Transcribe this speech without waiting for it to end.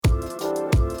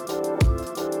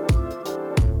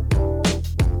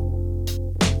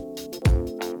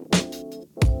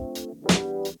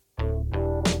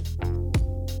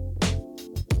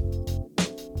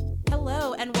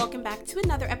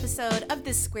of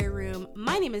this square room.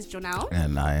 My name is Jonelle.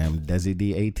 And I am Desi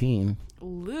D18.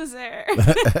 Loser.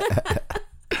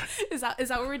 Is that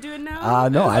what we're doing now?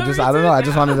 No, I don't know. I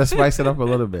just wanted to spice it up a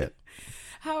little bit.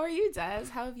 How are you, Des?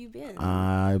 How have you been?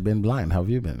 I've been blind. How have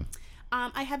you been?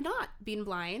 I have not been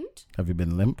blind. Have you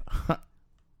been limp?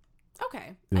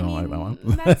 Okay. You don't like that one?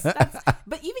 That's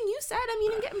but even you said,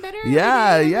 I'm getting better.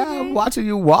 Yeah. Okay. I'm watching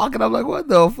you walk, and I'm like, what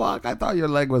the fuck? I thought your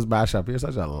leg was mashed up. You're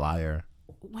such a liar.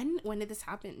 When did this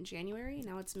happen? January?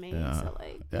 Now it's May. Yeah.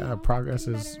 So Progress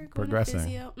is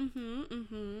progressing.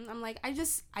 I'm like,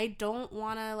 I don't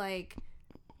want to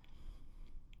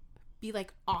be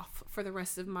off for the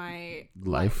rest of my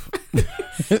life.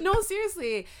 No,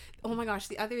 seriously. Oh my gosh,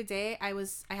 the other day I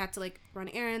had to run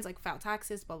errands, file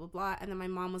taxes, blah blah blah, and then my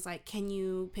mom was like, can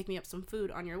you pick me up some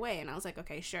food on your way? And I was like,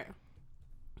 okay, sure.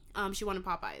 She wanted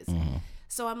Popeyes. Mm-hmm.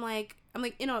 So I'm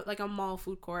in a mall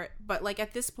food court, but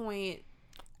at this point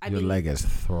your leg is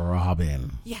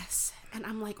throbbing. Yes. And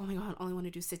I'm like, oh my god, all I want to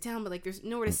do is sit down, but there's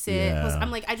nowhere to sit. Yeah. Plus, I'm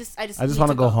like, I just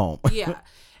want to go home. Yeah.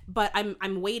 But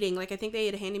I'm waiting. I think they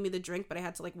had handed me the drink, but I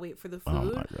had to wait for the food. Oh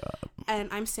my god. And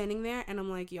I'm standing there and I'm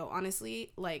like, yo,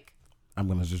 honestly, I'm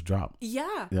gonna just drop.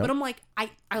 Yeah. Yep. But I'm like, I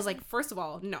was like, first of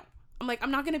all, no. I'm like,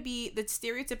 I'm not gonna be the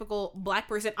stereotypical black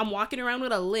person. I'm walking around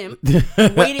with a limp,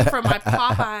 waiting for my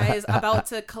Popeyes about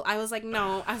to. I was like,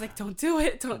 no. I was like, don't do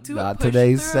it. Don't do it. Not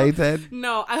today, Satan.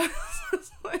 No, I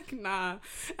was like, nah.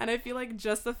 And I feel like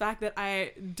just the fact that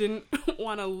I didn't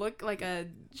want to look like a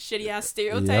shitty ass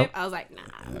stereotype, I was like, nah,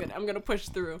 I'm gonna push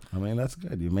through. I mean, that's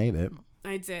good. You made it.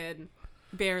 I did,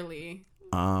 barely.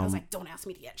 I was like, don't ask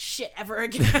me to get shit ever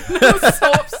again. I was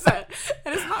so upset.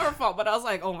 And it's not her fault, but I was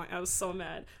like, I was so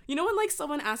mad. You know when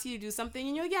someone asks you to do something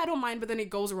and you're like, yeah, I don't mind, but then it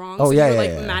goes wrong. Oh, so yeah,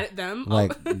 you're mad at them.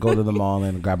 Go to the mall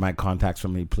and grab my contacts for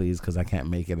me, please, because I can't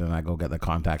make it. And I go get the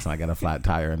contacts and I get a flat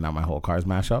tire and now my whole car's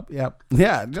mashed up. Yep.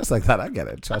 Yeah, just like that. I get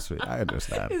it. Trust me. I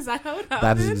understand. Is that how it happened?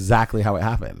 That is exactly how it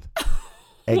happened.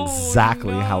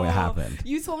 Exactly how it happened.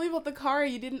 You told me about the car.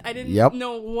 I didn't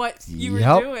know what you were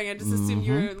doing. I just assumed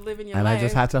you were living your life. And I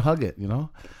just had to hug it, Yeah,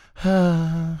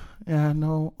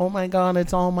 no. Oh my god,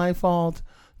 it's all my fault.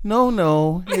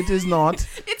 No, it is not.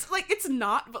 It's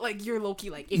not, but you're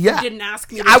low-key if you didn't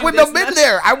ask me, I wouldn't have been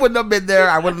there. I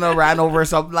wouldn't have ran over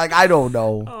something. I don't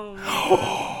know.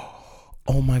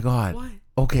 Oh my god. What?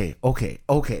 Okay. What?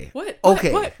 Okay.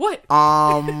 What?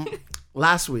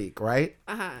 Last week, right?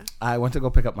 I went to go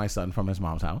pick up my son from his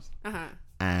mom's house.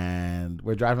 And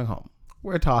we're driving home.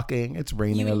 We're talking. It's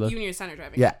raining a little. You and your son are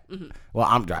driving. Yeah. Mm-hmm. Well,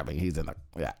 I'm driving. He's in the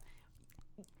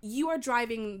You are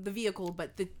driving the vehicle,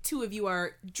 but the two of you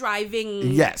are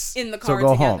driving. Yes. In the car so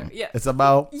go together. home. Yeah. It's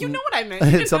about. You know what I meant.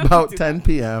 It's about 10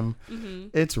 p.m. Mm-hmm.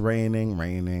 It's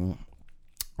raining.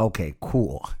 Okay,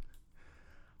 cool.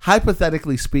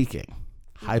 Hypothetically speaking,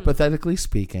 oh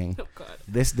God.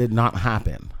 This did not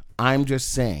happen. I'm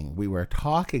just saying we were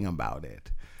talking about it.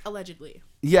 Allegedly.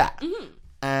 Yeah. Mm-hmm.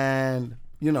 And,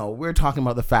 we're talking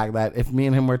about the fact that if me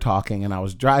and him were talking and I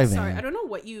was driving. Sorry, I don't know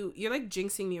what you're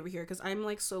jinxing me over here because I'm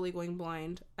slowly going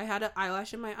blind. I had an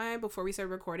eyelash in my eye before we started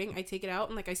recording. I take it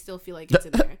out and I still feel like it's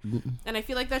in there. And I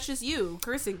feel like that's just you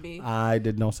cursing me. I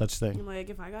did no such thing. I'm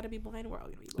if I gotta be blind, we're all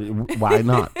gonna be blind. Why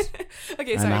not?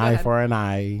 Okay, sorry. An eye for an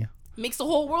eye. Makes the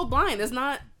whole world blind. That's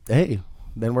not. Hey,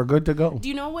 then we're good to go. Do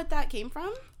you know what that came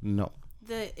from? No.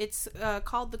 It's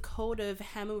called the Code of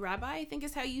Hammurabi, I think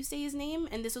is how you say his name,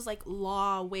 and this was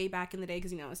law way back in the day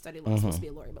because I studied law. I was supposed to be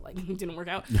a lawyer, but it didn't work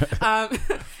out.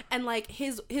 And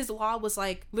his law was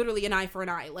literally an eye for an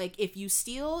eye. If you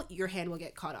steal, your hand will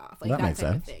get cut off. That makes type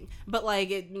sense. of thing. But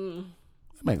it that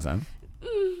makes sense.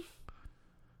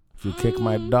 If you kick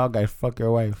my dog, I fuck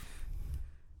your wife.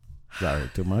 Sorry,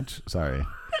 too much. Sorry.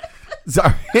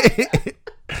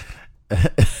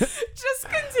 Just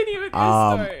continue with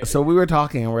your story. So we were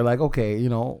talking and we're like, okay,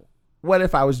 what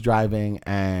if I was driving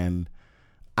and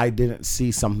I didn't see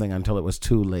something until it was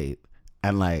too late,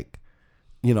 and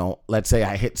let's say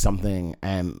I hit something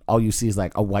and all you see is a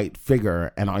white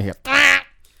figure and I hear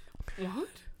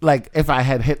what? If I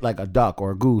had hit a duck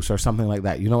or a goose or something like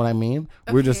that, you know what I mean?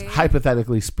 Okay. We're just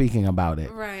hypothetically speaking about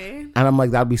it, right? And I'm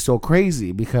like, that'd be so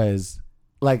crazy because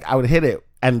I would hit it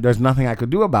and there's nothing I could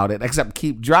do about it except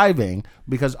keep driving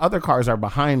because other cars are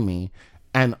behind me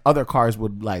and other cars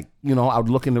would I would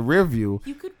look in the rear view.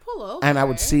 You could pull over. And I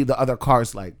would see the other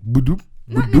cars ba-doop,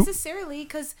 not ba-doop. necessarily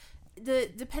because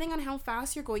depending on how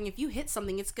fast you're going, if you hit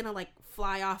something, it's going to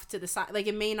fly off to the side.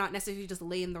 It may not necessarily just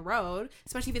lay in the road,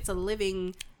 especially if it's a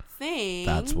living thing.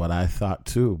 That's what I thought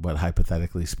too. But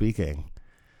hypothetically speaking,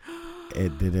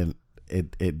 it didn't.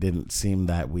 It didn't seem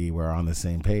that we were on the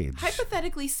same page.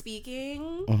 Hypothetically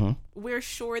speaking, we're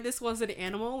sure this was an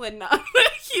animal and not a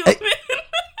human.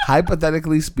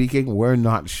 hypothetically speaking, we're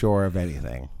not sure of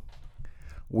anything.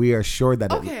 We are sure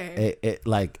that Okay. it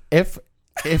like if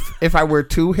I were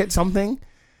to hit something,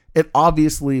 it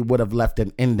obviously would have left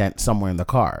an indent somewhere in the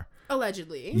car.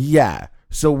 Allegedly. Yeah.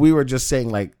 So we were just saying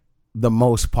like the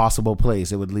most possible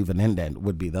place it would leave an indent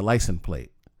would be the license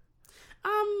plate.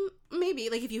 Maybe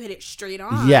like if you hit it straight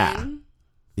on.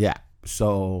 Yeah.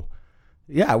 So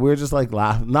yeah, we were just like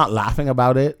not laughing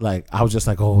about it. Like I was just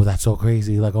like, oh, that's so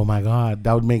crazy. Like, oh my God,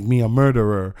 that would make me a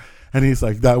murderer. And he's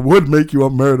like, that would make you a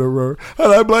murderer.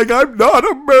 And I'm like, I'm not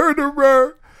a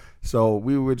murderer. So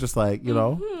we were just like,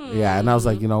 yeah. And I was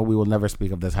like, we will never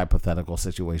speak of this hypothetical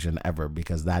situation ever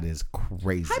because that is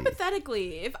crazy.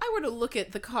 Hypothetically, if I were to look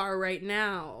at the car right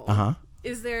now,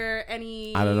 is there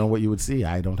any... I don't know what you would see.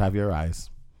 I don't have your eyes.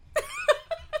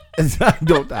 I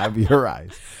don't have your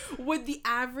eyes. Would the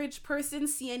average person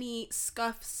see any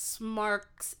scuffs,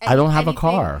 marks? I don't have a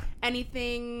car.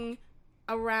 Anything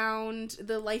around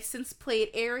the license plate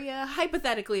area?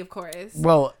 Hypothetically, of course.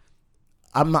 Well,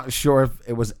 I'm not sure if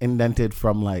it was indented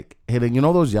from like hitting,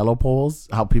 those yellow poles,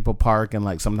 how people park and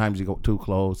like sometimes you go too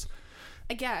close.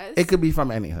 I guess. It could be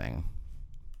from anything.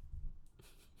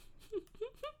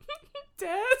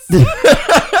 Des?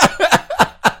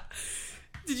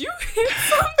 Did you hit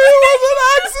something? It was an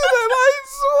accident, I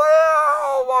swear.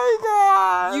 Oh my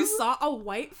God. You saw a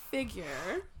white figure.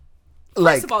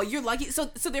 Like, First of all, you're lucky. So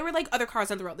there were like other cars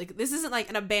on the road. Like this isn't like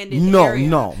an abandoned area.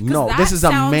 No. This is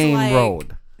a main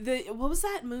road. What was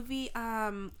that movie?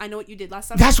 I Know What You Did Last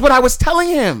Summer. That's what I was telling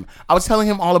him. I was telling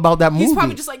him all about that movie. He's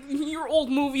probably just like, your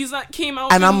old movies that came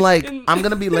out. And I'm like, I'm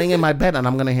going to be laying in my bed and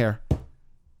I'm going to hear.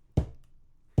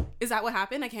 Is that what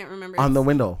happened? I can't remember. On the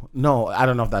window. No, I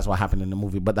don't know if that's what happened in the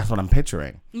movie, but that's what I'm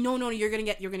picturing. No, you're gonna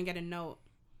get a note.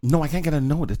 No, I can't get a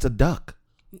note. It's a duck.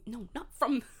 No, not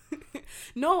from.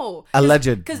 No.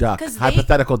 Alleged duck.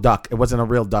 Hypothetical duck. It wasn't a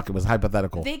real duck. It was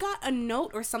hypothetical. They got a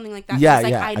note or something like that. Yeah,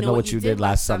 like, I know what you did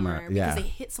last summer. Because they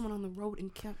hit someone on the road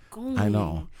and kept going. I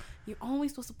know. You're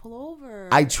always supposed to pull over.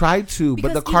 I tried to,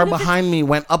 but the car behind me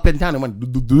went up and down. It went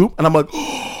doop, and I'm like,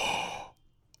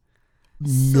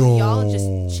 So y'all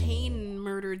just chain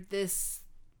murdered this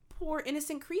poor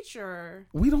innocent creature.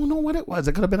 We don't know what it was.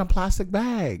 It could have been a plastic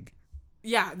bag.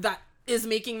 Yeah, that is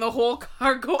making the whole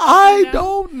car go up I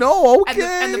don't know. Okay.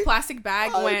 And the plastic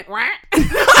bag went.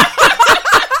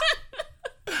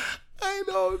 I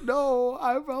don't know.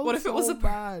 I felt what if it was a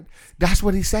bad. That's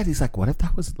what he said. He's like, what if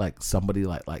that was like somebody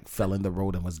like fell in the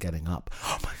road and was getting up?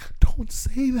 Oh my God, don't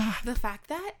say that. The fact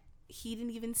that he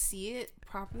didn't even see it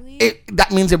properly.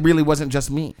 That means it really wasn't just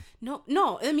me. No,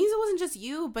 it means it wasn't just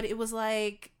you, but it was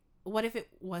like, what if it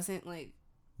wasn't like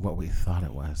what we thought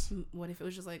it was? What if it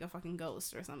was just like a fucking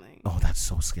ghost or something? Oh, that's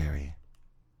so scary.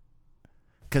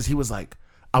 Because he was like,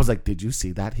 I was like, did you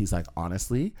see that? He's like,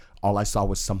 honestly, all I saw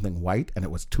was something white and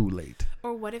it was too late.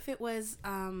 Or what if it was,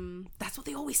 that's what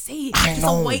they always say. I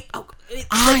know.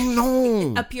 I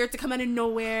know. It appeared to come out of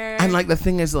nowhere. And like the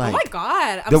thing is like, oh my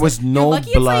God. There was no blood.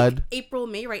 It's like April,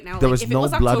 May right now. There like, was if no it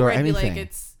was blood October, or I'd be anything. like,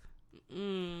 it's...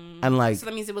 And like, so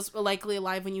that means it was likely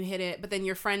alive when you hit it, but then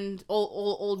your friend,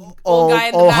 old guy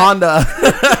in the back, Honda,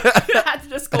 had to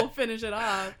just go finish it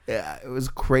off. Yeah, it was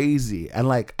crazy. And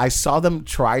like, I saw them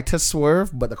try to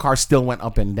swerve, but the car still went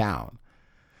up and down.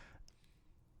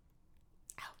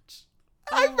 Ouch!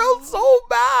 I felt so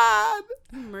bad.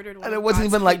 You murdered one. And it wasn't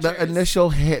even like the initial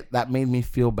hit that made me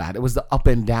feel bad. It was the up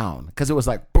and down because it was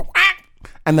like,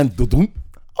 and then I was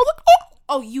like,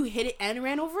 oh, you hit it and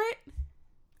ran over it.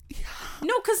 Yeah.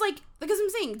 No, because I'm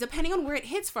saying, depending on where it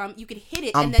hits from, you could hit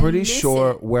it. I'm and then pretty miss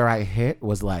sure it. where I hit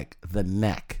was like the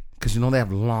neck, because they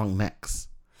have long necks.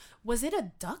 Was it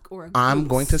a duck or a goose? I'm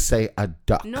going to say a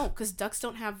duck. No, because ducks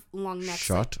don't have long necks.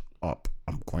 Shut up!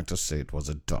 I'm going to say it was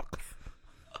a duck.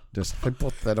 This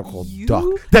hypothetical You duck.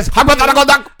 This hypothetical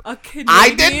duck.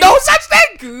 I did no such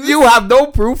thing. Goose? You have no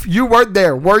proof. You weren't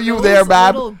there. Were you Those there,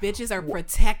 Bab? Little bitches are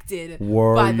protected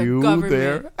Were by the you government.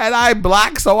 there? And I'm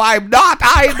black, so I'm not.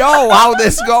 I know how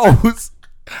this goes.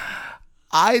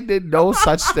 I did no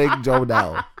such thing,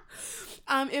 Jonelle.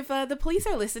 If the police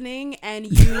are listening and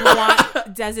you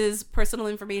want Dez's personal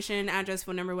information, address,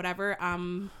 phone number, whatever,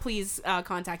 please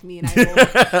contact me and I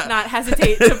will not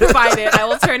hesitate to provide it. I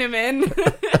will turn him in.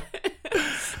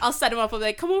 I'll set him up. I'll be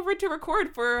like, come over to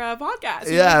record for a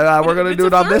podcast. Yeah, we're going to do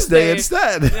it on this day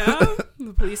instead. Yeah?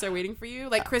 The police are waiting for you.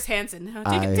 Like Chris Hansen.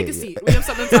 Take a seat. We have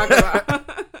something to talk about.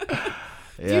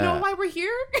 Yeah. Do you know why we're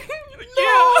here?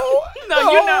 No, you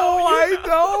know. I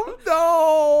don't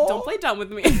know. Don't play dumb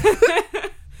with me.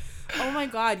 Oh my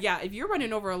God, yeah. If you're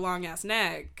running over a long ass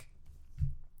neck,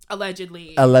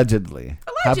 allegedly. Allegedly.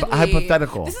 Allegedly.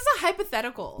 Hypothetical. This is a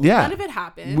hypothetical. Yeah. None of it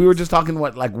happened. We were just talking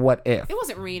what if. It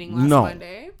wasn't raining last No.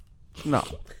 Monday. No.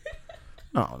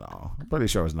 No. I'm pretty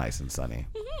sure it was nice and sunny.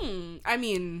 I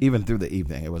mean, Even through the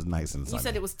evening, it was nice and sunny. you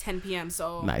said it was 10 p.m.,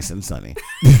 so. Nice and sunny.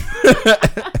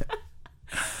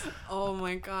 Oh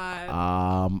my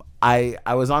God.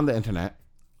 I was on the internet.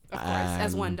 Of course,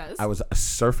 as one does. I was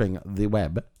surfing the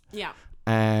web. Yeah.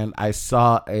 And I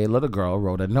saw a little girl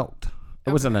wrote a note.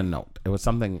 It wasn't a note. It was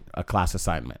a class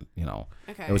assignment,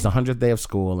 Okay. It was the 100th day of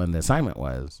school, and the assignment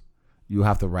was you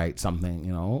have to write something,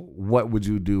 what would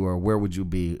you do or where would you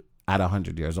be at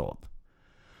 100 years old?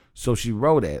 So she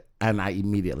wrote it, and I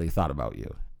immediately thought about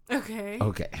you. Okay.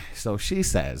 Okay. So she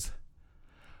says,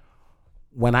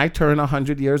 when I turn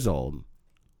 100 years old,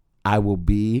 I will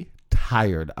be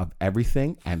tired of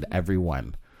everything and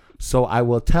everyone. So I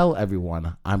will tell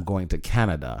everyone I'm going to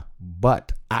Canada,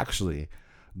 but actually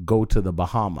go to the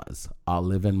Bahamas. I'll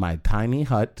live in my tiny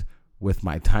hut with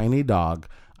my tiny dog.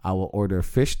 I will order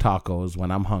fish tacos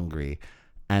when I'm hungry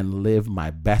and live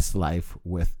my best life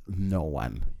with no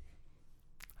one.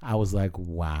 I was like,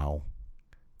 wow.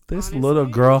 This Honestly, little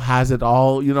girl has it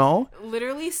all,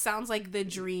 Literally sounds like the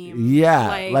dream. Yeah,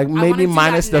 like I wanna maybe do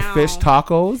minus that the now. fish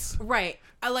tacos. Right.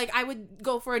 I would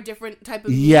go for a different type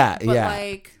of Yeah, meat, but yeah.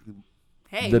 like,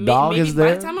 hey, The dog maybe is by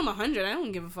there. the time I'm 100, I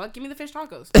don't give a fuck. Give me the fish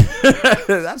tacos.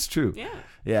 That's true. Yeah.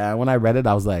 Yeah, when I read it,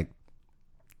 I was like,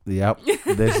 yep,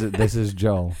 this is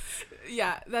Joe.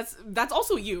 Yeah, that's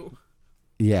also you,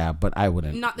 Yeah, but I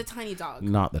wouldn't. not the tiny dog.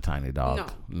 Not the tiny dog.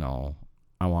 No.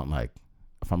 I want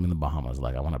if I'm in the Bahamas,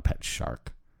 I want a pet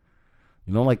shark.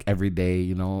 Like every day,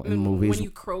 in movies. When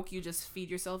you croak, you just feed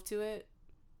yourself to it.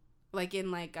 Like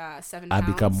in 7 I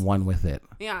pounds. become one with it.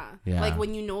 Yeah. Yeah. Like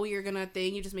when you're gonna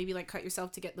you just maybe cut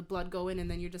yourself to get the blood going, and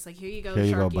then you're just like, here you go, Here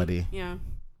you go, Sharky. buddy. Yeah.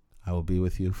 I will be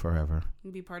with you forever.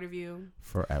 And be part of you.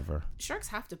 Forever. Sharks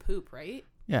have to poop, right?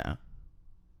 Yeah.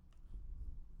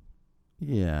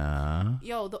 Yeah.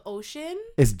 Yo, the ocean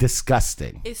It's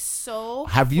disgusting. is so.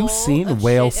 Have you full seen of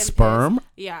whale shit and sperm? piss.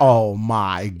 Yeah. Oh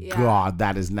my Yeah. God,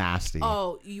 that is nasty.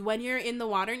 Oh, when you're in the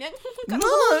water, and got a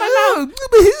little in my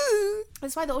mouth.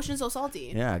 That's why the ocean is so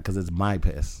salty. Yeah, because it's my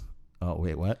piss. Oh,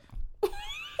 wait, what?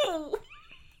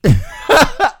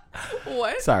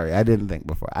 What? Sorry, I didn't think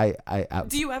before. I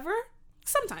Do you ever?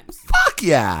 Sometimes. fuck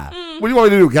yeah. What do you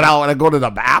want me to do? Get out and go to the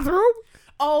bathroom?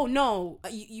 Oh no,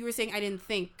 you were saying I didn't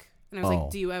think, and I was Oh.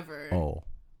 like, do you ever?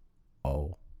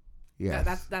 Oh.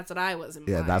 Yes. That's what I was.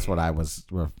 Implying. Yeah, that's what I was.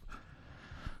 I've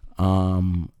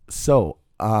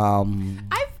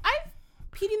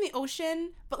peed in the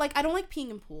ocean, but I don't like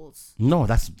peeing in pools No,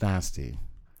 that's nasty.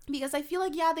 because I feel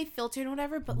they filter and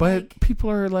whatever. But people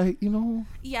are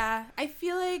yeah, I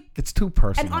feel like. it's too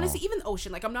personal. And honestly, even the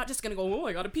ocean, I'm not just gonna go. Oh,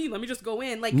 I gotta pee. Let me just go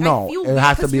in. No, I feel it weird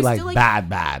has to 'cause be you're still,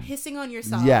 bad. pissing on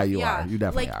yourself. Yeah, you are. You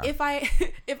definitely are. If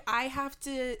I have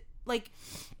to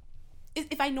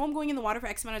if I know I'm going in the water for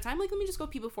X amount of time, let me just go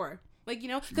pee before.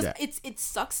 Because Yeah. it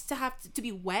sucks to have to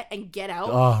be wet and get out.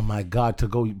 Oh my God, to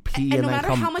go pee And no then matter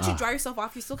come. how much you dry yourself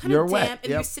off, you're still kind You're of wet, damp, and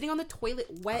yep. you're sitting on the toilet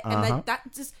wet, and that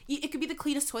just it could be the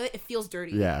cleanest toilet. It feels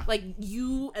dirty. Yeah.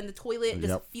 You and the toilet just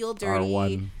Yep. feel dirty.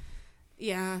 R1.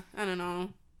 Yeah, I don't know.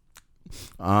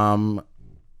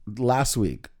 Last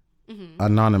week, Mm-hmm.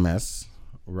 Anonymous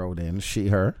wrote in.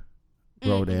 She/her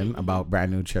wrote in about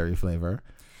brand new cherry flavor.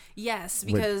 Yes,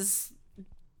 because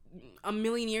a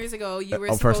million years ago you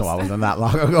were. First of all, it wasn't that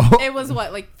long ago. It was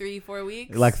what, 3-4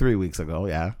 weeks? 3 weeks ago,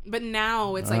 yeah. But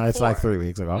now it's It's 4. 3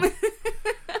 weeks ago.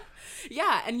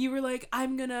 Yeah, and you were like,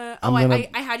 I'm gonna.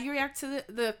 I had you react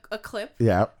to a clip.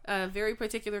 Yeah. A very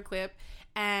particular clip.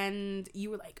 And you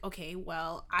were like, okay,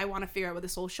 well, I want to figure out what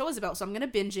this whole show is about, so I'm gonna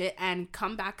binge it and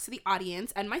come back to the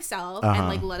audience and myself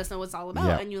and let us know what it's all about.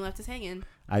 Yeah. And you left us hanging.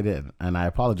 I did, and I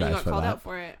apologize You got for called that. out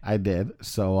for it. I did.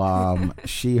 So,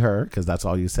 she/her, because that's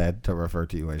all you said to refer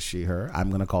to you as she/her.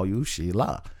 I'm gonna call you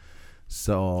Sheila.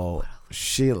 So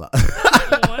Sheila.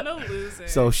 What a loser.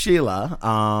 So Sheila,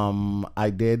 I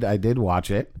did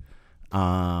watch it,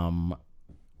 and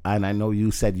I know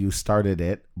you said you started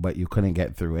it, but you couldn't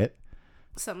get through it.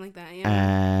 Something like that, yeah.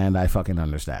 And I fucking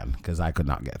understand because I could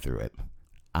not get through it.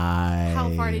 How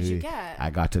far did you get? I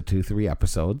got to 2-3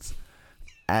 episodes,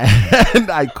 and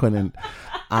I couldn't.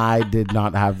 I did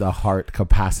not have the heart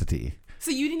capacity. So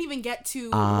you didn't even get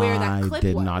to where that clip was? I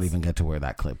did not even get to where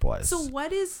that clip was. So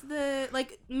what is the,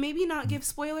 maybe not give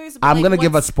spoilers, but I'm going to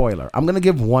give a spoiler. I'm going to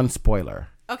give one spoiler.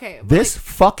 Okay. This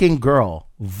fucking girl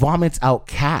vomits out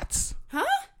cats. Huh?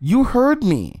 You heard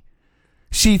me.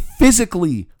 She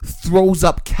physically throws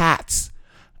up cats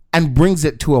and brings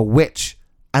it to a witch,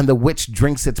 and the witch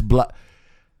drinks its blood.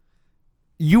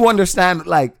 You understand,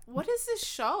 What is this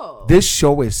show? This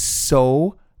show is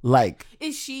so like.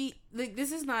 Is she like?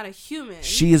 This is not a human.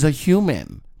 She is a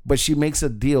human, but she makes a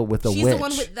deal with a She's witch. the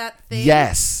one with that thing.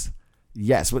 Yes,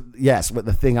 with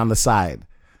the thing on the side.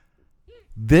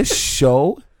 This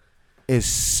show is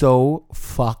so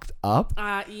fucked up.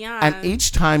 Yeah. And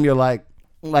each time you're like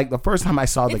the first time I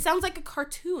saw it sounds like a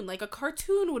cartoon. Like a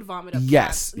cartoon would vomit up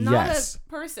yes, cats, not yes. a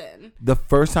person. The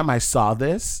first time I saw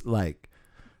this, like,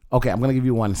 okay, I'm gonna give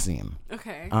you one scene.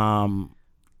 Okay.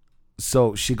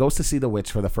 So she goes to see the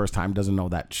witch for the first time, doesn't know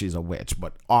that she's a witch,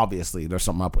 but obviously there's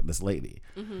something up with this lady.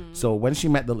 Mm-hmm. So when she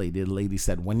met the lady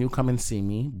said, when you come and see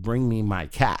me, bring me my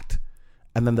cat.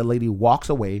 And then the lady walks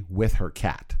away with her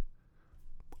cat.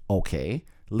 Okay.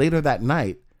 Later that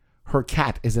night, her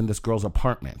cat is in this girl's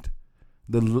apartment.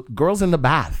 The girl's in the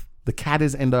bath. The cat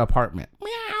is in the apartment.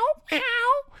 Meow, meow.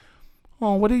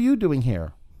 Oh, what are you doing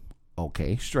here?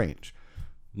 Okay, strange.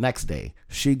 Next day,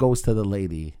 she goes to the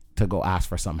lady to go ask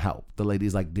for some help. The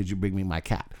lady's like, did you bring me my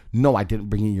cat? No, I didn't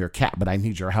bring you your cat, but I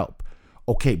need your help.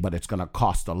 Okay, but it's going to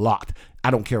cost a lot.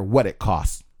 I don't care what it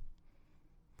costs.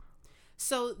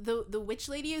 So the witch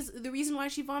lady is the reason why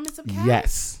she vomits up cats?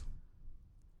 Yes.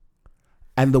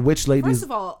 And the witch lady. First of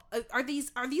all, are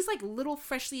these like little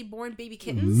freshly born baby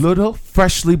kittens? Little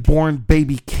freshly born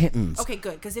baby kittens. Okay,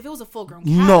 good. Because if it was a full grown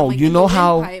cat, no, like, you know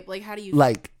how pipe, like how do you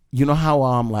like you know how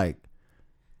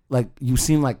like you've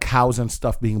seen like cows and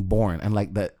stuff being born and like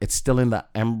it's still in the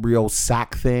embryo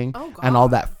sac thing and all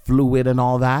that fluid and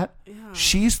all that. Yeah.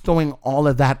 She's throwing all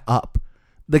of that up.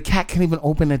 The cat can't even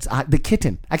open its eye. The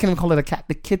kitten. I can't even call it a cat.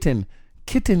 The kitten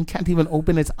can't even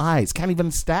open its eyes. Can't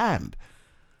even stand.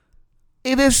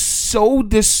 It is so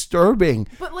disturbing.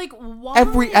 But like, why?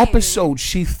 Every episode,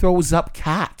 she throws up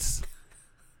cats.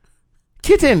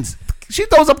 Kittens. She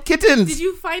throws up kittens. Did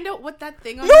you find out what that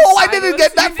thing on No, I didn't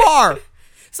get that far.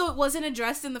 So it wasn't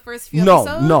addressed in the first few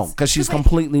episodes? No, because she's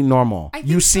completely normal.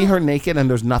 You see her naked and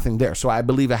there's nothing there. So I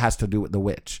believe it has to do with the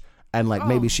witch. And like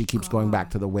maybe she keeps going back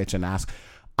to the witch and asks.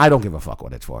 I don't give a fuck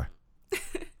what it's for.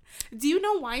 Do you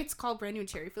know why it's called Brand New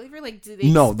Cherry Flavor? Like, do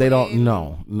they? No, they don't.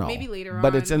 No. Maybe later on.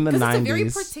 But it's in the 90s. It's a very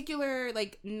particular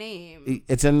like name.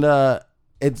 It's in the.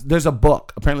 There's a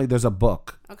book. Apparently, there's a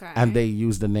book. Okay. And they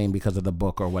use the name because of the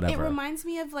book or whatever. It reminds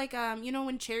me of like you know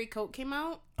when Cherry Coke came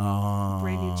out. Oh,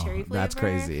 Brand New Cherry Flavor. That's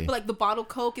crazy. But like the bottle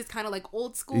Coke is kind of like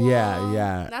old school.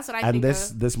 Yeah. That's what I think. And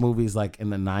this movie's like in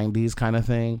the 90s kind of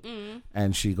thing. Mm-hmm.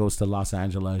 And she goes to Los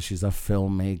Angeles. She's a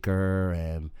filmmaker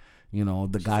and. You know,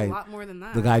 the guy. A lot more than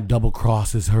that. The guy double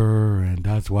crosses her, and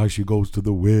that's why she goes to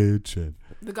the witch. And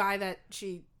the guy that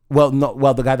she.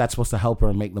 The guy that's supposed to help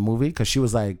her make the movie, because she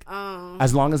was like,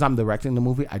 as long as I'm directing the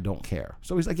movie, I don't care.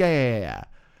 So he's like, yeah.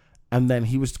 And then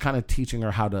he was kind of teaching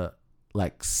her how to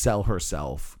like sell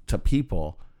herself to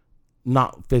people,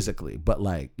 not physically, but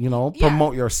like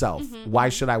promote yourself. Mm-hmm, why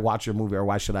should I watch your movie or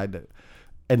why should I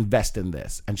invest in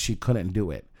this? And she couldn't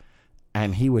do it,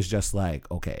 and he was just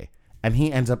like, okay. And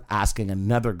he ends up asking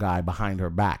another guy behind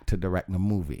her back to direct the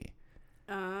movie.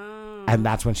 Oh. And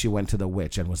that's when she went to the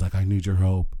witch and was like, I need your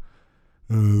help.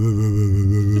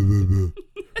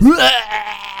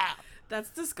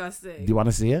 That's disgusting. Do you want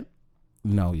to see it?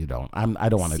 No, you don't. I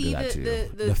don't want to do that to you.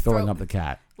 The throwing up the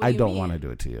cat. I don't want to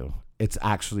do it to you. It's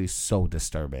actually so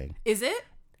disturbing. Is it?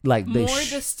 Like more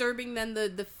disturbing than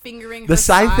the fingering. The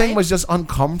side thing was just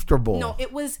uncomfortable. No,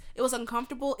 it was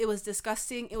uncomfortable. It was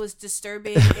disgusting. It was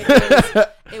disturbing.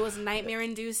 It was nightmare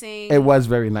inducing. It was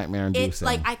very nightmare inducing.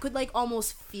 Like I could like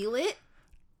almost feel it.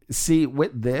 See,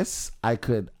 with this, I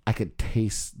could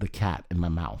taste the cat in my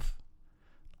mouth.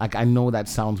 Like I know that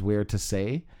sounds weird to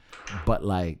say, but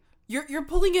like you're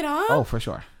pulling it up. Oh, for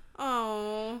sure.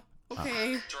 Oh,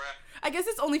 okay. I guess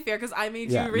it's only fair because I made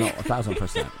you. Yeah, no,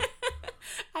 1,000%.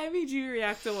 I made you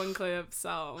react to one clip,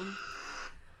 so.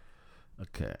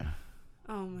 Okay.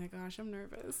 Oh my gosh, I'm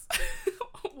nervous.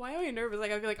 Why am I nervous?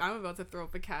 Like I feel like I'm about to throw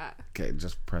up a cat. Okay,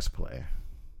 just press play.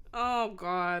 Oh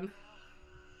God.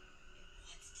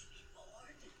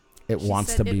 It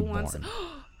wants to be born.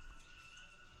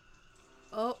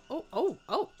 Oh.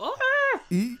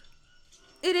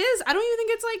 It is. I don't even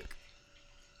think it's like.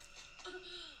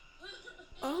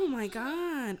 Oh my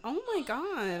God.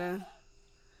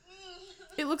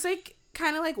 It looks like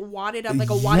kind of like wadded up, like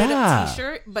a wadded up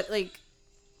t-shirt, but like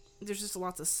there's just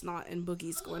lots of snot and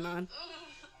boogies going on.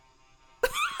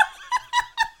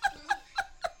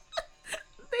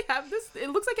 They have this. It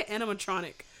looks like an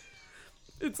animatronic.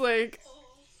 It's like.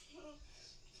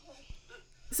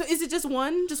 So is it just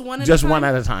one? Just one at a time? Just one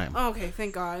at a time. Oh, okay,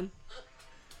 thank God.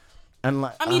 And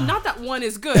like, I mean, not that one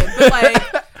is good, but like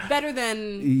better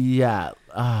than. Yeah.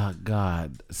 Oh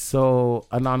God. So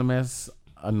anonymous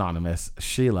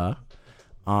Sheila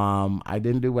I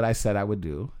didn't do what I said I would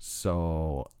do.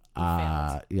 So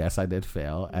yes, I did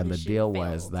fail. And the deal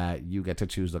was that you get to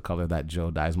choose the color that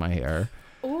Joe dyes my hair.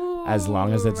 Ooh, as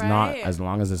long as it's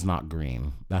not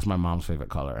green. That's my mom's favorite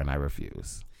color, and I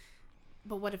refuse.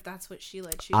 But what if that's what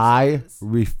Sheila chooses? I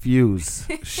refuse,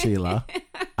 Sheila.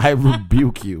 I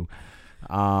rebuke you.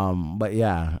 But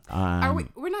yeah.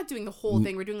 We're not doing the whole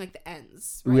thing. We're doing like the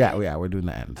ends. Right? Yeah, we're doing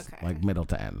the ends, like middle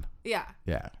to end. Yeah.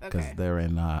 Yeah, because they're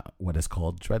in what is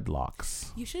called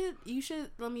dreadlocks. You should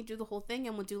let me do the whole thing,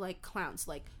 and we'll do like clowns,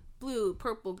 like blue,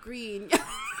 purple, green.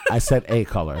 I said a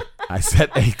color.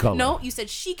 No, you said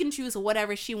she can choose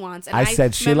whatever she wants. And I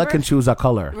said Sheila can choose a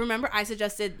color. Remember, I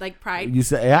suggested like pride. You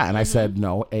said and I said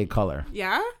no, a color.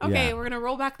 Yeah. Okay, yeah. We're gonna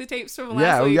roll back the tapes from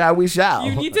last week. Yeah, we shall.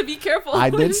 You need to be careful. I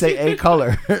did say a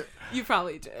color. You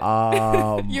probably did.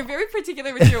 You're very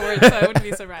particular with your words, so I wouldn't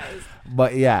be surprised.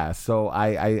 But yeah, so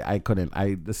I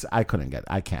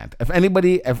can't. If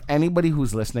anybody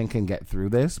who's listening can get through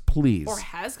this, please, or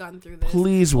has gone through this,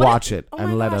 please watch it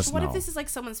and let us know. What if this is like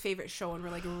someone's favorite show and we're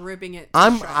like ripping it?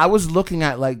 I was looking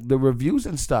at like the reviews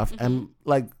and stuff, and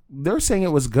like they're saying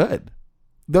it was good.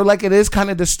 They're like, it is kind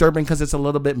of disturbing because it's a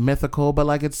little bit mythical, but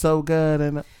like it's so good.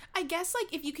 And I guess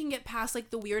like if you can get past like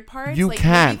the weird parts, you like,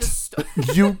 can't.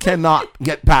 You cannot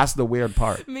get past the weird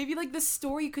part. Maybe like the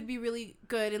story could be really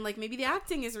good, and like maybe the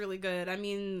acting is really good. I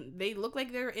mean, they look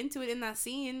like they're into it in that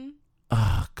scene.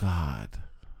 Oh God.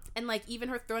 And like even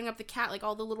her throwing up the cat, like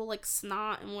all the little like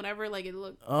snot and whatever, like it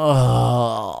looked.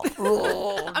 Oh.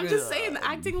 I'm just saying the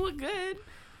acting looked good.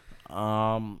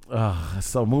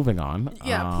 So moving on.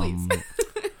 Yeah, please.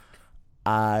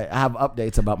 I have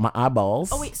updates about my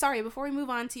eyeballs. Oh wait, sorry. Before we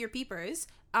move on to your peepers,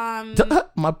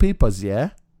 my peepers, yeah.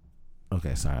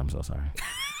 Okay, sorry. I'm so sorry.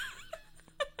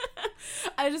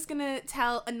 I was just gonna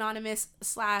tell anonymous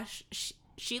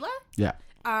 / Sheila. Yeah.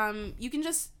 You can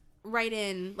just write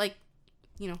in like,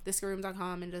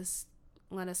 thisgirlroom.com and just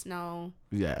let us know.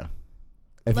 Yeah.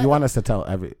 If you want us to tell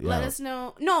let us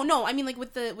know. No. I mean like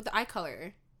with the eye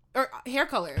color. Or hair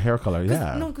color. Hair color,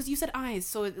 yeah. No, because you said eyes,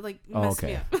 so it like messed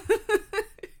me up.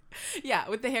 Yeah,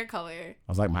 with the hair color. I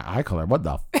was like, my eye color? What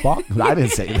the fuck? I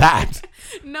didn't say that.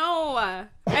 No.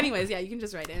 Anyways, yeah, you can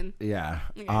just write in. Yeah.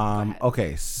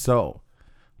 Okay, so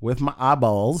with my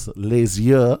eyeballs, les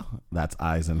yeux, that's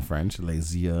eyes in French,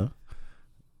 les yeux,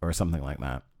 or something like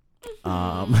that.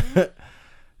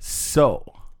 So.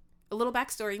 A little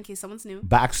backstory in case someone's new.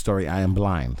 Backstory, I am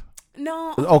blind.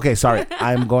 No. Okay, sorry.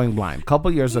 I'm going blind.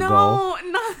 Couple years ago,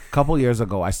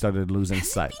 I started losing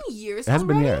sight. It been years. It has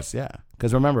been years, yeah.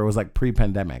 Because remember, it was like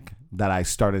pre-pandemic that I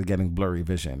started getting blurry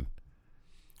vision.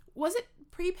 Was it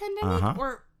pre-pandemic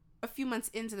or a few months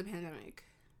into the pandemic?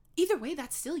 Either way,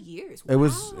 that's still years. Wow. It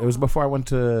was before I went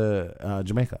to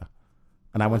Jamaica,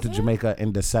 and I went to Jamaica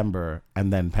in December,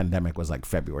 and then pandemic was like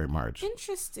February, March.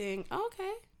 Interesting.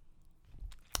 Okay.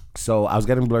 So I was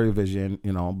getting blurry vision,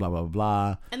 blah, blah,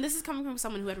 blah. And this is coming from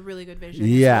someone who had really good vision.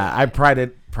 Yeah, I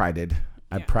prided.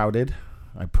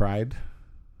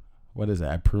 What is it?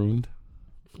 I pruned.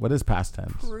 What is past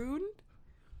tense? Pruned?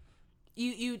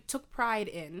 You took pride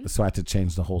in. So I had to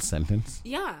change the whole sentence?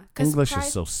 Yeah. English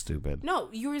is so stupid. No,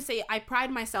 you were to say, I pride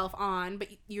myself on, but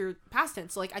you're past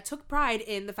tense. So like, I took pride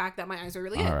in the fact that my eyes are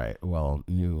really good. All right. Well,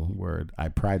 new word. I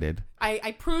prided.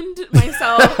 I pruned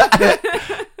myself.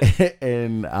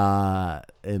 in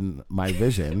my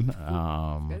vision.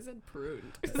 I said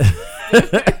pruned.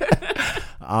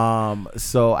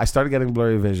 So I started getting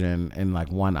blurry vision in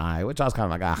like one eye, which I was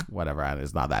kind of like, whatever.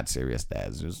 It's not that serious,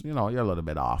 Des. Just, you're a little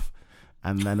bit off.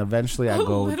 And then eventually I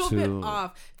go to... A little bit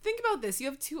off. Think about this. You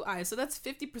have two eyes, so that's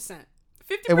 50%. 50%.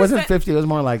 It wasn't 50. It was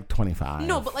more like 25.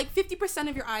 No, but like 50%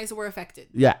 of your eyes were affected.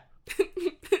 Yeah.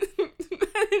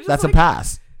 That's like, a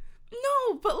pass.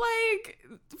 No, but like,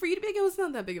 for you to be like, it was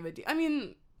not that big of a deal. I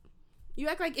mean, you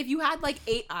act like if you had like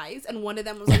 8 eyes and one of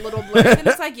them was a little blurry, then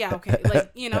it's like, yeah, okay.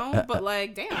 Like, but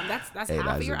like, damn, that's half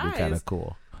of your eyes. Kind of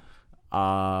cool.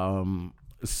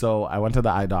 So I went to the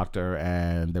eye doctor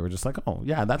and they were just like, oh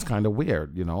yeah, that's kind of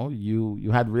weird. You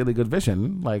had really good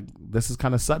vision. Like, this is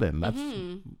kind of sudden. That's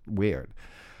weird.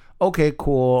 Okay,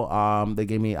 cool. They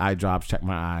gave me eye drops, checked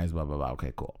my eyes, blah, blah, blah.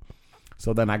 Okay, cool.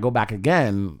 So then I go back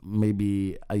again,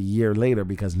 maybe a year later,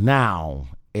 because now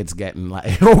it's getting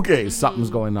like, okay,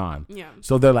 something's going on. Yeah.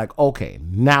 So they're like, okay,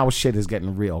 now shit is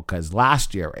getting real, because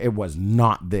last year it was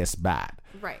not this bad.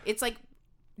 Right. It's like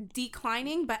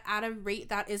declining, but at a rate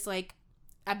that is like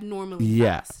abnormally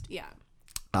fast. Yeah.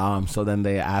 So then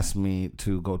they asked me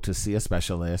to go to see a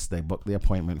specialist. They booked the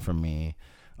appointment for me.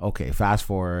 Okay, fast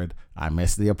forward. I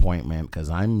missed the appointment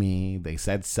because I'm me. They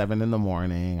said 7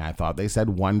 a.m. I thought they said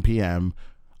 1 p.m.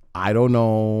 I don't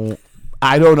know.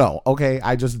 I don't know. Okay.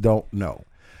 I just don't know.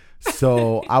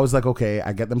 So I was like, okay,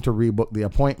 I get them to rebook the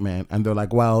appointment, and they're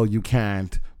like, well, you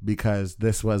can't because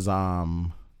this was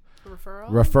referral.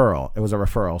 It was a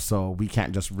referral, so we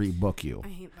can't just rebook you. I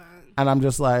hate that. And I'm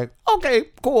just like, okay,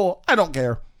 cool. I don't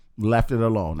care. Left it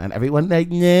alone. And everyone like,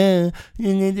 no.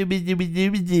 Oh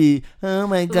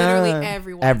my God. Literally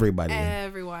everyone. Everybody.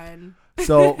 Everyone.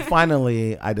 So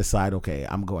finally I decide, okay,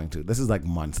 I'm going to. This is like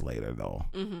months later though.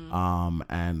 Mm-hmm.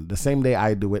 And the same day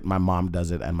I do it, my mom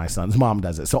does it and my son's mom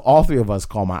does it. So all three of us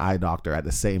call my eye doctor at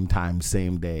the same time,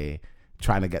 same day,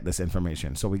 trying to get this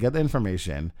information. So we get the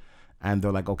information and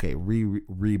they're like, okay,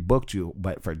 rebooked you,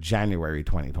 but for January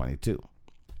 2022.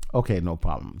 Okay, no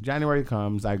problem. January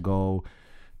comes, I go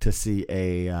to see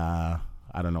a,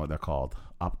 I don't know what they're called,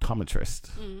 optometrist.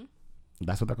 Mm-hmm.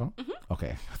 That's what they're called? Mm-hmm.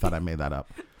 Okay, I thought I made that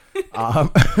up.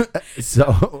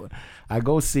 So I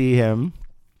go see him.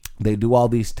 They do all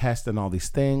these tests and all these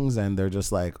things, and they're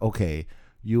just like, okay,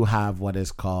 you have what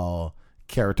is called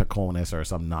keratoconus or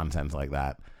some nonsense like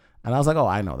that. And I was like, oh,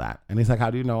 I know that. And he's like,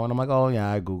 how do you know? And I'm like, oh, yeah,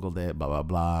 I Googled it, blah, blah,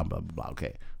 blah, blah, blah.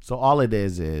 Okay. So all it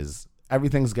is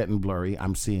everything's getting blurry.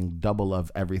 I'm seeing double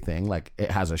of everything. Like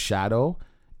it has a shadow,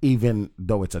 even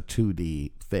though it's a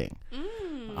 2D thing.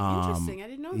 Interesting. I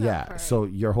didn't know that. Yeah. Part. So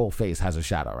your whole face has a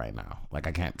shadow right now. Like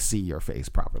I can't see your face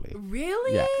properly.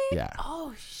 Really? Yeah. Yeah.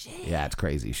 Oh shit. Yeah, it's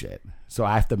crazy shit. So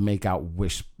I have to make out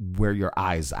where your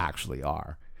eyes actually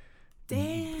are.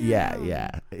 Damn.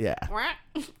 Yeah.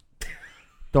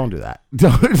 Don't do that.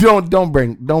 Don't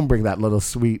bring that little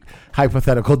sweet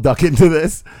hypothetical duck into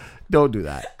this. Don't do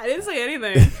that. I didn't say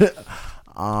anything.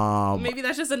 Maybe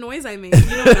that's just a noise I made.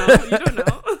 You don't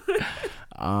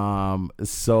know.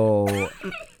 So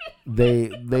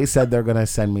they said they're gonna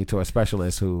send me to a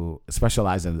specialist who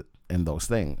specializes in those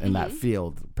things, in that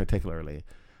field particularly.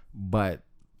 But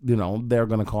they're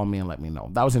gonna call me and let me know.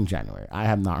 That was in January. I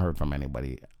have not heard from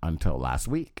anybody until last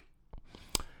week.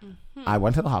 Mm-hmm. I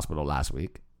went to the hospital last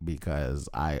week because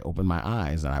I opened my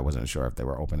eyes and I wasn't sure if they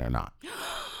were open or not.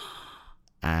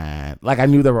 And like I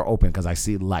knew they were open because I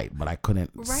see light, but I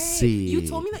couldn't see. You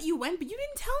told me that you went, but you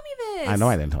didn't tell me this. I know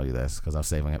I didn't tell you this because I was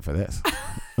saving it for this.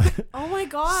 Oh my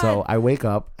God. So I wake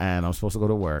up and I'm supposed to go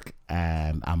to work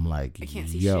and I'm like, I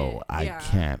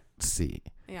can't see.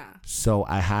 Yeah. So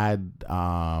I had,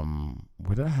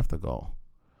 where did I have to go?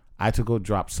 I had to go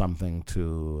drop something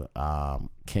to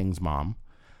King's mom,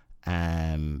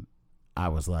 and I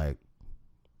was like,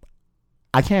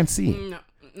 I can't see. No,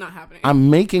 not happening.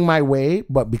 I'm making my way,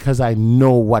 but because I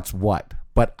know what's what,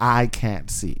 but I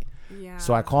can't see. Yeah.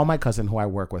 So I call my cousin who I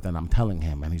work with and I'm telling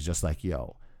him, and he's just like,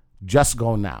 yo, just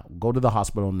go now. Go to the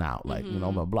hospital now. Like,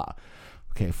 blah, blah.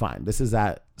 Okay, fine. This is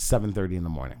at 7:30 in the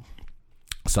morning.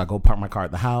 So I go park my car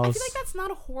at the house. I feel like that's not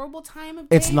a horrible time of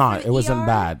day. It's not. It wasn't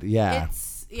bad. Yeah.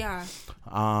 Yeah.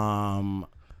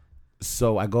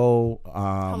 So I go.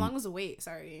 How long was the wait?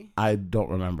 Sorry. I don't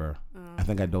remember. I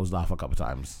think I dozed off a couple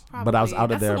times. Probably. But I was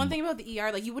out of there. That's the one thing about the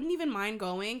ER. Like, you wouldn't even mind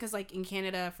going because, like, in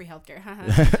Canada, free healthcare.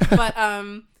 But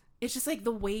it's just like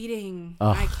the waiting. Oh,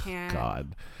 I can't.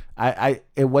 God.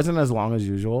 It wasn't as long as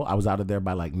usual. I was out of there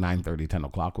by like 9:30, 10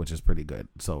 o'clock, which is pretty good.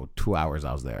 So 2 hours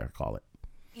I was there, call it.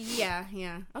 Yeah.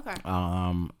 Okay.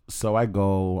 So I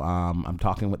go, I'm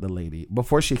talking with the lady.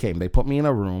 Before she came, they put me in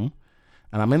a room,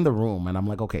 and I'm in the room, and I'm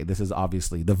like, okay, this is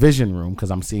obviously the vision room because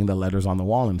I'm seeing the letters on the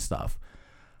wall and stuff.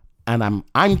 And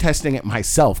I'm testing it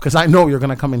myself because I know you're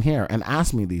gonna come in here and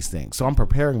ask me these things. So I'm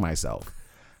preparing myself.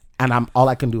 And all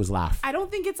I can do is laugh. I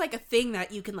don't think it's like a thing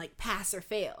that you can like pass or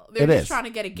fail. They're just trying to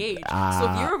get a gauge.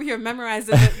 So if you're over here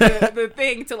memorizing the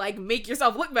thing to like make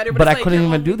yourself look better, but it's I like, couldn't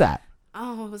even do that.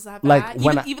 Oh, was that bad?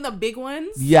 Like even the big ones?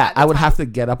 Yeah, I would have to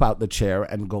get up out the chair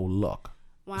and go look.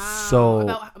 Wow. So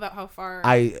about how far?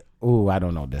 I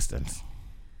don't know distance.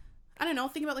 I don't know.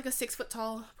 Think about like a 6 foot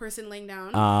tall person laying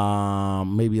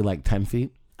down. Maybe like 10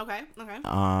 feet. Okay.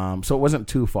 So it wasn't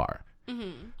too far.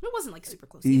 Mm-hmm. It wasn't like super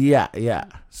close. Yeah.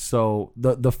 So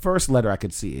the first letter I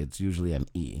could see, it's usually an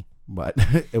E, but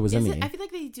it was an E. I feel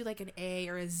like they do like an A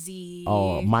or a Z.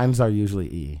 Oh, mine's are usually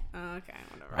E. Okay,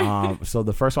 whatever. So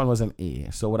the first one was an E.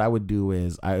 So what I would do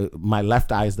is my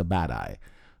left eye is the bad eye.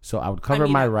 So I would cover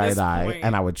my right eye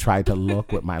and I would try to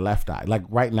look with my left eye. Like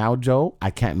right now, Joe,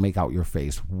 I can't make out your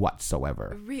face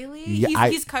whatsoever. Really? Yeah,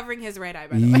 he's covering his right eye,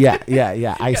 by the way.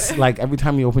 Yeah. Like every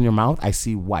time you open your mouth, I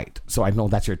see white. So I know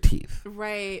that's your teeth.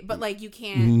 Right. But like you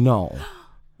can't. No.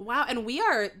 Wow. And we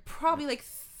are probably like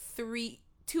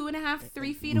 2.5,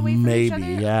 3 feet away from each other.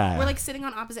 Maybe, yeah. We're like sitting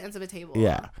on opposite ends of a table.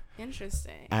 Yeah.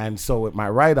 Interesting. And so with my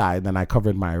right eye, then I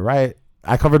covered my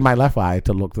left eye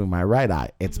to look through my right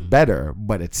eye. It's better,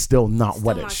 but it's still not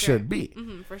what it should be.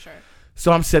 For sure.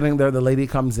 So I'm sitting there. The lady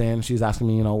comes in. She's asking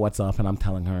me, what's up? And I'm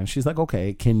telling her. And she's like,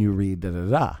 okay, can you read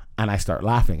da-da-da? And I start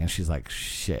laughing. And she's like,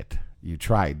 shit, you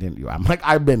tried, didn't you? I'm like,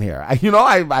 I've been here.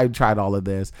 I tried all of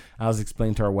this. I was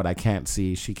explaining to her what I can't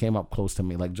see. She came up close to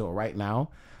me like, Joe, right now,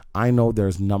 I know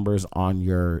there's numbers on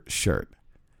your shirt.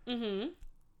 Mm-hmm.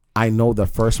 I know the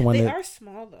first one. They are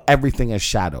small, though. Everything is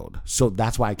shadowed. So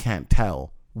that's why I can't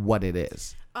tell what it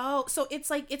is. Oh, so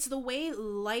it's the way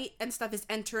light and stuff is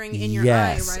entering in your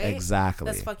eye, right? Exactly.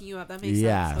 That's fucking you up. That makes sense.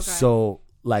 Yeah. Okay. So,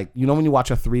 like, when you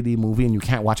watch a 3D movie and you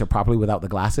can't watch it properly without the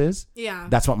glasses? Yeah.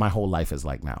 That's what my whole life is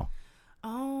like now.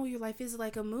 Oh, your life is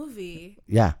like a movie.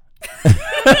 Yeah.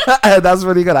 That's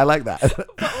really good. I like that.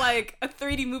 But like a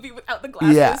 3D movie without the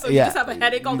glasses, so you just have a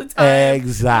headache all the time.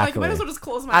 Exactly. Like, might as well just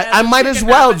close my eyes. I might as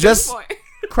well just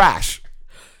crash.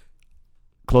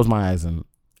 Close my eyes and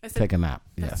take a nap.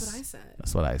 That's yes. what I said.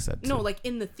 That's what I said. No, too. like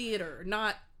in the theater,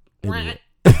 not.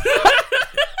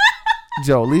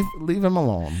 Joe, leave him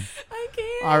alone. I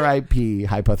can't. R.I.P.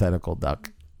 hypothetical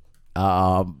duck.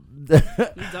 Duck,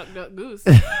 duck, goose.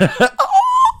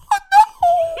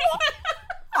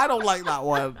 I don't like that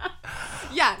one.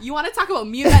 Yeah, you want to talk about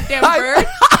mute that damn bird?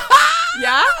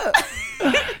 Yeah.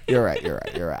 You're right.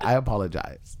 I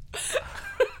apologize.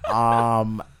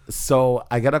 So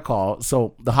I get a call.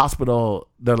 So the hospital,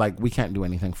 they're like, we can't do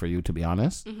anything for you, to be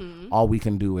honest. Mm-hmm. All we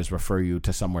can do is refer you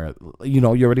to somewhere. You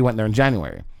already went there in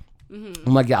January. Mm-hmm.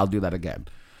 I'm like, yeah, I'll do that again.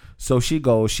 So she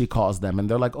goes, she calls them, and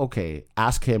they're like, okay,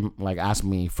 ask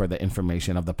me for the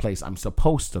information of the place I'm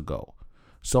supposed to go.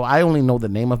 So I only know the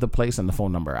name of the place and the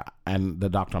phone number and the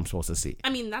doctor I'm supposed to see.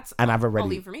 I mean, that's all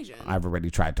the information. I've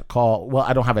already tried to call. Well,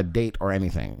 I don't have a date or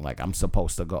anything. Like, I'm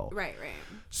supposed to go. Right.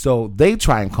 So they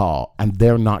try and call, and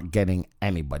they're not getting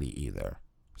anybody either.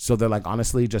 So they're like,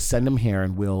 honestly, just send him here,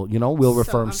 and we'll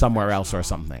refer him somewhere else or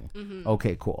something. Mm-hmm.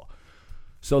 Okay, cool.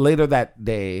 So later that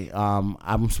day,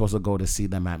 I'm supposed to go to see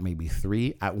them at maybe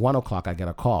 3. At 1 o'clock, I get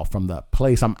a call from the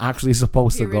place I'm actually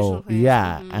supposed to go. Place.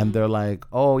 Yeah. Mm-hmm. And they're like,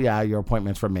 oh, yeah, your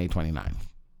appointment's for May 29th.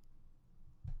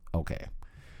 Okay.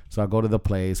 So I go to the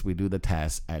place, we do the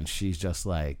test, and she's just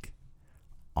like,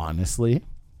 honestly,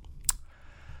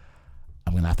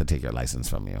 I'm going to have to take your license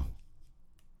from you.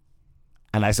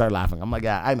 And I start laughing. I'm like,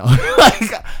 yeah, I know.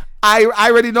 Like, I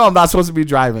already know I'm not supposed to be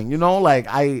driving. Like,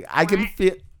 I can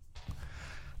feel...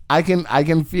 I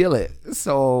can feel it.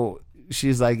 So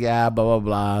she's like, yeah, blah, blah,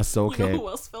 blah. So, okay. You know who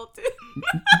else felt it?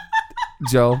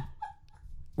 Joe,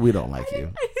 we don't like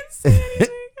you. I didn't say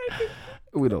anything.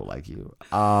 We don't like you.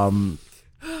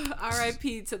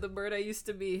 R.I.P. to the bird I used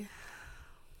to be.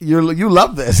 You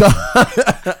love this.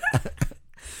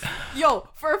 Yo,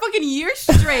 for a fucking year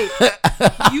straight,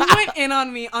 you went in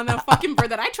on me on the fucking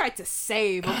bird that I tried to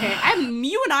save, okay?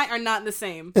 You and I are not the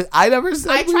same. I never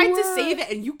said I tried to save it,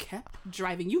 and you kept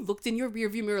driving. You looked in your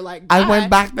rearview mirror like, I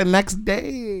went back the next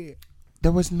day.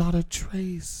 There was not a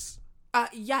trace.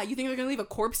 Yeah, you think they're going to leave a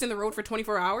corpse in the road for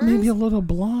 24 hours? Maybe a little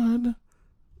blood.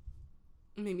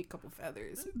 Maybe a couple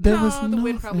feathers. There was the nothing.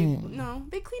 wind probably... No,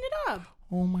 they clean it up.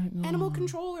 Oh my God. Animal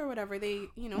control or whatever, they,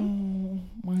 Oh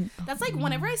my God. That's like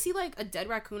whenever I see like a dead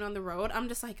raccoon on the road, I'm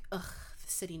just like, ugh, the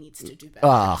city needs to do better.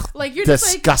 Ugh, like, you're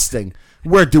disgusting. Just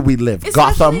like, where do we live?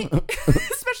 Especially, Gotham?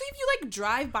 Especially if you like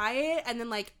drive by it and then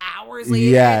like hours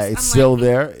later. Yeah, it's still like,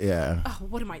 there. Yeah. Oh,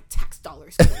 what are my tax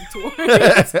dollars going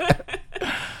towards?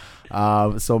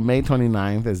 So May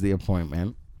 29th is the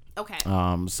appointment. Okay.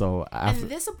 So after,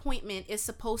 and this appointment is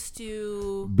supposed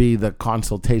to be the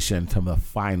consultation to the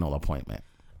final appointment.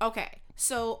 Okay.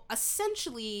 So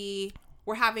essentially,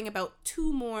 we're having about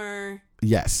 2 more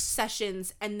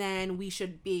sessions, and then we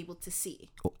should be able to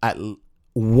see. At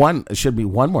one, it should be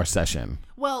 1 more session.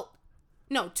 Well,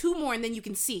 no, 2 more, and then you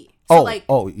can see. So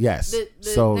yes. The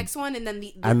next one, and then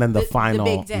the final.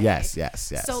 The big day. Yes.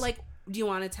 So like, do you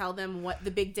want to tell them what the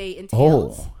big day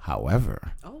entails?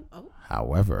 However,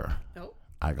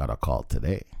 I got a call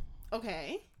today.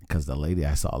 Okay. Because the lady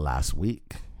I saw last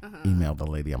week emailed the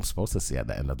lady I'm supposed to see at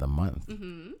the end of the month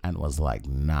and was like,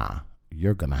 nah,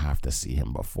 you're going to have to see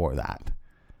him before that.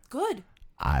 Good.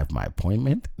 I have my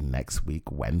appointment next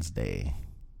week, Wednesday.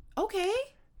 Okay.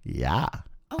 Yeah.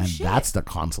 Oh, shit. That's the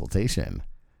consultation.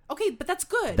 Okay, but that's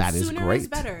good. That is Sooner great. Is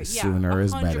better. Yeah, Sooner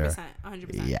is better.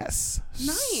 100%. Yes.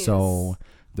 Nice. So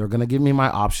they're going to give me my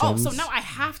options. Oh, so now I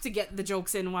have to get the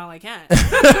jokes in while I can.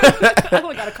 I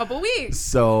only got a couple weeks.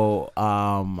 So,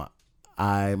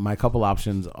 my couple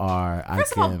options are...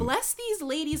 First of all, bless these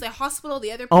ladies at hospital,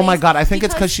 the other place. Oh my God, I think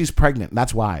it's because she's pregnant.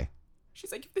 That's why.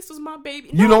 She's like, if this was my baby.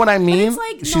 You know what I mean? It's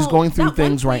like, she's going through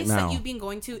things right now. That you've been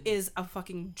going to is a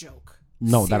fucking joke. No,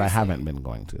 seriously. That I haven't been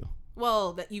going to.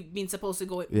 Well, that you've been supposed to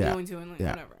going to and like,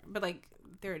 whatever. But like,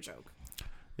 they're a joke.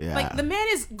 Yeah. Like, the man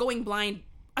is going blind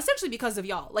essentially because of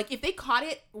y'all. Like, if they caught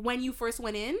it when you first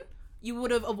went in, you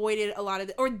would have avoided a lot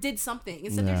of or did something.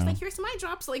 Instead, they're just like, here's some eye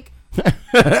drops. Like,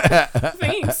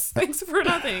 thanks for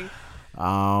nothing.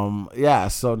 Yeah,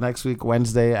 so next week,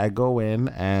 Wednesday, I go in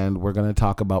and we're going to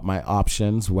talk about my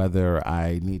options, whether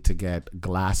I need to get a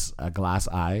glass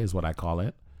eye is what I call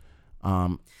it.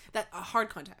 That hard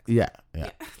contact. Yeah.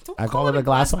 Don't I call it a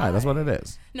glass eye. That's what it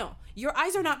is. No, your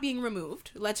eyes are not being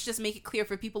removed. Let's just make it clear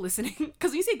for people listening.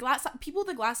 Because when you say glass, people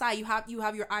with a glass eye, you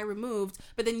have your eye removed,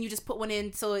 but then you just put one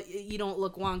in so you don't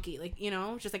look wonky, like, you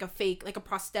know, just like a fake, like a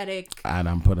prosthetic. And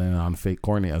I'm putting it on fake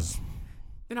corneas.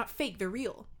 They're not fake. They're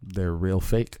real. They're real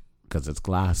fake because it's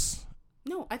glass.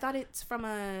 No, I thought it's from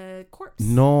a corpse.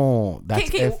 No, that's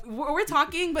okay. We're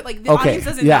talking, but like the audience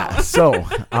doesn't know. So,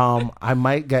 I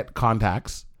might get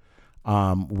contacts,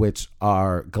 which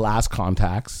are glass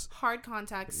contacts. Hard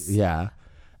contacts. Yeah,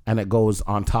 and it goes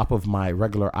on top of my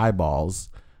regular eyeballs,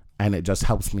 and it just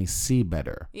helps me see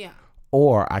better. Yeah.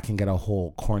 Or I can get a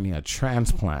whole cornea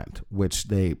transplant, which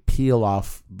they peel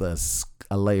off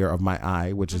a layer of my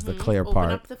eye, which is the clear part.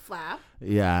 Open up the flap.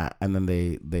 Yeah, and then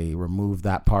they remove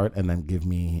that part and then give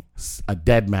me a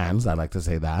dead man's, I like to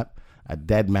say that, a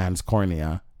dead man's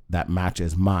cornea that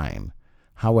matches mine.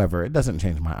 However, it doesn't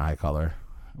change my eye color,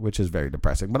 which is very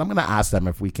depressing. But I'm going to ask them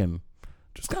if we can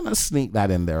just kind of sneak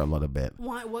that in there a little bit.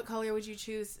 What color would you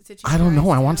choose to choose? I don't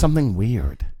know. I want something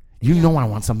weird. You know I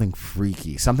want something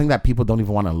freaky, something that people don't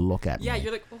even want to look at. Yeah, me.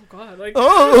 you're like, oh god, like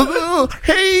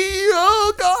hey,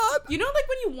 oh god. You know, like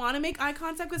when you want to make eye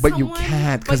contact with but someone, you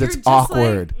can't because it's just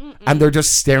awkward, like, and they're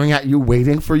just staring at you,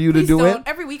 waiting for you to do don't. it.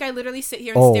 Every week, I literally sit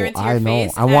here and stare into your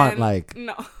face. I want like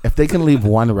no. If they can leave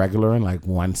one regular and like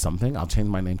one something, I'll change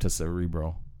my name to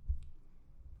Cerebro.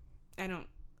 I don't.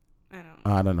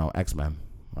 I don't know. X-Men.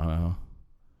 I don't know.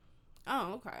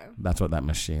 Oh, okay. That's what that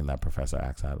machine that Professor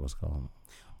X had was called.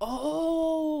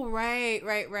 Oh, right.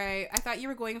 I thought you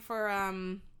were going for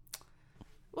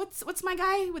what's my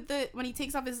guy with when he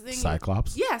takes off his thing?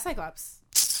 Cyclops. Yeah, Cyclops.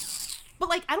 But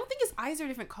like, I don't think his eyes are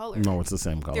different colors. No, it's the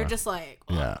same color. They're just like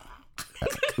yeah.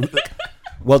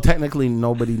 Well, technically,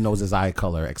 nobody knows his eye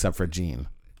color except for Jean.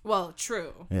 Well,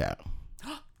 true. Yeah.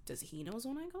 Does he know his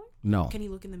own eye color? No. Can he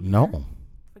look in the mirror? No.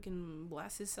 Fucking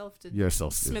blast himself to You're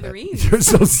so stupid. smithereens. You're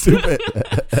so stupid.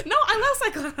 No, I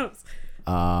love Cyclops.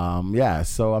 Yeah,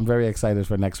 so I'm very excited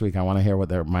for next week. I want to hear what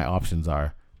my options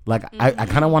are. Like, I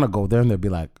kind of want to go there and they'll be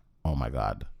like, oh my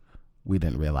God, we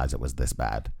didn't realize it was this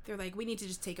bad. They're like, we need to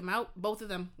just take them out. Both of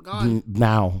them. Gone.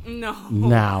 Now. No.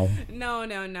 Now.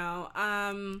 No.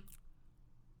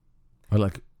 Or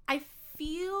like, I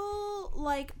feel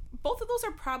like both of those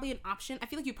are probably an option. I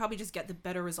feel like you probably just get the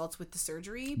better results with the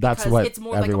surgery. That's what it's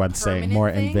more everyone's like saying.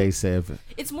 More thing. invasive.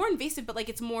 It's more invasive, but like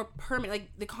it's more permanent. Like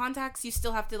the contacts, you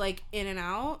still have to like in and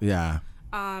out. Yeah.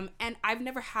 And I've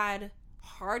never had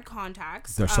hard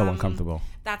contacts. They're so uncomfortable.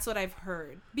 That's what I've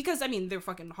heard. Because I mean, they're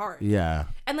fucking hard. Yeah.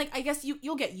 And like, I guess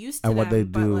you'll get used to and them. what they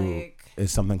do like,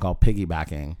 is something called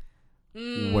piggybacking,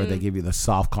 where they give you the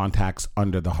soft contacts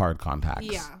under the hard contacts.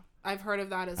 Yeah. I've heard of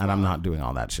that as well. And I'm not doing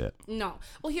all that shit. No.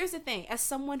 Well, here's the thing. As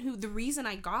someone the reason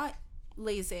I got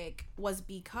LASIK was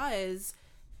because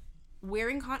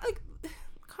wearing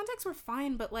contacts were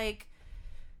fine, but like,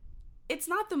 it's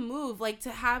not the move. Like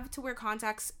to wear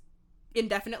contacts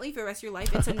indefinitely for the rest of your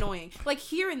life, it's annoying. Like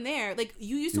here and there, like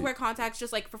you used to wear contacts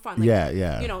just like for fun. Like,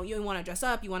 yeah. You know, you want to dress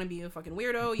up, you want to be a fucking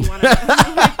weirdo, you want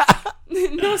to.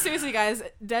 No, seriously, guys.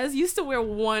 Des used to wear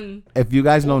one. If you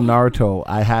guys know Naruto,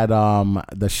 I had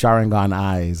the Sharingan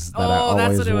eyes that I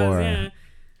always that's what wore. It was, yeah.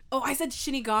 Oh, I said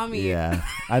Shinigami. Yeah,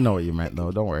 I know what you meant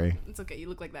though. Don't worry. It's okay. You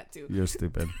look like that too. You're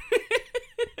stupid.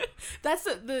 That's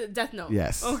the Death Note.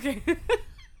 Yes. Okay.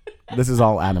 This is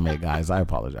all anime, guys. I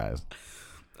apologize.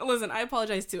 Listen, I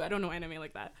apologize too. I don't know anime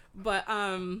like that. But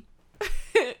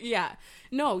yeah.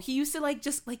 No, he used to like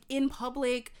just like in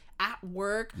public, at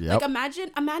work. Yep. Like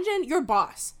imagine your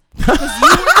boss.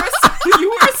 Because you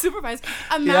were a supervisor.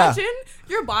 Imagine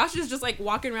your boss is just like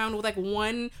walking around with like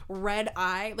one red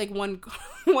eye, like one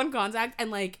contact,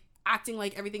 and like acting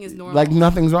like everything is normal. Like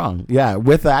nothing's wrong. Yeah,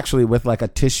 with like a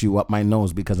tissue up my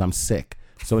nose because I'm sick.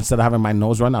 So instead of having my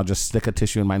nose run, I'll just stick a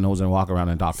tissue in my nose and walk around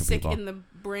and talk to people. Sick in the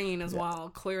brain as well,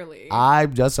 clearly.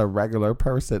 I'm just a regular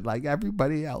person like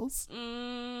everybody else.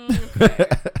 Okay.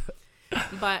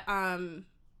 But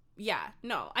yeah,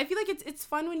 no, I feel like it's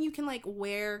fun when you can like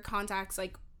wear contacts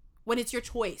like when it's your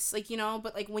choice, like, you know,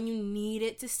 but like when you need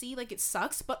it to see, like it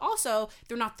sucks, but also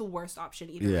they're not the worst option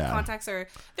either. Yeah. Like, contacts they're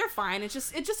fine. It's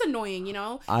just annoying, you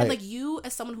know. And like you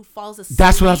as someone who falls asleep.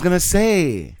 That's what I was gonna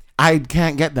say. I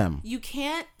can't get them. You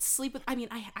can't sleep with. I mean,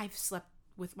 I've slept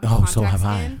with my Oh, contacts so have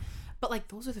I. in. But like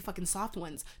those are the fucking soft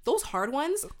ones. Those hard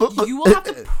ones, you will have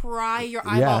to pry your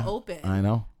eyeball open. I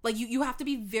know. Like you have to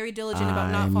be very diligent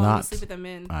about not falling asleep with them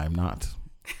in. I'm not.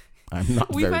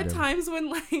 We've had times when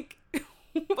like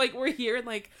like we're here and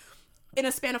like in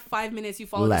a span of 5 minutes you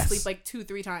fall asleep like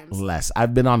 2-3 times. Less.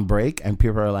 I've been on break and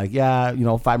people are like, yeah,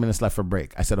 5 minutes left for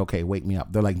break. I said, okay, wake me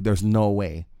up. They're like, there's no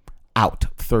way. Out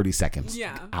 30 seconds.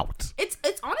 Yeah. Out. It's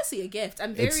honestly a gift.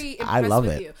 I'm very impressed I love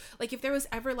with it. you. Like if there was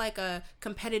ever like a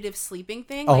competitive sleeping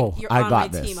thing, like you're I on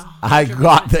got my this. team. 100%. I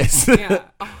got this. Yeah,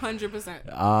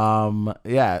 100%.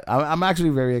 Yeah, I'm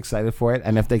actually very excited for it.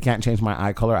 And if they can't change my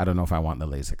eye color, I don't know if I want the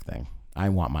LASIK thing. I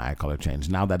want my eye color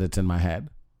changed. Now that it's in my head,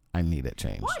 I need it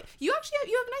changed. Why? You have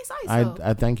nice eyes.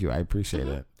 I thank you. I appreciate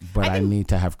it. But I need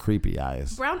to have creepy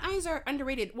eyes. Brown eyes are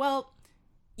underrated. Well,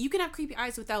 you can have creepy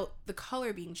eyes without the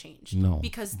color being changed. No,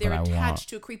 because they're attached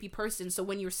to a creepy person. So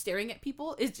when you're staring at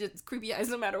people, it's just creepy eyes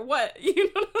no matter what. You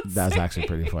know what I'm That's saying? actually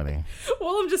pretty funny.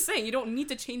 Well, I'm just saying you don't need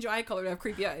to change your eye color to have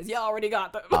creepy eyes. You already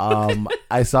got them.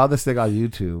 I saw this thing on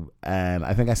YouTube and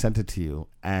I think I sent it to you.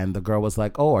 And the girl was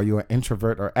like, "Oh, are you an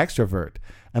introvert or extrovert?"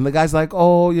 And the guy's like,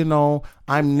 "Oh,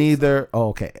 I'm neither." Oh,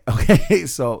 okay.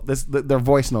 So they're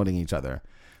voice noting each other.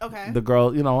 Okay. The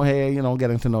girl, hey,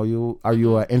 getting to know you. Are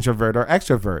you an introvert or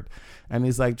extrovert? And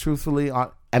he's like, truthfully,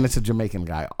 and it's a Jamaican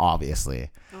guy, obviously.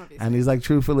 And he's like,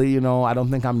 truthfully, I don't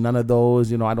think I'm none of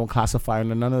those. I don't classify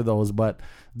under none of those. But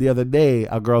the other day,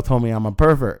 a girl told me I'm a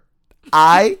pervert.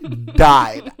 I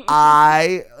died.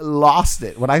 I lost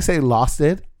it. When I say lost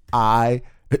it, I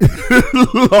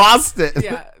lost it.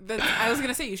 Yeah. I was going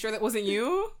to say, you sure that wasn't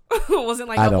you? It wasn't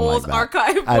like an old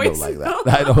archive voice? I don't like that.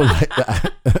 I don't like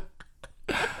that.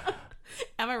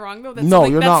 Am I wrong though? No,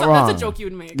 you're not wrong. That's a joke you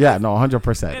would make. Yeah, no,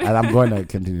 100%. And I'm going to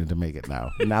continue to make it now.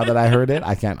 Now that I heard it,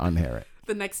 I can't unhear it.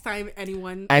 The next time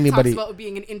anybody talks about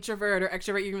being an introvert or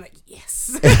extrovert, you're gonna be like,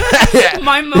 yes,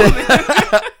 my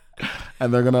moment.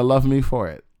 And they're gonna love me for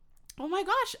it. Oh my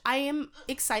gosh, I am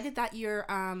excited that your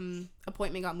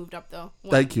appointment got moved up though.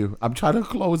 Thank you. I'm trying to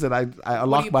close it. I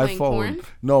unlocked my phone. Porn?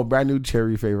 No, brand new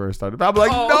Cherry Favor started. I'm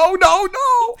like, no.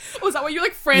 Was that what you're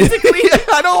like frantically?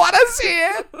 I don't want to see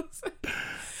it.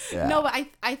 Yeah. No, but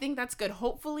I think that's good.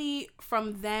 Hopefully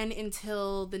from then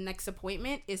until the next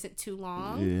appointment isn't too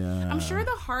long. Yeah. I'm sure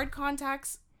the hard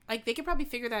contacts, like they could probably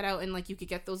figure that out and like you could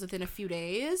get those within a few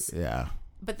days. Yeah.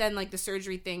 But then like the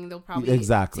surgery thing, they'll probably take a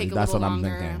That's little what longer.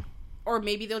 I'm thinking. Or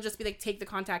maybe they'll just be like, take the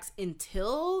contacts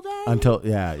until then.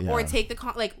 Yeah. Or take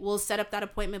the we'll set up that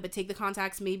appointment, but take the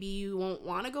contacts. Maybe you won't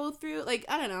want to go through. Like,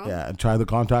 I don't know. Yeah, and try the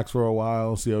contacts for a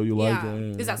while, see how you like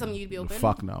it. Is that something you'd be open?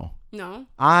 Fuck no. No?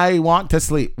 I want to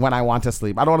sleep when I want to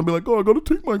sleep. I don't want to be like, I got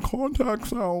to take my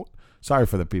contacts out. Sorry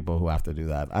for the people who have to do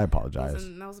that. I apologize.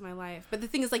 Listen, that was my life. But the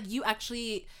thing is, like, you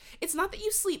actually, it's not that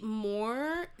you sleep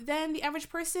more than the average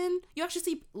person. You actually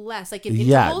sleep less, like in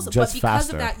intervals. Just but because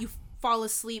faster. of that, you fall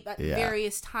asleep at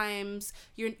various times.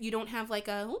 You don't have like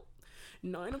a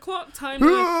 9 o'clock time to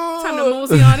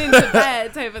mosey on into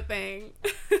bed type of thing.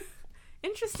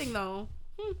 Interesting though.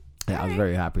 Yeah, I was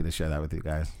very happy to share that with you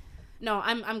guys. No,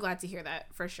 I'm glad to hear that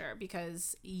for sure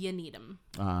because you need them.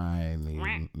 I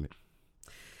need.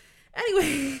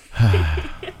 Anyway.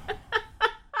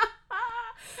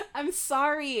 I'm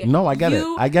sorry. No, I get it.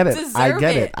 I get it. I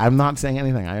get it. I'm not saying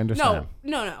anything. I understand.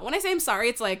 No. When I say I'm sorry,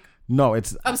 it's like no,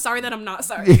 it's I'm sorry that I'm not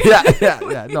sorry.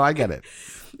 Yeah. No, I get it.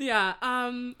 Yeah.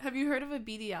 Have you heard of a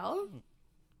BDL?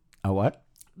 A what?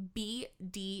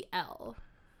 BDL.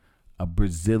 A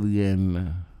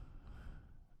Brazilian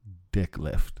dick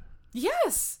lift.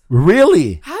 Yes.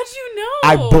 Really? How'd you know?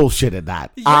 I bullshitted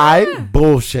that. Yeah. Yeah,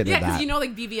 because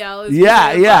like BBL is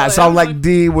Yeah. So I'm like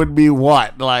D would be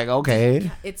what? Like, okay.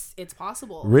 Yeah, it's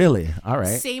possible. Really? All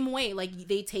right. Same way. Like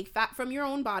they take fat from your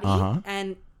own body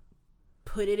and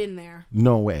put it in there.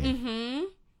 No way.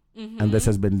 And this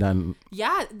has been done.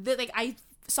 Yeah. I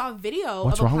saw a video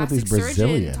What's of a wrong with plastic these surgeon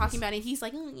Brazilians? talking about it. He's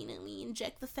like, we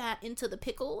inject the fat into the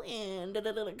pickle and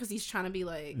because he's trying to be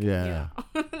like,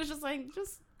 it's just like,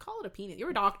 just call it a penis.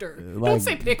 You're a doctor. Like, don't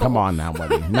say pickle. Come on now,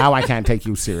 buddy. Now I can't take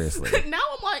you seriously. Now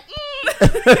I'm like,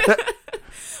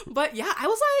 But yeah, I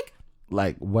was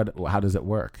like, what? How does it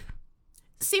work?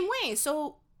 Same way.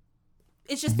 So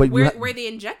it's just where they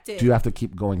inject it. Do you have to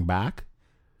keep going back?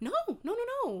 No.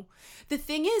 The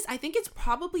thing is, I think it's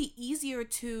probably easier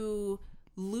to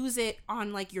lose it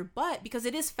on like your butt because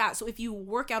it is fat. So if you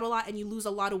work out a lot and you lose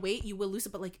a lot of weight, you will lose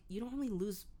it. But like you don't really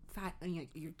lose fat on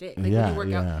your dick like when you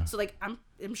work out. So like I'm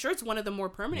sure it's one of the more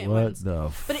permanent ones.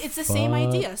 But it's the same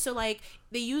idea. So like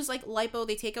they use like lipo,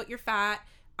 they take out your fat.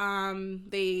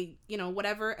 They,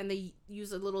 whatever, and they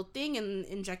use a little thing and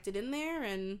inject it in there,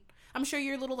 and I'm sure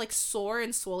you're a little like sore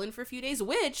and swollen for a few days,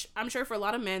 which I'm sure for a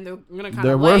lot of men they're gonna kind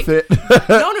of worth it.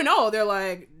 no, they're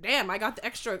like, damn, I got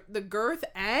the girth,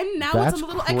 and now That's it's a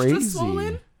little crazy. extra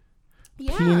swollen.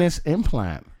 Yeah. Penis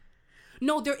implant.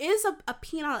 No, there is a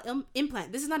penile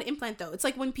implant. This is not an implant, though. It's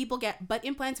like when people get butt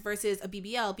implants versus a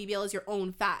BBL. BBL is your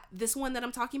own fat. This one that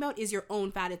I'm talking about is your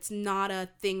own fat. It's not a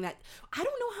thing that... I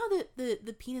don't know how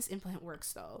the penis implant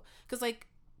works, though. Because, like,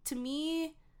 to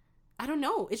me, I don't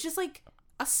know. It's just, like,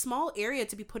 a small area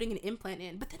to be putting an implant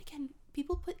in. But then again,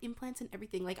 people put implants in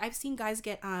everything. Like, I've seen guys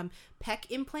get pec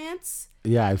implants.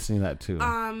 Yeah, I've seen that too.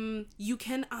 You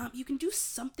can do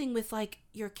something with like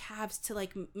your calves to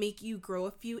like make you grow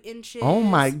a few inches. Oh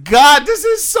my god, this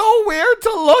is so weird to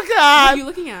look at. What are you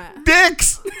looking at?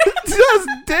 Dicks. Just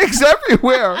dicks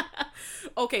everywhere.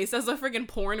 Okay, says the friggin'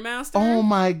 porn master. Oh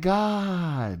my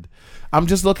god. I'm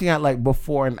just looking at like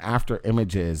before and after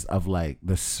images of like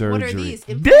the surgery. What are these?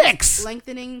 Dicks.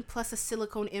 Lengthening plus a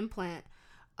silicone implant.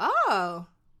 Oh.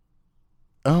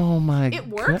 Oh my god. It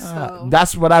works though.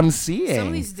 That's what I'm seeing. Some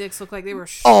of these dicks look like they were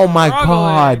Oh my struggling.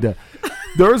 god.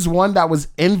 There's one that was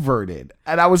inverted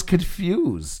and I was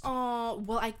confused. Oh,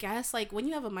 well, I guess like when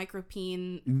you have a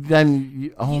micropene,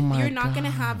 Then you're not going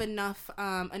to have enough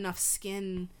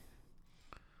skin.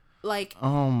 Like,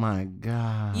 oh my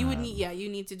god. you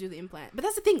need to do the implant. But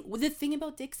that's the thing. The thing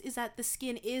about dicks is that the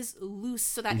skin is loose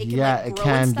so that it can like grow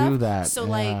and stuff. Do that. So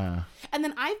like, and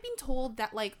then I've been told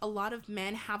that like a lot of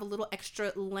men have a little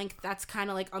extra length that's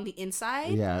kind of like on the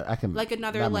inside. Yeah, I can. Like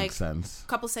another that like makes sense.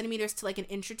 couple centimeters to like an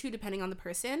inch or two depending on the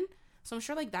person. So I'm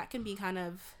sure like that can be kind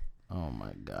of oh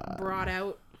my god brought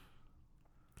out.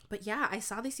 But yeah, I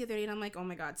saw this the other day and I'm like, oh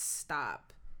my god,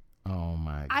 stop. Oh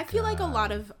my god. I feel like a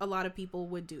lot of people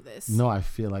would do this. No, I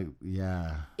feel like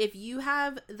yeah. If you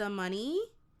have the money,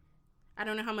 I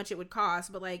don't know how much it would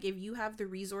cost, but like if you have the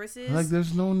resources, like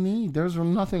there's no need. There's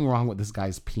nothing wrong with this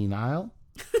guy's penile.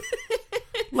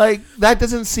 Like that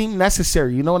doesn't seem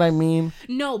necessary. You know what I mean?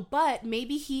 No, but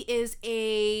maybe he is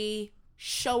a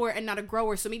shower and not a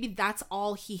grower, so maybe that's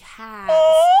all he has.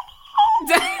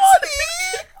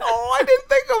 Oh, I didn't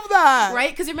think of that. Right?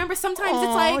 Because remember, sometimes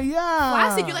it's like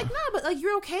plastic. You're like, nah, but like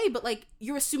you're okay. But like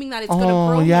you're assuming that it's gonna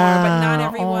grow more, but not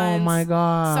everyone. Oh my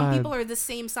god. Some people are the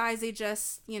same size. They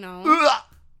just,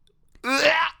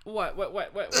 What?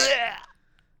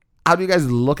 How do you guys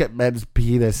look at men's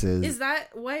penises? Is that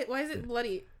why is it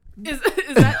bloody? Is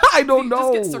that I don't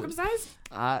know. Just get circumcised?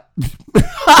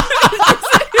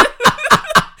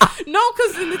 No,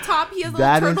 because in the top he has a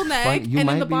little turtleneck, and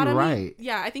in the bottom, right.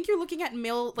 I think you're looking at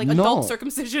male adult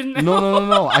circumcision. Now.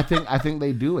 No. I think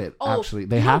they do it. Actually,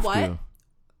 they have to.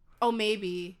 Oh,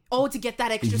 maybe. Oh, to get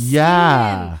that extra skin.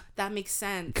 That makes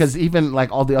sense. Because even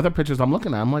like all the other pictures I'm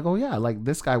looking at, I'm like, oh yeah, like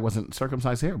this guy wasn't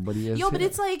circumcised here, but he is. But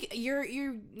it's like you're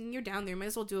down there. Might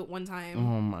as well do it one time.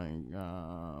 Oh my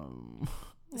god.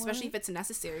 Especially if it's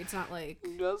necessary. It's not like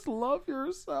just love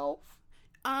yourself.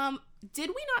 Did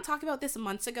we not talk about this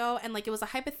months ago? And like it was a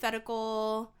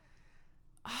hypothetical.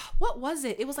 What was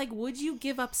it? It was like, would you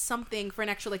give up something for an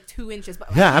extra like 2 inches?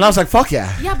 But yeah, and I was like, fuck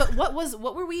yeah. Yeah, but what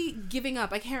were we giving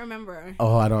up? I can't remember.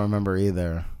 Oh, I don't remember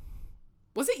either.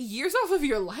 Was it years off of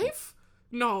your life?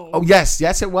 No. Oh yes,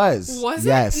 it was. Was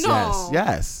it? No.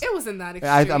 Yes. It wasn't that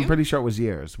extreme. I'm pretty sure it was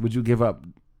years. Would you give up,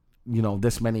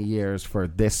 this many years for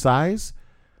this size?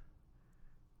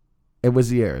 It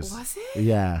was years. Was it?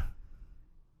 Yeah.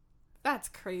 That's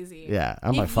crazy. Yeah,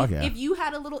 I'm like, fuck yeah. If you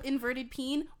had a little inverted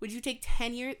peen, would you take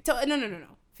 10 years?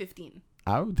 No. 15.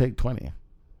 I would take 20.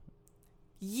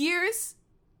 Years?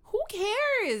 Who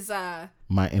cares?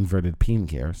 My inverted peen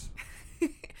cares.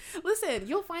 Listen,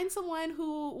 you'll find someone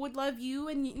who would love you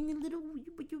and little.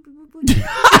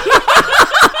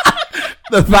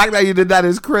 The fact that you did that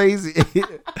is crazy.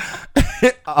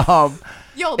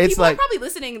 Yo, people are probably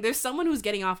listening. There's someone who's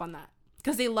getting off on that.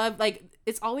 Because they love, like,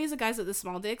 it's always the guys with the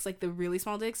small dicks, like the really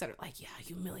small dicks that are like, yeah,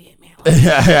 humiliate me. Like,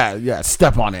 yeah,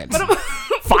 step on it.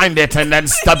 Find it and then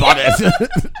step on it.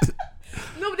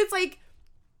 No, but it's like,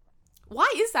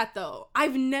 why is that though?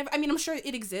 I'm sure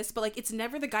it exists, but like, it's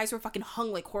never the guys who are fucking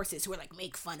hung like horses who are like,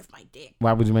 make fun of my dick.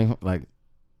 Why would you make, like,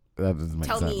 that doesn't make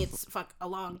sense. Tell me it's a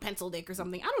long pencil dick or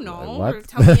something. I don't know. What? Or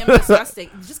tell me I'm disgusting.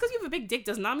 Just because you have a big dick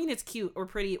does not mean it's cute or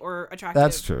pretty or attractive.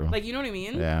 That's true. Like, you know what I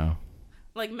mean? Yeah.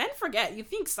 Like, men forget. You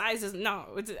think size is... No.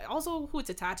 It's also who it's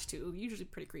attached to. Usually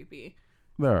pretty creepy.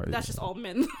 That's just all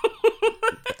men.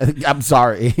 I'm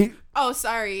sorry. Oh,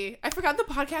 sorry. I forgot the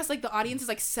podcast, like, the audience is,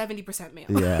 like, 70% male.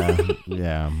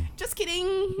 Yeah. Just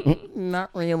kidding. Not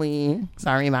really.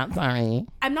 Sorry, not sorry.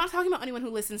 I'm not talking about anyone who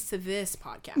listens to this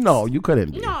podcast. No, you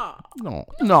couldn't be. No.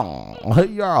 No.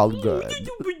 You're all good.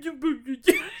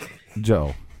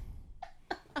 Joe,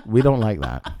 we don't like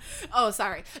that. Oh,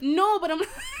 sorry. No, but I'm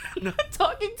not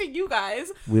talking to you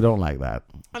guys. We don't like that.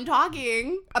 I'm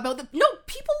talking about no,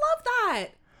 people love that.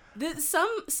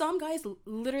 Some guys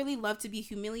literally love to be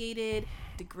humiliated,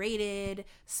 degraded,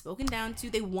 spoken down to.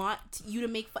 They want you to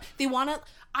make fun. They want to.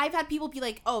 I've had people be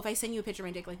like, "Oh, if I send you a picture of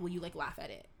my dick, like, will you like laugh at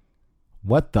it?"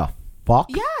 What the fuck?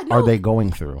 Yeah, no. Are they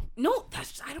going through? No,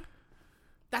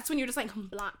 that's when you're just like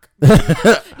block.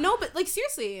 No, but like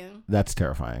seriously. That's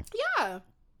terrifying. Yeah.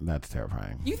 That's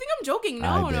terrifying. You think I'm joking? No.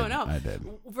 I did.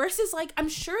 Versus like, I'm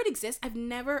sure it exists. I've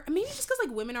never, maybe just because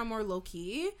like women are more low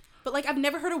key, but like I've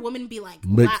never heard a woman be like,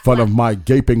 make fun of my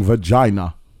gaping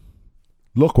vagina.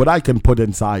 Look what I can put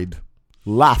inside.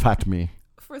 Laugh at me.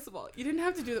 First of all, you didn't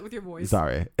have to do that with your voice.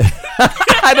 Sorry.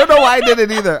 I don't know why I did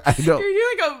it either. I know.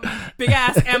 You're like a big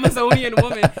ass Amazonian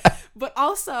woman. But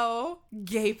also,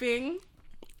 gaping.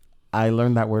 I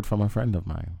learned that word from a friend of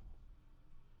mine.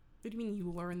 What do you mean you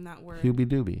learned that word? Hubie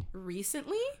Doobie.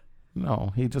 Recently?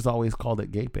 No, he just always called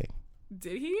it gaping.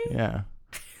 Did he? Yeah.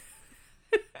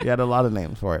 He had a lot of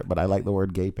names for it, but I like the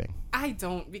word gaping. I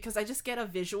don't, because I just get a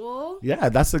visual. Yeah,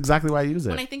 that's exactly why I use it.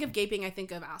 When I think of gaping, I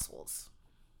think of assholes.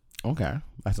 Okay,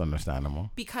 that's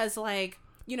understandable. Because, like,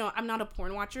 you know, I'm not a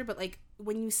porn watcher, but, like,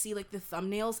 when you see, like, the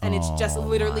thumbnails and it's just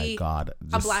literally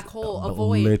a black hole, a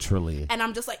void. Literally. And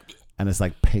I'm just like... And it's,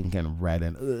 like, pink and red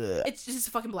and... It's just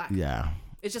fucking black. Yeah.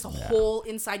 It's just a hole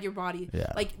inside your body.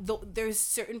 Yeah. Like, there's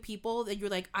certain people that you're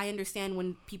like, I understand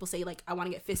when people say, like, I want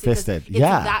to get fisted. Fisted. It's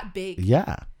that big.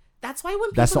 Yeah. That's why when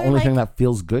people That's the only like, thing that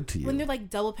feels good to you. When they're, like,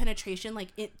 double penetration, like,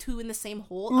 two in the same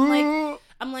hole,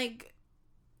 I'm like,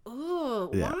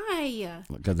 oh, yeah. Why?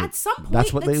 At some point,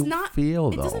 that's what they feel,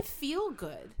 though. It doesn't feel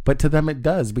good. But to them, it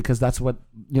does, because that's what,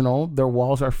 you know, their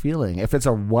walls are feeling. If it's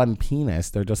a one penis,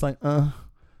 they're just like,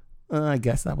 I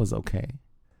guess that was okay.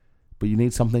 But you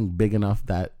need something big enough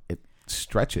that it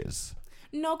stretches.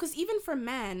 No, because even for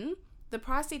men, the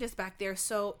prostate is back there,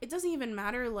 so it doesn't even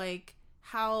matter, like,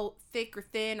 how thick or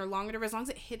thin or long or whatever. As long as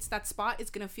it hits that spot, it's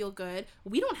gonna feel good.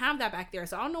 We don't have that back there,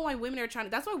 so I don't know why women are trying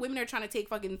to. That's why women are trying to take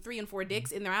fucking 3 and 4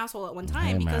 dicks in their asshole at one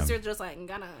time, because they're just like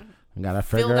gotta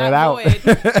figure it out.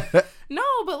 No,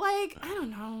 but like, I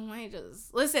don't know. I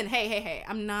just listen. Hey.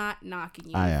 I'm not knocking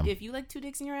you. I am. If you like 2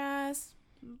 dicks in your ass,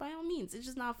 by all means, it's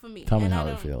just not for me. Tell me how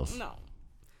it feels. No.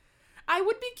 I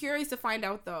would be curious to find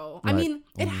out, though. Like, I mean,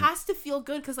 it has to feel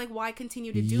good, because, like, why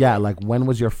continue to do it? Yeah, like, when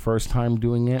was your first time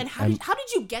doing it? And how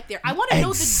did you get there? I want to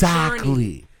know the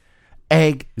journey.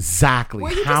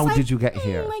 Exactly. How did you get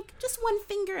here? Like, just one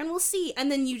finger and we'll see.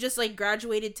 And then you just, like,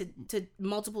 graduated to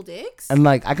multiple dicks? And,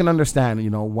 like, I can understand,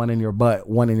 you know, one in your butt,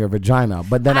 one in your vagina.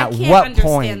 But then at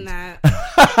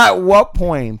what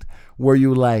point were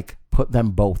you, like, put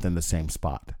them both in the same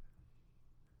spot?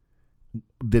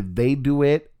 Did they do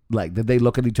it? Like, did they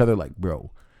look at each other like,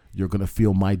 bro, you're going to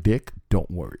feel my dick?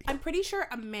 Don't worry. I'm pretty sure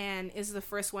a man is the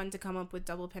first one to come up with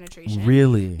double penetration.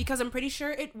 Really? Because I'm pretty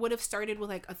sure it would have started with,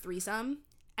 like, a threesome.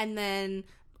 And then,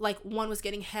 like, one was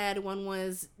getting head, one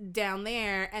was down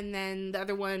there. And then the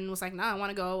other one was like, nah, I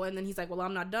want to go. And then he's like, well,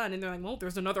 I'm not done. And they're like, well,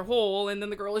 there's another hole. And then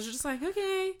the girl is just like,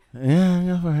 okay. Yeah,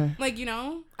 go for it. Like, you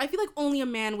know, I feel like only a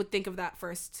man would think of that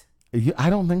first. I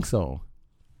don't think so.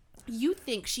 You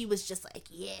think she was just like,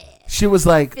 yeah. She was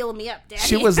like, fill me up, daddy.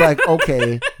 She was like,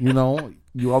 okay, you know,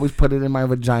 you always put it in my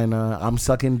vagina. I'm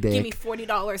sucking dick. Give me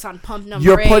 $40 on pump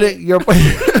number 8. You're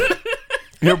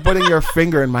putting your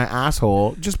finger in my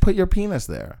asshole. Just put your penis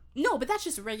there. No, but that's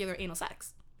just regular anal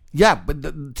sex. Yeah,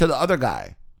 but to the other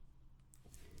guy,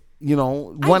 you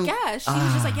know, I guess she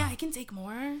was just like, yeah, I can take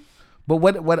more.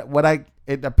 But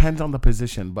it depends on the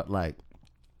position. But like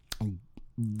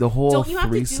the whole don't you have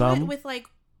threesome, to do it with like?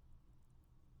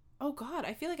 Oh God,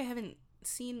 I feel like I haven't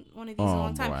seen one of these in a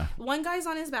long time. Boy. One guy's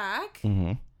on his back,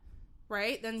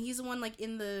 right? Then he's the one like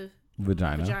in the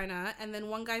vagina, and then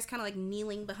one guy's kind of like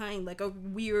kneeling behind, like a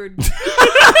weird,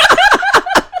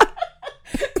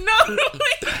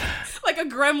 like a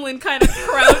gremlin kind of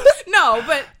crouch. No,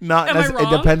 but am I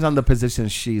wrong? It depends on the position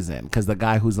she's in, because the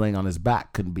guy who's laying on his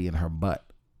back couldn't be in her butt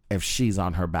if she's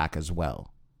on her back as well.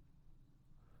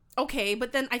 Okay,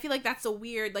 but then I feel like that's a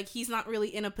weird, like, he's not really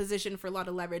in a position for a lot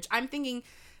of leverage. I'm thinking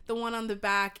the one on the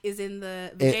back is in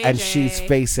the JJ, and she's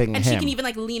facing him. And she can even,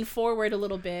 like, lean forward a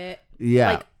little bit.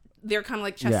 Yeah. Like, they're kind of,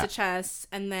 like, chest to chest.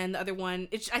 And then the other one,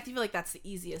 I feel like that's the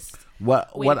easiest. What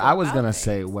I was going to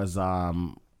say was,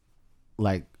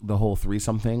 like the whole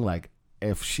threesome thing, like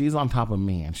if she's on top of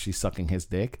me and she's sucking his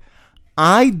dick,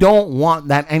 I don't want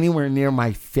that anywhere near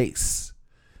my face.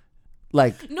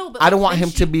 Like, no, but I don't like, want him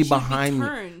to be behind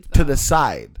me, to the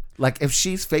side. Like if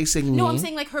she's facing me. No, I'm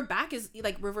saying like her back is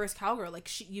like reverse cowgirl. Like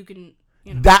you can.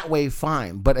 You know. That way,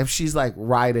 fine. But if she's like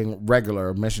riding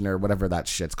regular missionary, whatever that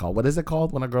shit's called, what is it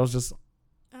called when a girl's just?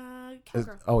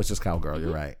 Cowgirl. It's just cowgirl. Mm-hmm.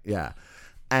 You're right. Yeah.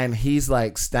 And he's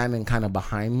like standing kind of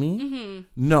behind me. Mm-hmm.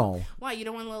 No. Why? You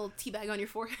don't want a little teabag on your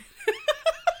forehead?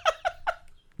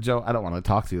 Joe, I don't want to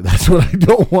talk to you. That's what I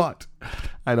don't want.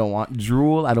 I don't want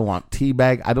drool. I don't want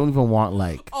teabag. I don't even want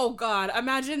like. Oh God!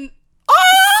 Imagine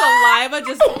saliva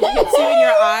just hits you in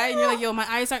your eye, and you're like, "Yo, my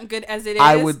eyes aren't good as it is."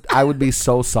 I would be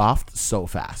so soft, so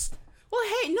fast. Well,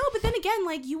 hey, no, but then again,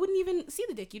 like you wouldn't even see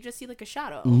the dick; you just see like a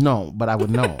shadow. No, but I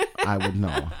would know. I would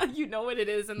know. You know what it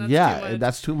is, and that's yeah, too much.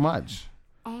 That's too much.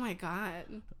 Oh my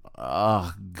God.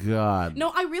 Oh God.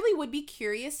 No, I really would be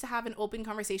curious to have an open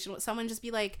conversation with someone. Just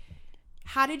be like,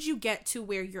 how did you get to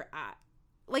where you're at?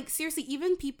 Like seriously,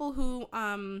 even people who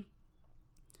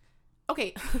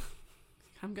okay,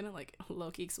 I'm gonna like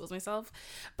low-key expose myself,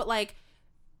 but like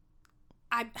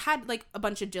I had like a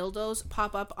bunch of dildos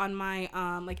pop up on my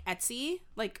like Etsy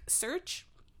like search.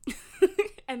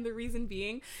 And the reason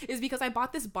being is because I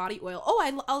bought this body oil.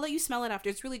 Oh, I'll let you smell it after.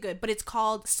 It's really good, but it's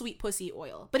called Sweet Pussy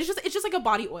Oil. But it's just like a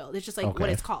body oil. It's just like what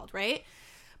it's called, right?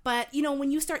 But you know, when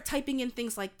you start typing in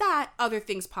things like that, other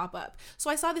things pop up. So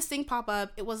I saw this thing pop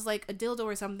up. It was like a dildo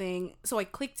or something. So I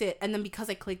clicked it, and then because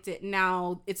I clicked it,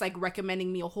 now it's like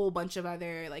recommending me a whole bunch of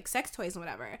other like sex toys and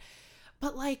whatever.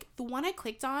 But like the one I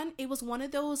clicked on, it was one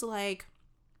of those like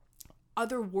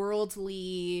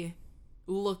otherworldly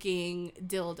looking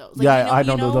dildos. Like, yeah, I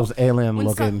know those alien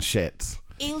looking shits.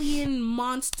 Alien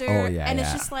monster. Oh yeah, and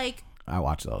it's just like I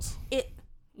watch those.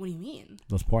 What do you mean?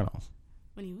 Those pornos.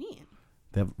 What do you mean?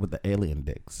 They're with the alien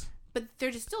dicks. But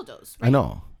they're just dildos, right? I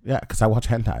know. Yeah, because I watch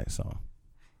hentai. So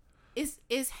is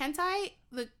hentai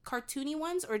the cartoony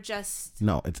ones or just?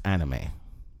 No, it's anime.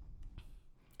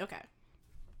 Okay.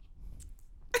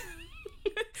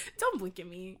 Don't blink at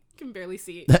me. You can barely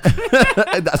see.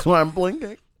 That's why I'm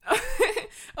blinking.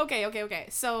 Okay.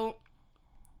 So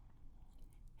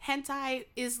hentai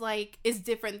is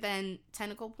different than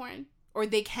tentacle porn, or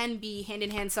they can be hand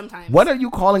in hand sometimes. What are you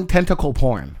calling tentacle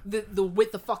porn? The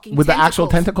with the fucking with tentacles. The actual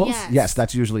tentacles? Yes,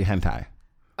 that's usually hentai.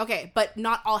 Okay, but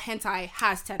not all hentai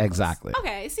has tentacles. Exactly.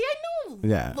 Okay, see, I know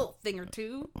a little thing or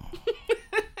two.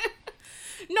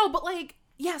 No, but like,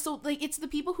 yeah, so like it's the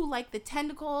people who like the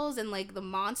tentacles and like the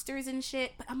monsters and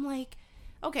shit. But I'm like,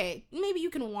 okay, maybe you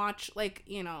can watch like,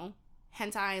 you know,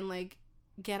 hentai and like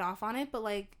get off on it, but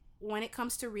like when it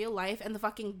comes to real life and the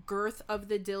fucking girth of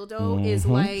the dildo is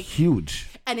like huge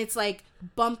and it's like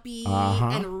bumpy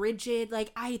and rigid,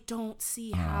 like I don't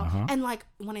see how. And like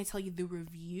when I tell you the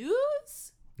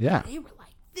reviews, they were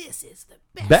like, this is the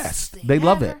best thing they ever.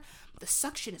 Love it. The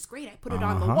suction is great. I put it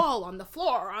on the wall, on the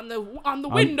floor, on the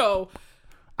window.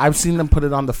 I've seen them put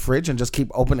it on the fridge and just keep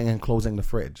opening and closing the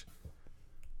fridge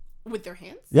with their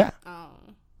hands. Yeah. Oh,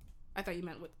 I thought you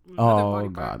meant with another body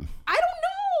God part. I don't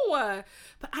know,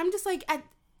 but I'm just like I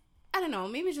don't know.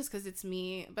 Maybe it's just because it's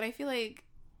me, but I feel like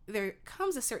there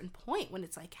comes a certain point when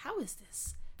it's like, how is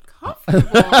this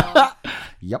comfortable?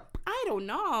 Yep. I don't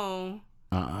know.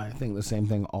 I think the same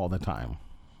thing all the time.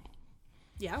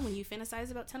 Yeah, when you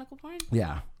fantasize about tentacle porn.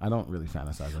 Yeah, I don't really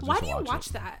fantasize. Why do you watch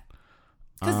that?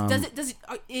 Because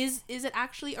is it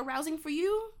actually arousing for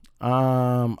you?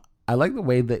 I like the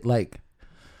way that like.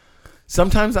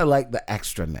 Sometimes I like the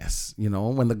extraness, you know,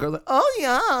 when the girl's like, oh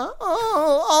yeah,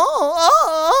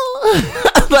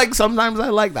 oh. Like sometimes I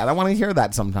like that. I want to hear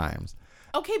that sometimes.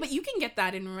 Okay, but you can get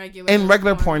that in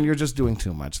regular porn. You're just doing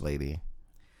too much, lady.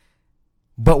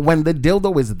 But when the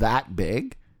dildo is that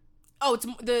big, it's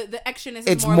the extraness.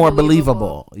 It's more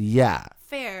believable. Yeah.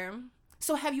 Fair.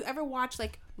 So have you ever watched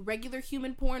like regular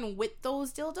human porn with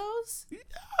those dildos?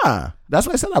 Yeah, that's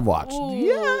what I said I've watched. Ooh.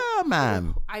 Yeah,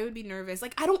 man. Ooh, I would be nervous.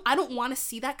 Like I don't want to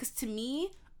see that because to me,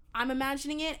 I'm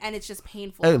imagining it and it's just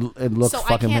painful. It looks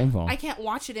fucking painful. I can't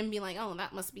watch it and be like, oh,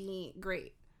 that must be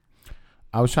great.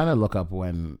 I was trying to look up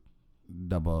when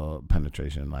double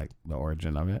penetration, like the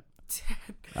origin of it.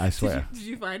 I swear. Did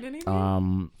you find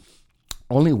anything?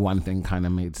 Only one thing kind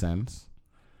of made sense.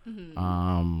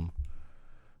 Mm-hmm.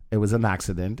 It was an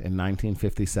accident in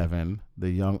 1957. The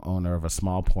young owner of a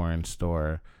small porn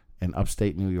store in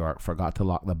upstate New York forgot to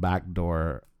lock the back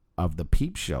door of the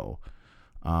Peep Show.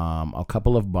 A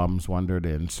couple of bums wandered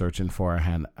in searching for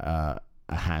a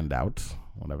handout,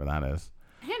 whatever that is.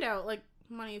 Handout, like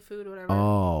money, food, whatever.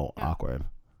 Oh, yeah. Awkward.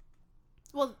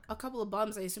 Well, a couple of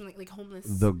bums, I assume, like homeless.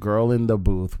 The girl in the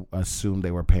booth assumed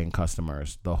they were paying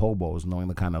customers. The hobos, knowing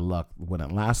the kind of luck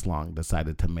wouldn't last long,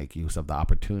 decided to make use of the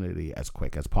opportunity as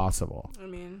quick as possible. I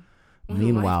mean,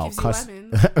 meanwhile,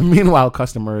 meanwhile,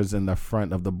 customers in the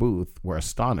front of the booth were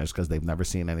astonished because they've never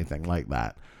seen anything like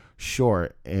that.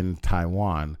 Sure, in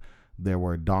Taiwan, there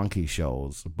were donkey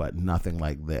shows, but nothing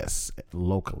like this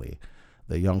locally.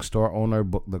 The young store owner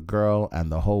booked the girl and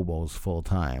the hobos full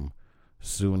time.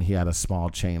 Soon he had a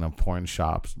small chain of porn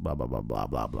shops, blah, blah, blah, blah,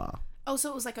 blah, blah. Oh, so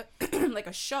it was like a like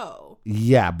a show.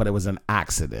 Yeah, but it was an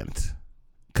accident.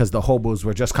 Because the hobos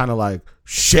were just kind of like,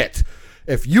 shit,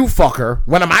 if you fuck her,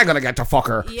 when am I going to get to fuck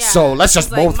her? Yeah, so let's just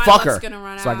both fuck her.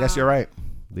 So I guess you're right.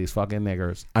 These fucking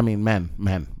niggers. I mean, men.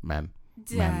 Men.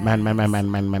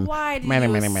 Why did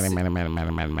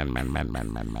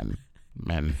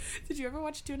Did you ever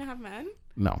watch 2.5 Men?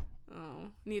 No.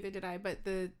 Oh, neither did I. But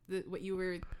the what you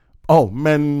were... Oh,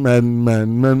 men.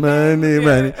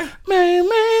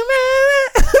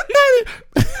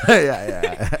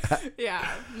 Yeah. Yeah,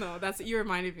 no, that's what you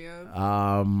reminded me of.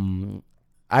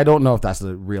 I don't know if that's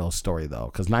the real story though,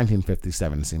 because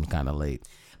 1957 seems kind of late.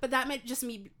 But that might just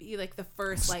be like the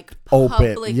first like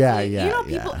open, public. Yeah. You know,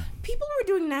 people were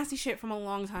doing nasty shit from a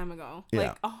long time ago,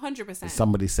 like 100%.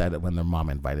 Somebody said it when their mom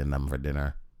invited them for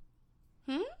dinner.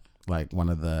 Like when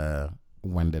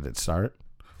did it start?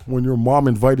 When your mom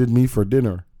invited me for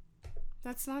dinner.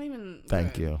 That's not even.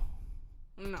 Thank you.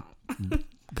 No.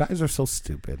 Guys are so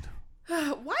stupid.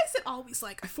 Why is it always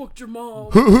like I fucked your mom?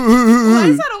 Why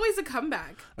is that always a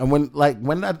comeback? And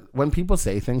when people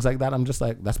say things like that, I'm just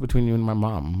like, that's between you and my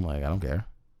mom. I'm like, I don't care.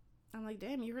 I'm like,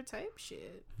 damn, you her type?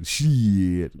 Shit.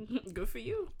 Good for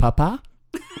you. Papa?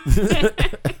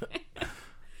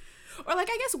 Or like,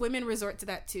 I guess women resort to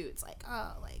that too. It's like,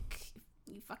 oh, like,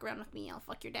 you fuck around with me, I'll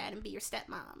fuck your dad and be your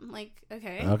stepmom. Like,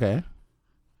 okay.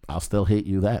 I'll still hate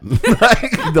you then.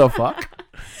 Like, the fuck?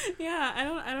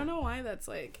 Yeah, I don't know why that's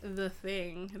like the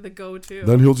thing, the go-to.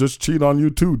 Then he'll just cheat on you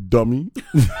too, dummy.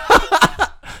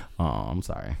 Oh, I'm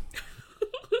sorry.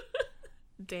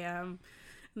 Damn.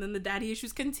 And then the daddy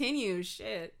issues continue.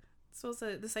 Shit.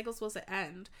 The cycle's supposed to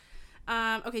end.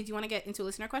 Okay, do you want to get into a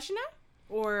listener question now?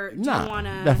 Or do you want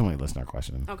to... Definitely listener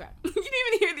question. Okay. You didn't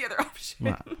even hear the other option.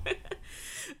 Nah.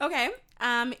 Okay.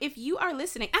 If you are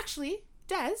listening... Actually,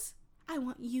 Des, I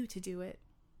want you to do it.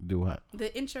 Do what?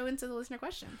 The intro into the listener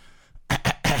question.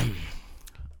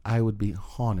 I would be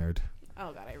honored.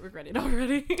 Oh, God, I regret it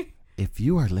already. If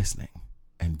you are listening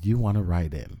and you want to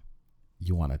write in,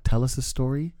 you want to tell us a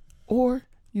story, or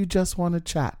you just want to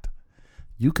chat,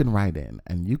 you can write in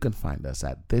and you can find us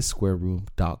at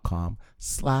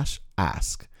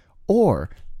thissquareroom.com/ask. Or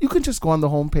you can just go on the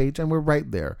homepage and we're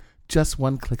right there. Just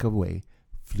one click away.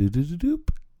 Floo-doo-doo-doop.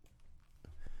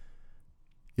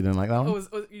 You didn't like that one?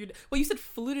 Well, you said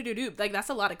floo-doo-doo-doop. Like, that's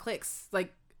a lot of clicks.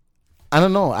 Like, I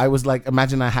don't know. I was like,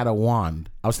 imagine I had a wand.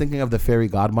 I was thinking of the fairy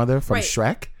godmother from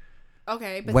Shrek.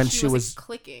 Okay, but when she was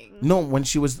clicking. No, when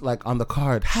she was like on the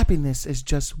card, happiness is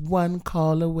just one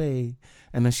call away.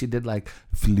 And then she did like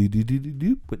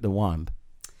floo-doo-doo-doo-doop with the wand.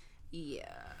 Yeah.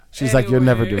 She's like, you're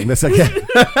never doing this again.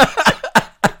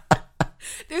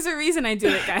 There's a reason I do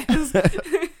it, guys.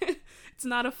 It's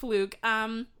not a fluke.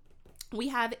 We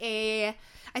have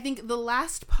I think the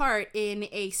last part in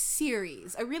a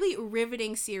series, a really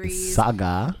riveting series.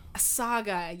 Saga,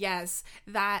 yes.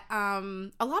 That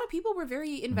a lot of people were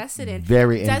very invested in.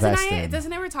 Des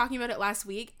and I were talking about it last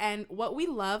week, and what we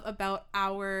love about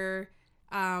our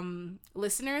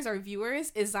listeners, our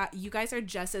viewers, is that you guys are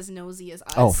just as nosy as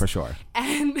us. Oh, for sure.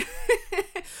 And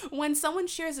when someone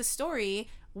shares a story,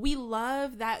 we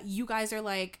love that you guys are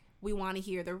like, we want to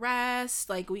hear the rest.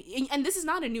 Like and this is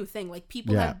not a new thing. Like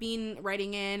people have been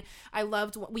writing in.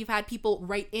 We've had people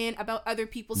write in about other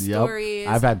people's stories.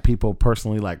 I've had people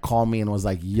personally like call me and was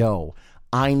like, yo,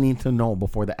 I need to know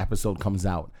before the episode comes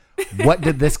out. What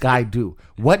did this guy do?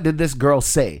 What did this girl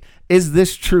say? Is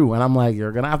this true? And I'm like,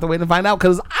 you're going to have to wait and find out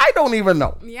because I don't even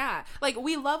know. Yeah. Like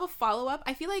we love a follow-up.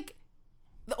 I feel like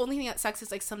the only thing that sucks is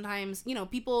like sometimes, you know,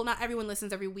 not everyone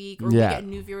listens every week or we get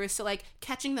new viewers. So like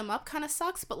catching them up kind of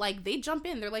sucks, but like they jump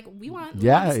in. They're like, we want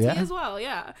to see as well.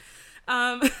 Yeah.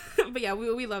 But yeah,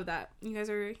 we love that. You guys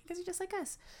are just like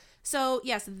us. So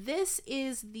yes, this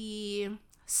is the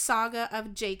saga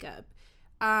of Jacob.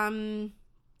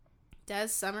 Des,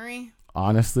 summary?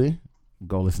 Honestly,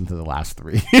 go listen to the last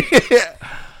 3.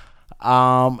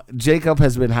 Jacob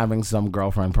has been having some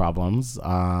girlfriend problems.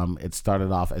 It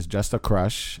started off as just a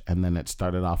crush, and then it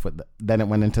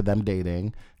went into them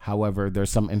dating. However,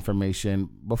 there's some information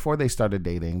before they started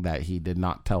dating that he did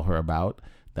not tell her about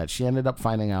that she ended up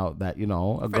finding out that, you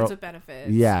know, a Friends girl, with benefits.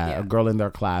 a girl in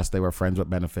their class, they were friends with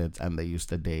benefits and they used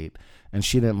to date, and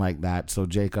she didn't like that. So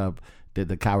Jacob did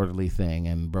the cowardly thing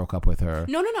and broke up with her.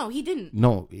 No, he didn't.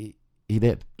 No, he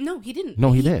did. No, he didn't.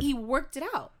 No, he did. He worked it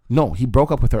out. No, he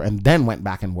broke up with her and then went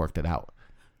back and worked it out.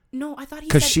 No, I thought he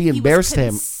because said she he embarrassed was him.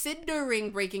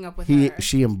 Considering breaking up with her.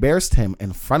 She embarrassed him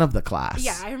in front of the class.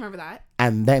 Yeah, I remember that.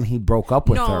 And then he broke up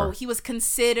with her. No, he was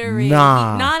considering.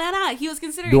 Nah. He was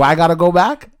considering. Do I gotta go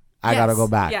back? I Yes. gotta go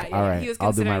back. Yeah, All right,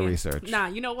 I'll do my research. Nah,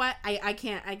 you know what? I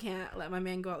can't let my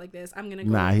man go out like this. I'm gonna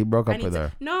go. Nah, he broke up with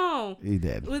her. No, he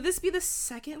did. Would this be the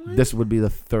second one? This would be the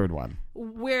third one.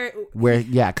 Where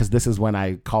yeah, because this is when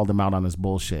I called him out on his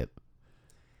bullshit.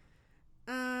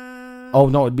 Oh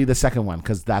no, it'd be the second one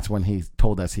because that's when he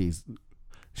told us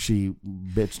she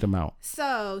bitched him out.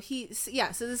 So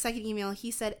so the second email,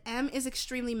 he said, M is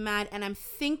extremely mad and I'm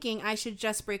thinking I should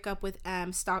just break up with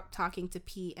M, stop talking to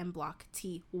P and block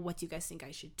T. What do you guys think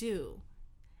I should do?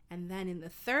 And then in the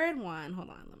third one, hold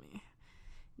on, let me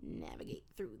navigate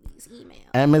through these emails.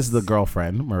 M is the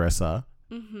girlfriend, Marissa.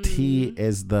 Mm-hmm. T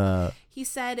is the... He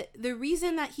said the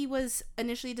reason that he was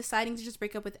initially deciding to just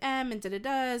break up with M and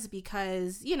da-da-da is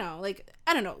because, you know, like,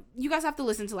 I don't know. You guys have to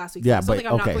listen to last week's episode.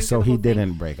 Yeah, but okay, so he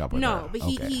didn't break up with her. No, but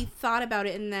he thought about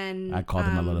it and then... I called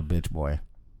him a little bitch boy.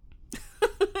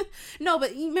 No,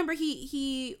 but remember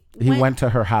he went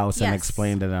to her house and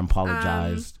explained it and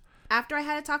apologized. After I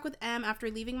had a talk with M, after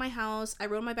leaving my house, I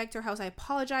rode my bike to her house. I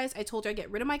apologized. I told her I'd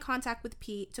get rid of my contact with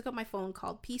P. Took up my phone,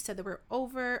 called P, said that we're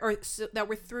over, that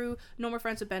we're through, no more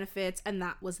friends with benefits, and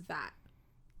that was that.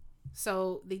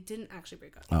 So they didn't actually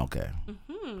break up. Okay.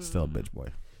 Mm-hmm. Still a bitch boy.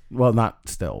 Well, not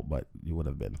still, but you would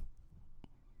have been.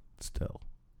 Still.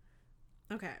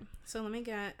 Okay. So let me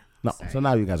get... No, Sorry. so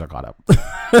now you guys are caught up.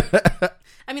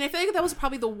 I mean, I feel like that was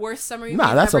probably the worst summary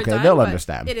Nah, that's ever okay. done, They'll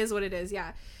understand. It is what it is,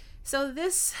 yeah. So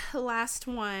this last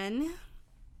one,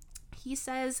 he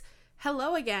says,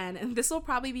 hello again, and this will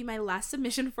probably be my last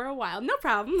submission for a while. No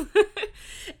problem.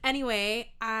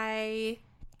 Anyway, I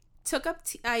took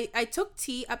T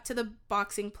up to the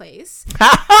boxing place.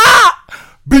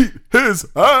 Beat his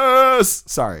ass.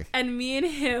 Sorry. And me and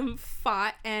him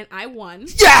fought, and I won.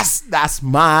 Yes, that's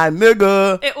my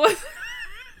nigga. It was...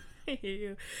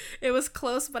 It was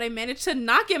close, but I managed to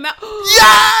knock him out.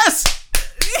 Yes!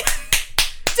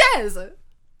 Des!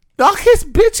 Knock his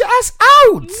bitch ass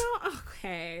out. No,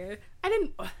 okay. I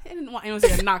didn't want anyone to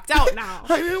get knocked out now.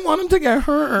 I didn't want him to get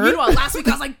hurt. You know what, last week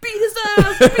I was like, beat his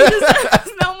ass.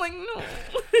 Now I'm like,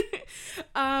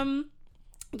 no.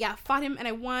 Yeah, fought him and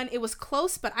I won. It was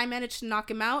close, but I managed to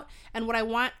knock him out. And what I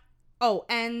want,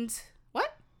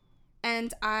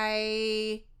 and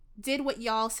I did what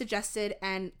y'all suggested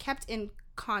and kept in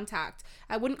contact.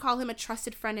 I wouldn't call him a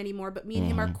trusted friend anymore, but me and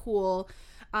him are cool.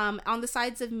 On the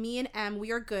sides of me and M,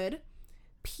 we are good.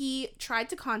 P tried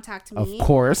to contact me, of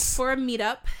course, for a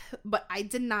meetup, but I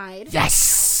denied.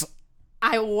 Yes,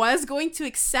 I was going to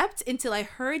accept until I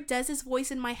heard Dez's voice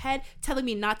in my head telling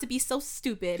me not to be so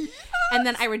stupid. Yes. And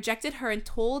then I rejected her and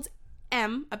told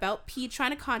M about P trying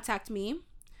to contact me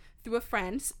through a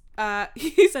friend.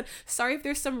 He said, sorry if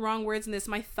there's some wrong words in this.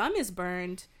 My thumb is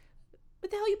burned.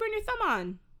 What the hell you burn your thumb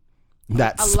on?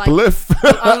 That spliff.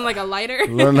 On like a lighter.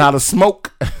 Learn how to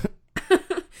smoke.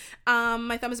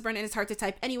 My thumb is burned and it's hard to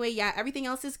type. Anyway, yeah, everything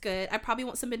else is good. I probably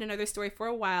won't submit another story for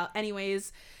a while.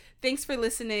 Anyways, thanks for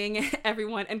listening,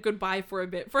 everyone, and goodbye for a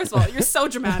bit. First of all, you're so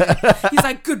dramatic. He's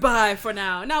like, goodbye for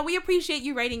now. No, we appreciate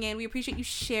you writing in. We appreciate you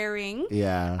sharing.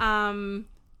 Yeah.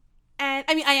 And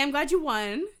I mean, I am glad you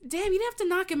won. Damn, you didn't have to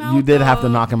knock him out. You did have to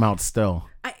knock him out still.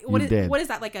 What is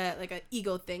that, like a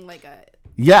ego thing? Like a...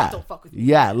 Yeah. Don't fuck with me.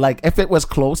 Yeah, like if it was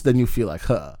close, then you feel like,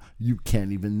 you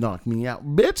can't even knock me out,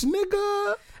 bitch,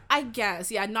 nigga. I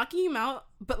guess, yeah, knocking him out,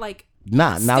 but like,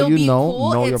 now you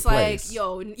know your place. Like,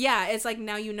 yo, yeah, it's like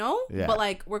now you know, yeah. But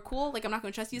like we're cool. Like I'm not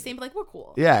gonna trust you the same, but like we're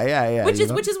cool. Yeah. Which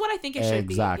is what I think it should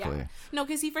be. Exactly. Yeah. No,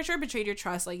 because he for sure betrayed your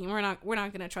trust. Like we're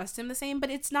not gonna trust him the same. But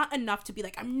it's not enough to be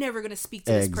like I'm never gonna speak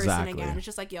to this person again. It's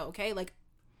just like, yo, okay, like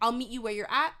I'll meet you where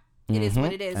you're at. It is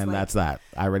what it is, and like, that's that.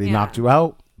 I already knocked you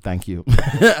out. Thank you.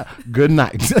 Good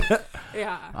night.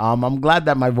 Yeah. I'm glad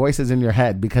that my voice is in your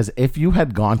head because if you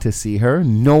had gone to see her,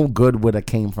 no good would have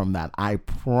came from that. I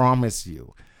promise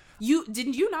you.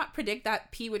 Didn't you not predict that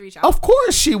P would reach out? Of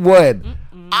course she would.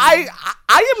 I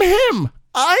am him.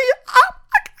 I'm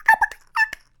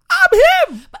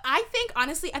him. But I think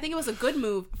honestly, it was a good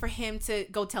move for him to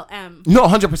go tell M. No,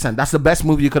 100%. That's the best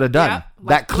move you could have done. Yeah,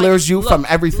 that clears you from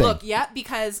everything. Look, yeah,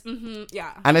 because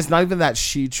yeah. And it's not even that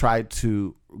she tried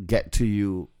to get to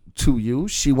you.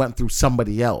 She went through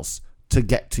somebody else to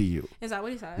get to you. Is that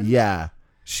what he said? Yeah.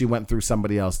 she went through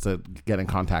somebody else to get in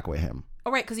contact with him.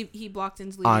 Oh, right, because he blocked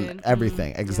and deleted. On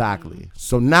everything, exactly. Yeah.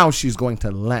 So now she's going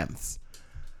to lengths.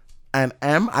 And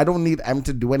M, I don't need M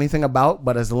to do anything about,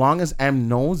 but as long as M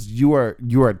knows you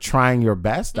are trying your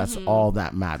best, that's all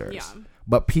that matters. Yeah.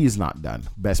 But P's not done.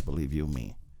 Best believe you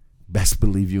me. Best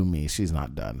believe you me. She's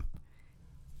not done.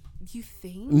 You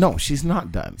think? No, she's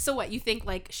not done. So what, you think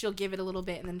like she'll give it a little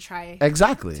bit and then try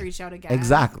Exactly. to reach out again?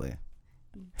 Exactly.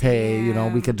 Hey, you know,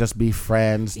 we could just be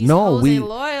friends. These No, hoes we ain't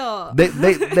loyal.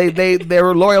 they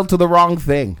were loyal to the wrong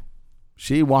thing.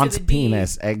 She wants the D.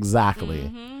 penis.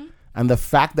 Exactly. And the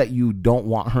fact that you don't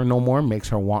want her no more makes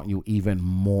her want you even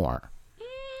more.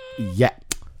 Yeah.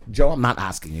 Joe, I'm not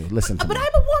asking you. Listen to me. But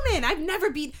I'm a woman. I've never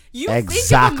been. You think if a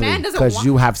Exactly. man doesn't Because want...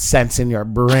 you have sense in your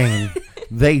brain.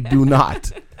 They do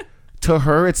not. To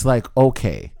her, it's like,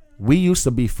 okay, we used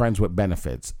to be friends with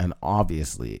benefits, and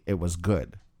obviously it was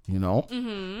good, you know?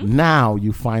 Now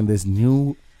you find this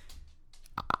new,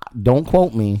 don't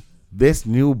quote me, this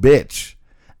new bitch,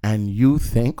 and you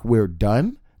think we're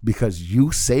done because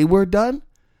you say we're done?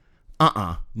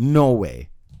 No way.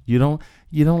 You don't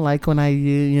like when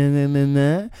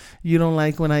you don't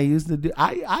like when I used to do.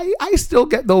 I still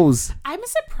get those. I'm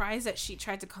surprised that she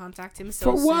tried to contact him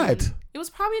so For soon. what? It was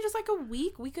probably just like a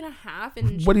week and a half,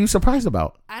 and What are you surprised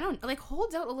about? I don't like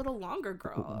hold out a little longer,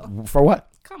 girl. For what?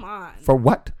 Come on. For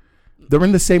what? They're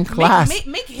in the same class.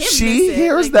 Make him She miss it.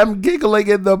 hears Like, them giggling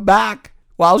in the back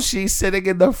while she's sitting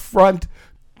in the front,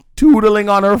 tootling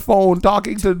on her phone,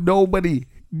 talking to nobody.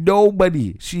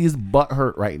 Nobody. She's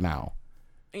butthurt right now.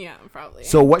 Yeah, probably.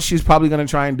 So what she's probably gonna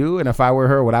try and do, and if I were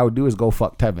her, what I would do is go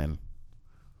fuck Tevin.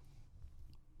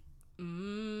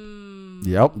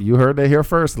 Yep, you heard it here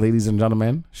first, ladies and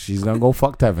gentlemen. She's gonna go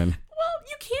fuck Tevin. Well,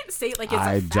 you can't say it like it's a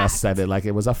I fact. just said it like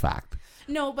it was a fact.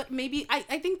 No, but maybe I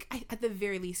think at the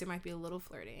very least it might be a little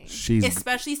flirting. She's-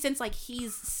 especially since like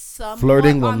he's somewhat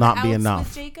Flirting will on the not be outs enough.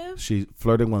 with Jacob.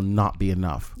 Flirting will not be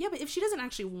enough. Yeah, but if she doesn't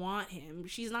actually want him,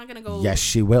 she's not gonna go. Yes,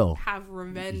 she will. Have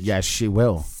revenge. Yes, she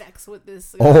will. Sex with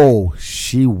this. Oh,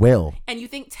 she will. And you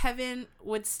think Tevin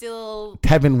would still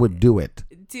Tevin would do it.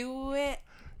 do it?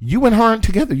 You and her aren't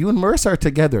together. You and Marissa are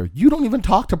together. You don't even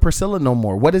talk to Priscilla no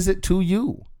more. What is it to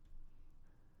you?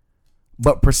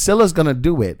 But Priscilla's going to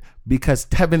do it because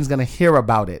Tevin's going to hear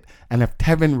about it. And if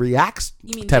Tevin reacts,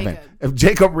 You mean Tevin, Jacob. if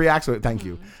Jacob reacts to it, thank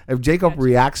you. If Jacob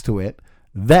reacts to it,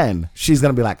 then she's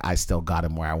going to be like, I still got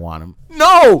him where I want him.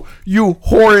 No, you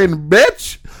whoring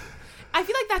bitch. I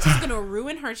feel like that's just gonna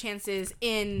ruin her chances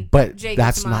in. But Jacob's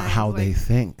that's not mind. how Like, they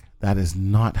think. That is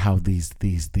not how these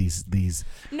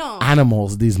No.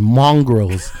 animals, these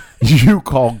mongrels you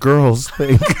call girls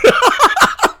think.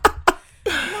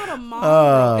 Not a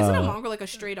mongrel. Isn't a mongrel like a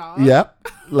stray dog? Yep.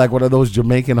 Like one of those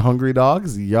Jamaican hungry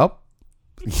dogs. Yup.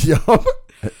 Yup.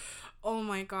 Oh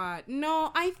my god.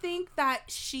 No, I think that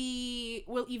she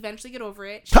will eventually get over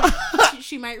it.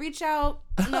 She might reach out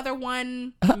another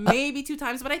one, maybe 2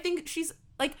 times, but I think she's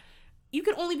like, you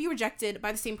can only be rejected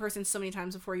by the same person so many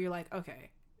times before you're like, okay,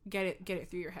 get it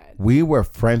through your head. We were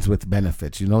friends with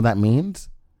benefits. You know what that means?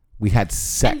 We had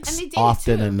sex And they dated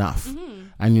often too. enough.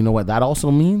 And you know what that also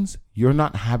means? You're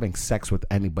not having sex with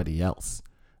anybody else.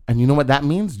 And you know what that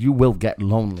means? You will get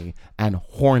lonely and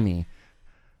horny.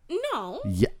 No.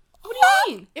 Yeah. What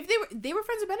do you mean? If they were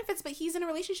friends with benefits, but he's in a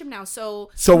relationship now, so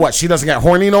So what? She doesn't get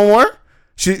horny no more?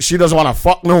 She doesn't want to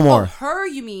fuck no more. her,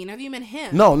 you mean? Have you meant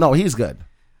him? No, he's good.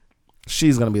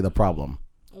 She's going to be the problem.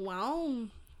 Well,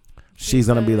 She's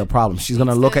going to be the problem. She's going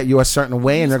to look at you a certain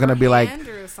way and you're going to be like,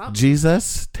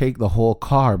 Jesus, take the whole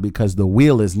car because the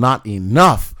wheel is not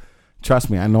enough. Trust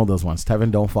me, I know those ones. Tevin,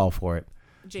 don't fall for it.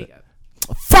 Jacob.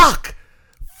 Fuck.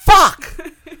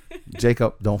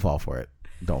 Jacob, don't fall for it.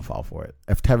 Don't fall for it.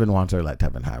 If Tevin wants her, let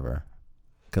Tevin have her.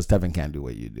 Because Tevin can't do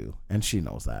what you do. And she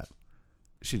knows that.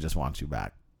 She just wants you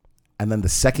back. And then the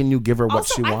second you give her what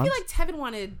Also, she I wants. feel like Tevin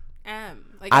wanted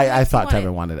M. Like, I thought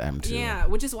Tevin wanted M too. Yeah,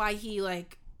 which is why he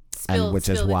like spilled. And which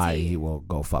is spilled the why tea. he will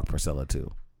go fuck Priscilla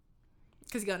too.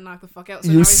 Because he got knocked the fuck out.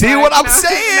 You now he's see like- what I'm now-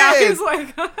 saying? Now he's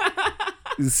like,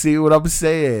 You see what I'm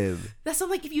saying? that's so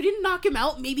like if you didn't knock him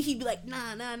out, maybe he'd be like,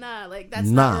 nah. Like that's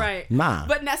Nah, not right. nah.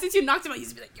 But now since you knocked him out,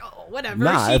 he's be like, yo, whatever.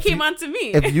 Nah, She if came you- on to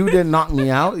me. If you didn't knock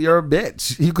me out, you're a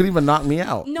bitch. You could even knock me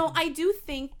out. No, I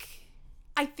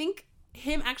think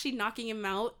him actually knocking him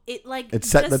out, it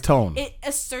set the tone. It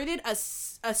asserted a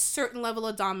certain level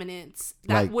of dominance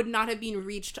that Like, would not have been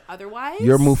reached otherwise.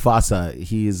 You're Mufasa.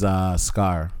 He's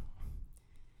Scar.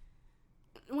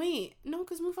 Wait, no,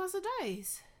 because Mufasa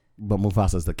dies. But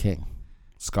Mufasa's the king.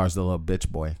 Scar's the little bitch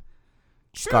boy.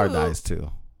 Scar True. dies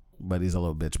too. But he's a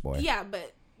little bitch boy. Yeah,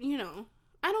 but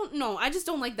I don't know. I just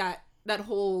don't like that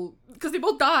whole, because they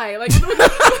both die. Like,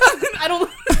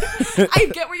 I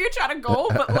get where you're trying to go,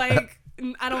 but like,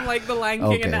 I don't like the Lion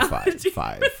King analogy.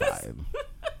 Fine.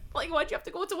 Like, why'd you have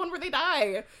to go to one where they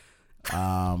die?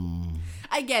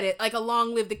 I get it, like a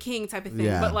long live the king type of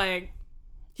thing, but like,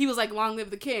 he was like, long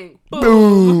live the king.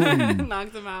 Boom.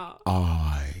 Knocked him out.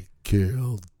 I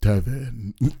killed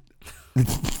Devin.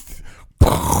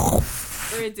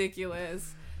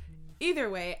 Ridiculous. Either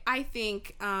way, I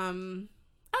think I don't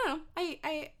know.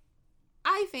 I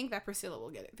think that Priscilla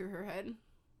will get it through her head.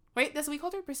 Wait, that's what we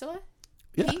called her, Priscilla?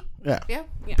 Yeah.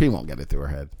 P won't get it through her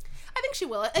head. I think she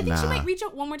will. I think she might reach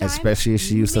out one more time. Especially if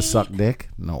she used to suck dick.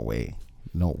 No way.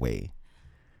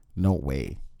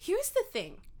 Here's the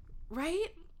thing, right?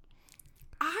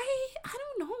 I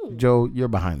don't know. Joe, you're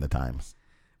behind the times.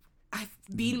 I've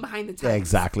been behind the times. Yeah,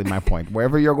 exactly my point.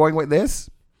 Wherever you're going with this,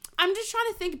 I'm just trying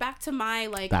to think back to my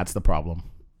that's the problem.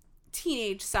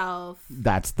 Teenage self.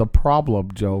 That's the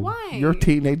problem, Joe. Why? Your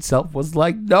teenage self was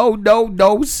like, no,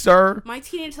 sir. My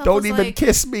teenage self don't even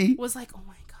kiss me. Was like, oh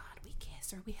my God, we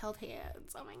kissed or we held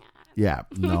hands. Oh my God. Yeah,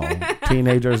 no.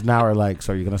 Teenagers now are like,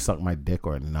 so are you gonna suck my dick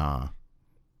or nah?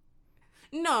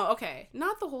 No, okay,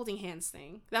 not the holding hands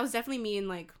thing. That was definitely me in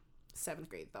like 7th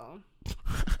grade though.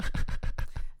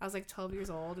 I was like 12 years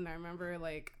old, and I remember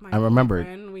like my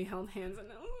friend, we held hands. And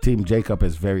Team Jacob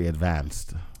is very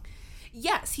advanced.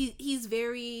 Yes, he's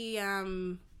very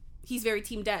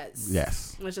Team Des.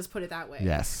 Yes. Let's just put it that way.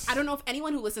 Yes. I don't know if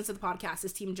anyone who listens to the podcast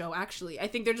is Team Joe, actually. I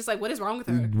think they're just like, what is wrong with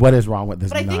her? What is wrong with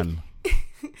this but nun?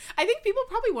 I think people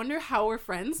probably wonder how we're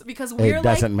friends because we're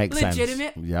like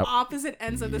legitimate opposite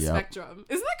ends of the spectrum.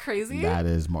 Isn't that crazy? That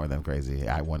is more than crazy.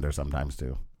 I wonder sometimes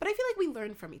too. But I feel like we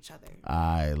learn from each other.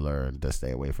 I learned to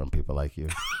stay away from people like you.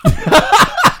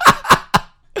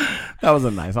 That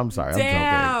wasn't nice. I'm sorry.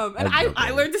 Damn. I'm joking. And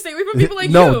I learned to stay away from people like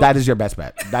you. No, that is your best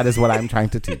bet. That is what I'm trying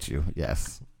to teach you.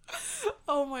 Yes.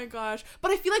 Oh my gosh.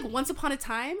 But I feel like once upon a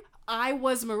time, I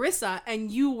was Marissa and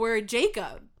you were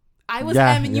Jacob. I was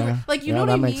M and you were like, you know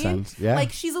what I mean? Sense. Yeah.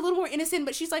 Like she's a little more innocent,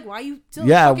 but she's like, why are you still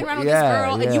fucking around with this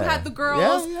girl? And you had the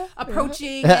girls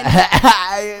approaching. And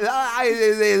hey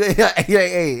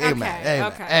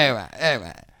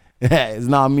man. It's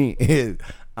not me.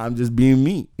 I'm just being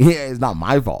me. It's not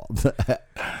my fault.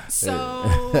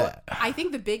 So I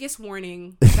think the biggest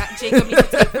warning that Jacob needs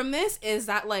to take from this is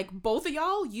that like both of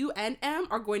y'all, you and M,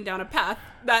 are going down a path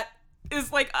that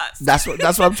is like us. That's what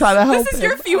I'm trying to help. This is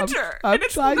your future, and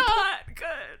it's not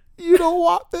good. You don't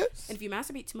want this. And if you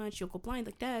masturbate too much, you'll go blind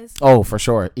like Des. Oh, for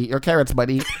sure. Eat your carrots,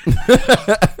 buddy.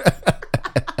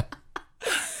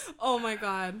 Oh my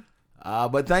God.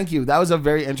 But thank you. That was a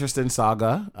very interesting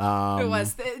saga. It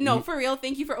was. No, for real.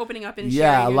 Thank you for opening up and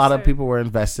sharing. Yeah, a lot of people were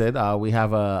invested. We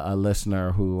have a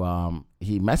listener who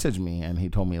he messaged me and he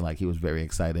told me like he was very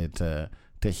excited to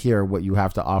hear what you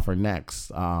have to offer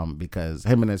next, because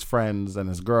him and his friends and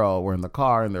his girl were in the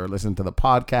car and they were listening to the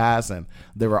podcast and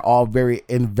they were all very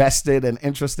invested and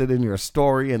interested in your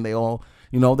story, and they all,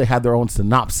 they had their own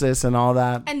synopsis and all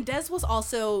that. And Des was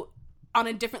also on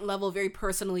a different level, very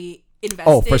personally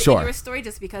invested for sure. in your story,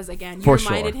 just because again you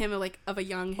reminded him of a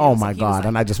young him. Oh my God, like,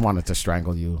 and I just wanted to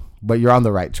strangle you, but you're on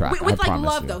the right track with like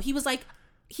love though. He was like,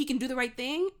 he can do the right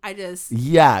thing. I just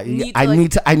I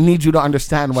need you to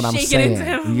understand what I'm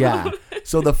saying. Yeah.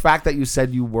 So the fact that you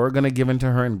said you were gonna give in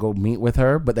to her and go meet with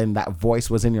her, but then that voice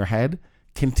was in your head,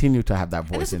 continue to have that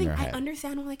voice in your head. I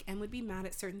understand why like M would be mad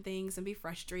at certain things and be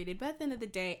frustrated, but at the end of the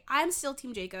day, I'm still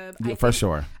Team Jacob. For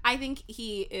sure. I think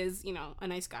he is, a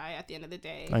nice guy at the end of the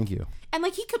day. Thank you. And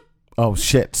like he could. Oh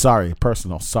shit! Sorry,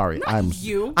 personal. Sorry, Not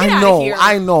you.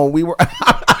 I know. We were.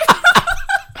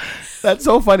 That's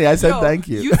so funny. I said thank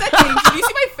you. You said thank you. You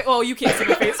see my face? Well, you can't see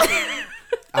my face.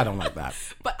 I don't like that.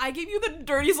 But I gave you the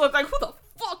dirtiest look. Like, who the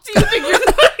fuck do you think you're doing?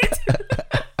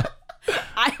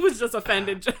 I was just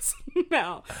offended just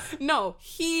now. No,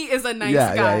 he is a nice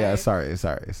guy. Yeah. Sorry.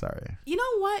 You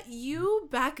know what? You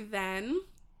back then,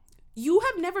 you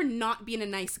have never not been a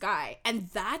nice guy, and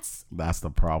that's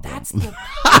the problem. That's the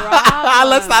problem.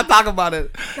 Let's not talk about it.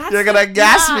 You're gonna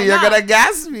gas me. You're gonna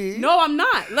gas me. No, I'm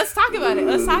not. Let's talk about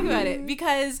it.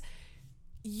 Because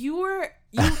you were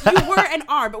and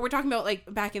are, but we're talking about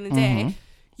like back in the day. Mm-hmm.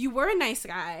 You were a nice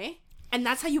guy. And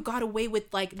that's how you got away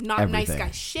with like not nice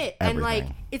guy shit. Everything. And like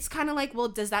it's kind of like, well,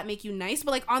 does that make you nice?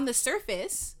 But like on the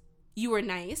surface, you were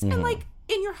nice, and like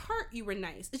in your heart, you were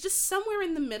nice. It's just somewhere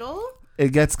in the middle.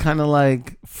 It gets kind of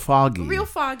like foggy, real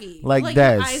foggy, like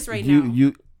Des. Your eyes right now.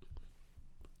 You.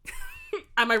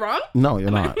 Am I wrong? No,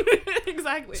 you're not.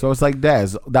 Exactly. So it's like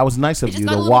Des. That was nice of you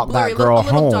to walk that girl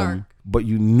home, but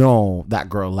that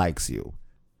girl likes you.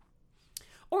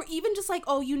 or even just like,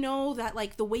 oh, you know that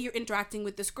like the way you're interacting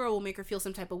with this girl will make her feel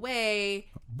some type of way.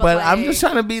 But like, I'm just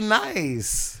trying to be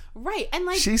nice. Right. And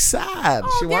like, she's sad.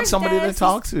 oh, She wants somebody to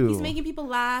talk to. He's making people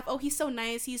laugh. Oh, he's so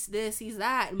nice. He's this, he's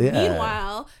that. Yeah.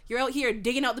 Meanwhile, you're out here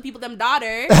digging out the people, them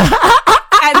daughter.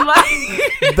 And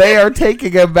like, they are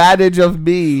taking advantage of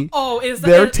me. Oh, is that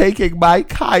they're taking my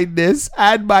kindness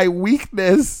and my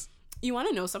weakness. You want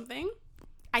to know something?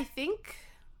 I think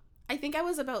I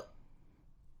was about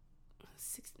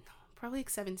probably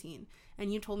like 17,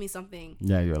 and you told me something.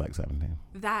 Yeah, you're like 17.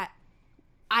 That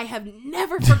I have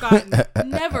never forgotten.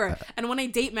 Never. And when I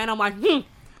date men, I'm like,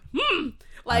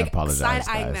 like side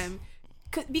eyeing them.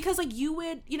 Because like you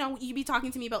would, you know, you'd be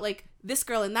talking to me about like this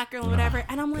girl and that girl and whatever,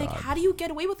 and I'm like, how do you get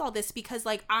away with all this? Because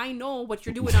like I know what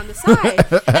you're doing on the side.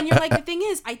 And you're like, the thing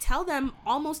is, I tell them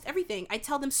almost everything. I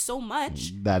tell them so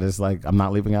much that is like, I'm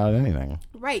not leaving out anything.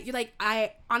 Right. You're like,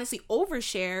 I honestly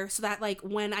overshare so that like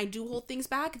when I do hold things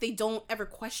back, they don't ever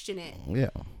question it. Yeah.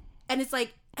 And it's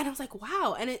like, and I was like,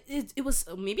 wow. And it was,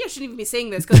 maybe I shouldn't even be saying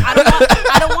this because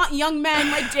I don't want young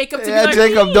men like Jacob to be like,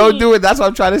 Jacob, don't do it. That's why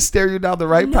I'm trying to steer you down the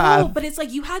right path. But it's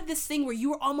like you had this thing where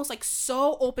you were almost like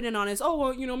so open and honest. Oh,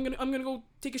 well, you know, I'm gonna go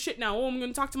take a shit now. Oh, I'm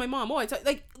gonna talk to my mom. Oh,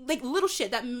 like little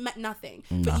shit that meant nothing.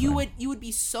 But you would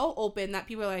be so open that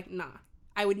people are like, nah,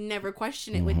 I would never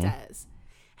question it with Des.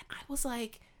 And I was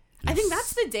like, I think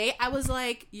that's the day I was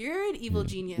like, you're an evil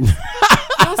genius.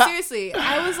 No, seriously.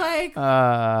 I was like,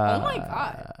 oh my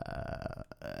God.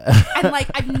 And like,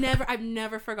 I've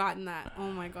never forgotten that. Oh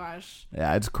my gosh.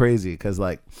 Yeah, it's crazy because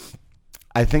like,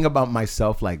 I think about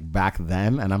myself like back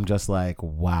then and I'm just like,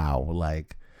 wow,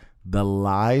 like the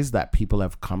lies that people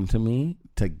have come to me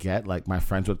to get, like my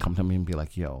friends would come to me and be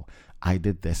like, yo, I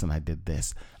did this and I did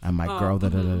this. And my girl,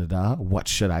 what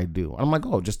should I do? And I'm like,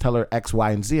 oh, just tell her X, Y,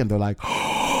 and Z. And they're like,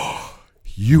 oh,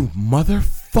 you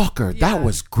motherfucker. Yeah. That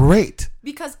was great.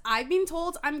 Because I've been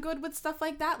told I'm good with stuff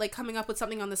like that, like coming up with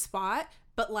something on the spot.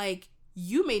 But like,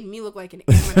 you made me look like an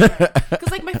amateur.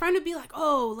 Because like my friend would be like,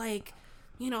 oh, like,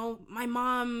 you know, my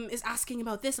mom is asking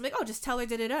about this. I'm like, oh, just tell her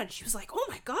da-da-da. And she was like, oh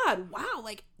my God, wow,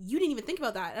 like, you didn't even think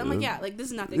about that. And I'm like, yeah, like, this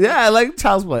is nothing. Yeah, like,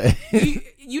 child's play.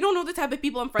 you don't know the type of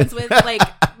people I'm friends with. Like,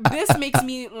 this makes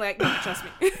me, like, trust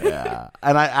me. Yeah.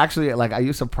 And I actually, like, I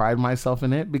used to pride myself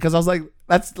in it because I was like,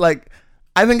 that's, like,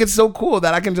 I think it's so cool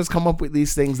that I can just come up with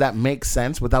these things that make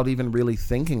sense without even really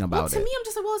thinking about it. To me, I'm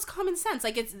just like, well, it's common sense.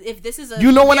 Like, it's if this is a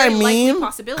you know what I mean?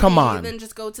 Possibility, come on, then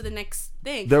just go to the next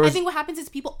thing. I think what happens is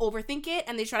people overthink it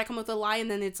and they try to come up with a lie, and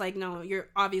then it's like, no, you're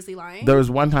obviously lying. There was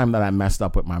one time that I messed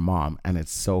up with my mom, and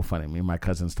it's so funny. Me and my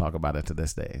cousins talk about it to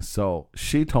this day. So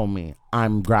she told me,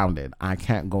 I'm grounded. I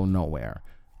can't go nowhere.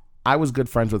 I was good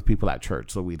friends with people at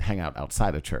church, so we'd hang out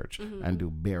outside of church and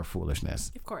do bare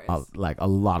foolishness. Of course. Like a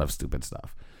lot of stupid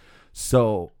stuff.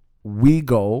 So we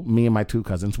go, me and my two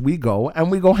cousins, we go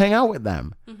hang out with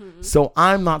them. So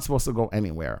I'm not supposed to go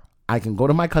anywhere. I can go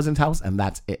to my cousin's house and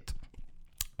that's it.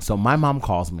 So my mom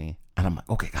calls me and I'm like,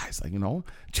 okay, guys, like, you know,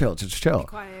 chill.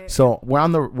 So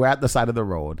we're at the side of the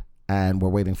road and we're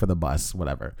waiting for the bus,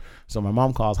 whatever. So my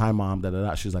mom calls, hi mom,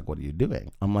 da-da-da. She's like, what are you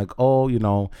doing? I'm like, oh, you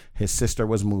know, his sister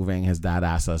was moving. His dad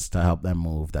asked us to help them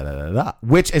move, da-da-da-da.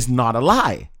 Which is not a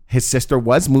lie. His sister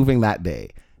was moving that day.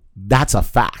 That's a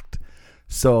fact.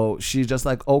 So she's just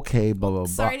like, okay, blah, blah, blah.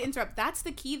 Sorry to interrupt. That's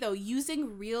the key, though,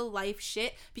 using real life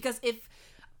shit. Because if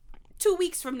 2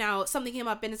 weeks from now something came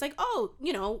up and it's like, oh,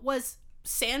 you know, was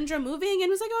Sandra moving? And it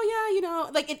was like, oh, yeah, you know,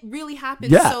 like it really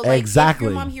happened. Yeah, so, like, exactly.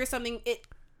 If your mom hears something,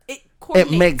 it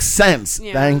makes sense.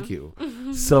 Yeah. Thank you.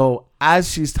 So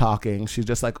as she's talking, she's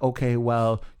just like, okay,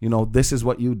 well, you know, this is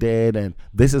what you did and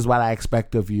this is what I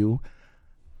expect of you.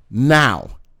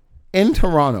 Now, in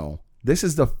Toronto, this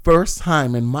is the first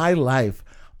time in my life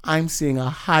I'm seeing a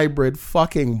hybrid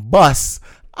fucking bus.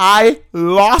 I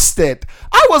lost it.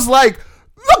 I was like,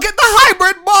 look at the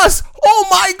hybrid bus. Oh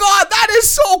my God, that is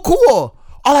so cool.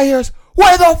 All I hear is,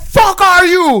 where the fuck are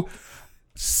you?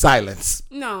 Silence.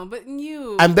 No, but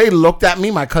you. And they looked at me.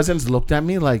 My cousins looked at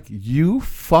me like, you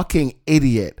fucking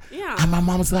idiot. Yeah. And my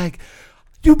mom was like,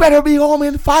 you better be home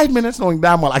in 5 minutes. Knowing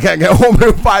damn well I can't get home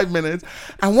in 5 minutes.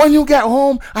 And when you get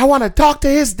home, I want to talk to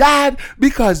his dad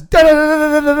because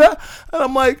da-da-da-da-da-da. And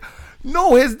I'm like,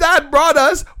 no, his dad brought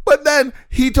us, but then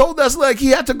he told us like he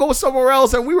had to go somewhere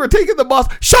else and we were taking the bus.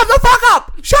 Shut the fuck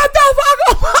up. Shut the fuck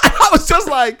up. And I was just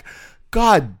like,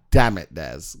 God damn it,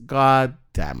 Des. God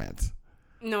damn it.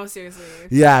 No, seriously.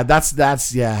 Yeah, that's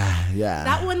yeah.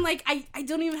 That one, like, I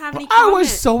don't even have any comment. I was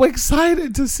so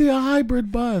excited to see a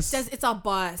hybrid bus. It's a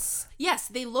bus. Yes,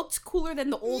 they looked cooler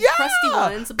than the old crusty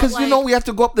ones. Because, like, you know, we have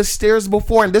to go up the stairs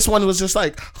before, and this one was just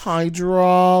like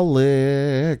hydraulics.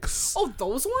 Oh,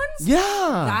 those ones?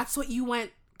 Yeah. That's what you went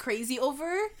crazy over?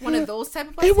 One of those type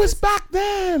of buses? It was back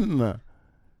then.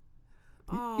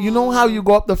 Oh. You know how you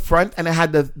go up the front and it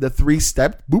had the 3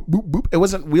 steps? Boop, boop, boop. It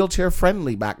wasn't wheelchair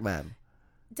friendly back then.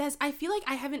 Des, I feel like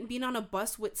I haven't been on a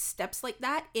bus with steps like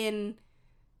that in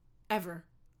ever.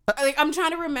 Like, I'm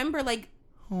trying to remember, like...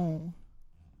 Oh.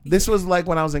 This was like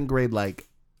when I was in grade, like,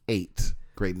 8,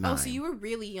 grade 9. Oh, so you were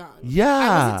really young. Yeah.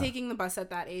 I wasn't taking the bus at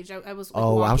that age. I was, like, I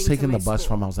was walking taking to the my bus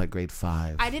school. from I was, like, grade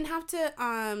 5. I didn't have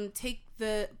to take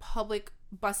the public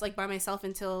bus, like, by myself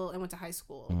until I went to high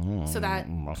school. So that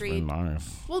must grade... be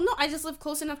nice. Well, no, I just lived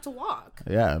close enough to walk.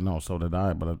 Yeah, no, so did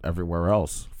I, but everywhere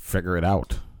else, figure it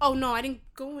out. Oh, no, I didn't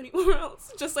go anywhere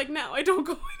else. Just like now, I don't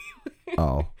go anywhere.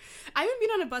 Oh. I haven't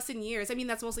been on a bus in years. I mean,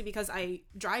 that's mostly because I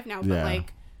drive now, but,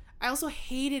 like, I also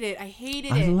hated it. I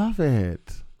hated it. I love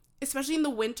it. Especially in the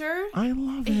winter. I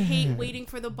love it. I hate waiting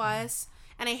for the bus.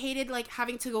 And I hated, like,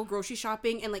 having to go grocery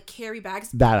shopping and, like, carry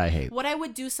bags. That I hate. What I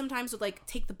would do sometimes would, like,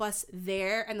 take the bus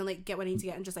there and then, like, get what I need to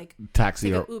get and just, like,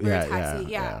 Taxi take or an Uber,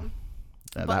 taxi. Yeah.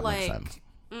 But, But, that makes like,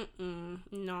 sense.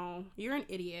 no, you're an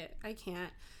idiot. I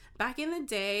can't. Back in the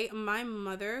day, my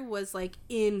mother was, like,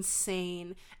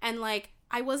 insane. And, like,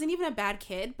 I wasn't even a bad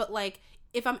kid, but, like,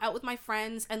 if I'm out with my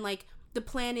friends and, like, the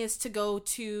plan is to go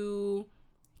to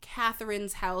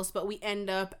Catherine's house, but we end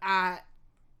up at,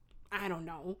 I don't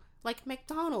know, like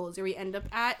McDonald's, or we end up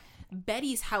at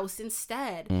Betty's house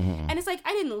instead. And it's like,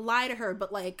 I didn't lie to her,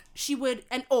 but like she would,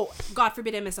 and oh, God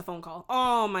forbid I miss a phone call.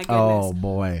 Oh my goodness. Oh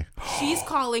boy. She's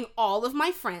calling all of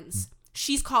my friends.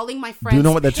 She's calling my friends. Do you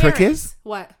know what the trick parents. is?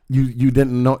 What? You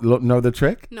didn't know the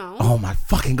trick? No. Oh my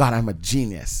fucking God, I'm a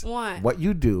genius. What? What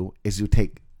you do is you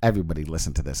take everybody,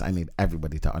 listen to this. I need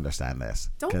everybody to understand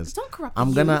this. Don't corrupt I'm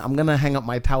you. gonna hang up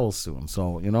my towels soon.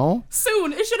 So, you know?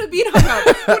 Soon. It should have been hung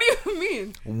up. What do you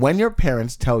mean? When your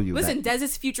parents tell you Listen, that,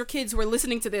 Dez's future kids who are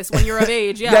listening to this when you're of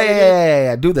age. Yeah.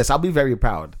 yeah. Do this. I'll be very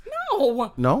proud.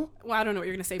 No. No? Well, I don't know what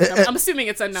you're going to say, but I'm assuming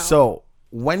it's a no. So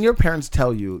when your parents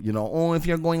tell you, you know, oh, if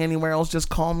you're going anywhere else, just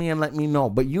call me and let me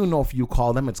know. But you know, if you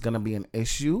call them, it's going to be an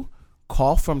issue.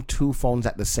 Call from 2 phones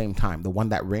at the same time. The one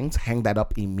that rings, hang that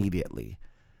up immediately.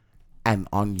 And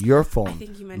on your phone,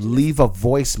 leave a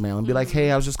voicemail and be like, hey,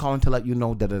 I was just calling to let you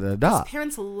know, da-da-da-da.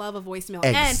 Parents love a voicemail.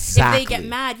 Exactly. And if they get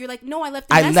mad, you're like, no, I left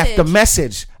the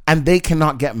message. And they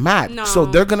cannot get mad. No. So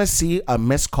they're going to see a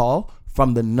missed call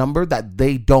from the number that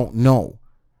they don't know.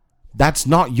 That's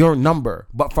not your number.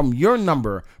 But from your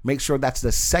number, make sure that's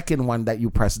the second one that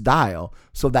you press dial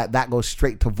so that goes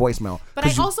straight to voicemail. But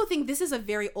I also think this is a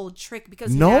very old trick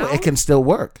because no, now it can still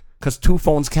work because 2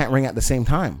 phones can't ring at the same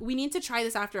time. we need to try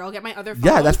this after. I'll get my other phone.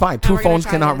 Yeah, that's fine. and 2 we're gonna phones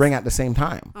try cannot this. ring at the same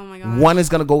time. Oh my God. One is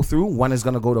going to go through, one is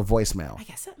going to go to voicemail. I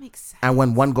guess that makes sense. And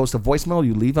when one goes to voicemail,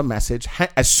 you leave a message.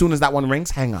 As soon as that one rings,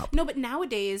 hang up. No, but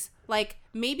nowadays, like,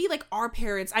 maybe, like, our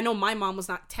parents, I know my mom was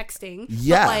not texting.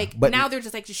 Yeah, But, like, but now they're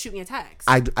just, like, just shoot me a text.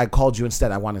 I called you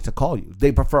instead. I wanted to call you.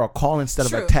 They prefer a call instead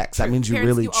of a text. That means you Parents,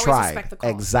 really you always tried. respect the call.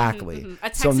 Exactly. A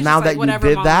text So is now just that like, you whatever,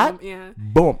 did mom, that, yeah.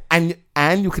 boom.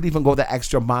 And you could even go the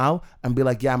extra mile and be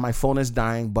like, yeah, my phone is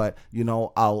dying, but you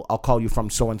know, I'll call you from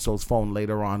so and so's phone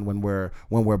later on when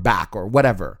we're back or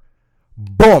whatever.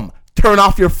 Boom. Turn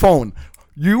off your phone.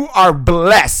 You are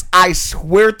blessed. I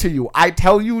swear to you. I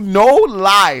tell you no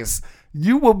lies.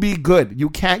 You will be good. You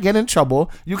can't get in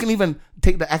trouble. You can even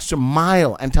take the extra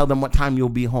mile and tell them what time you'll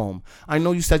be home. I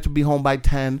know you said you'll be home by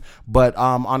 10, but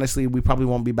honestly, we probably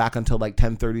won't be back until like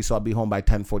 10:30, so I'll be home by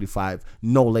 10:45,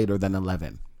 no later than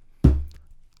 11.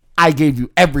 I gave you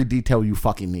every detail you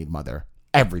fucking need, mother.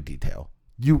 Every detail.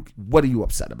 What are you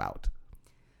upset about?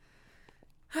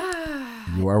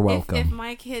 You are welcome. If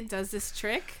my kid does this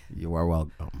trick, you are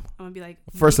welcome. I'm gonna be like,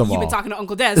 First of all, you've been talking to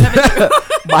Uncle Des, haven't you?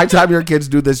 by the time your kids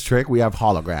do this trick, we have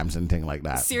holograms and things like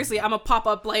that. Seriously, I'm gonna pop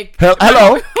up like,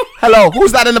 hello,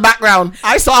 who's that in the background?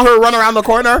 I saw her run around the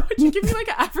corner. Would you give me like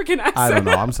an African accent? I don't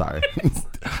know. I'm sorry.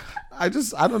 I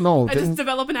don't know. I just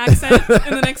develop an accent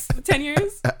in the next 10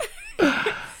 years.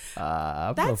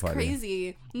 That's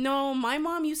crazy. No, my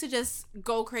mom used to just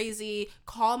go crazy,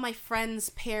 call my friends'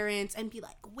 parents and be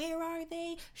like, where are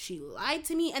they? She lied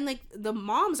to me. And like the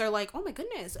moms are like, oh my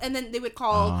goodness. And then they would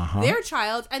call their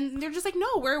child and they're just like, no,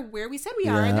 we're where we said we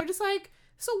are. And they're just like,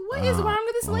 so what is wrong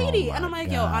with this lady? And I'm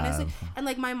like, yo, honestly. And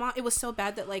like my mom, it was so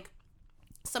bad that like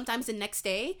sometimes the next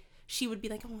day she would be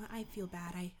like, oh, I feel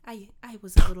bad. I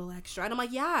was a little extra. And I'm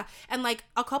like, yeah. And like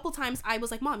a couple times I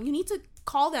was like, Mom, you need to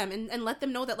call them and let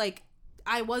them know that like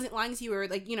I wasn't lying to you or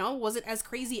like, you know, wasn't as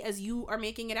crazy as you are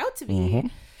making it out to be. Mm-hmm.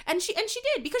 And she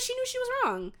did because she knew she was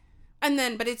wrong. And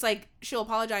then, but it's like, she'll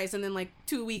apologize. And then like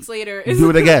 2 weeks later. Do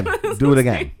it again. Do it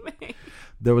again.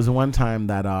 There was one time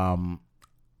that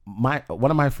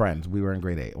one of my friends, we were in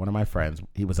grade 8. One of my friends,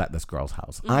 he was at this girl's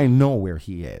house. I know where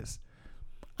he is.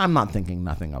 I'm not thinking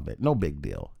nothing of it. No big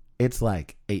deal. It's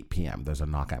like 8 p.m. There's a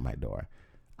knock at my door.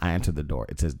 I answer the door.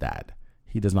 It's his dad.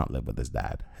 He does not live with his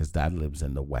dad. His dad lives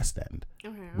in the West End.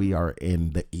 Okay. We are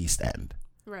in the East End.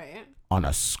 Right. On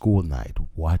a school night.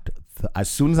 As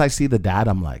soon as I see the dad,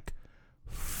 I'm like,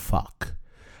 fuck.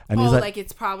 And he's like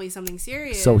it's probably something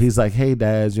serious. So he's like, hey,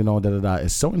 Dad,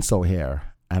 is so-and-so here?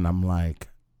 And I'm like,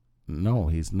 no,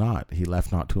 he's not. He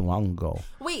left not too long ago.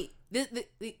 Wait,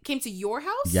 it came to your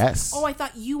house? Yes. Oh, I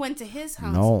thought you went to his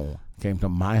house. No, came to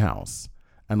my house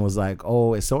and was like,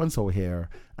 oh, is so-and-so here?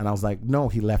 And I was like, no,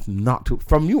 he left not too.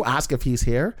 From you ask if he's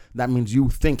here, that means you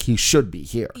think he should be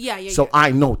here. Yeah. So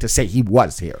I know to say he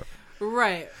was here.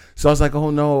 Right. So I was like, oh,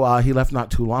 no, he left not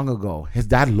too long ago. His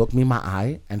dad looked me in my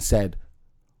eye and said,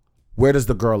 where does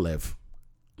the girl live?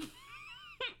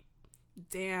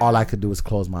 Damn. All I could do was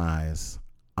close my eyes.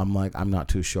 I'm like, I'm not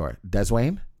too sure.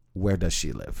 Deswayne, where does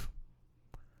she live?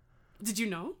 Did you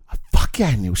know? Fuck yeah,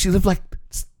 I knew. She lived like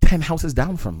 10 houses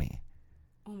down from me.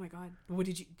 Oh my God. What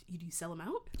did you sell him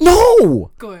out?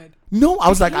 No. Good. No, I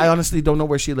was like, I honestly don't know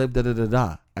where she lived.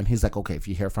 And he's like, okay, if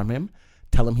you hear from him,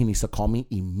 tell him he needs to call me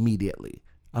immediately.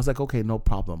 I was like, okay, no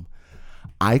problem.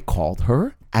 I called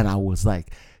her and I was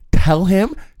like, tell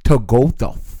him to go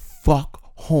the fuck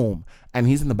home. And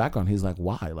he's in the background. He's like,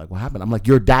 why? Like, what happened? I'm like,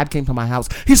 your dad came to my house.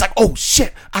 He's like, oh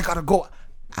shit, I gotta go.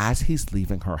 As he's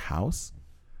leaving her house,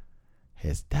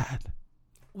 his dad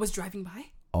was driving by.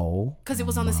 Oh, because it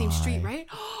was on the same street, right?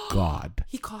 God,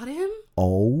 he caught him.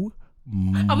 Oh,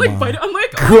 I'm like,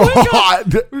 oh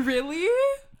God, really?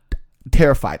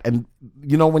 Terrified. And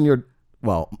you know when you're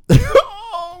well,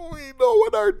 oh, we know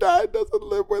when our dad doesn't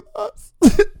live with us.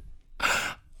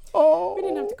 Oh, we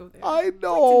didn't have to go there. I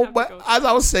know, but as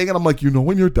I was saying it, I'm like,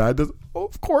 when your dad does,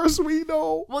 of course we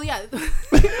know. Well, yeah.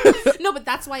 No, but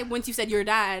that's why once you said your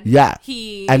dad, yeah,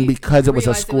 he and because it was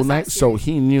a school was night, so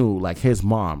he knew like his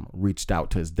mom reached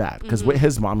out to his dad because with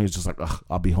his mom he was just like,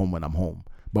 I'll be home when I'm home.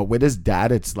 But with his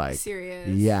dad, it's like serious.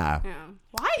 Yeah.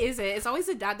 Why is it? It's always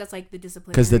the dad that's like the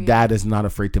disciplinarian. Because the dad is not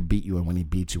afraid to beat you, and when he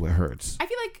beats you, it hurts. I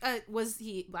feel like was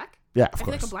he black? Yeah, of course. I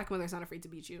feel like a black mother's not afraid to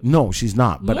beat you. No, she's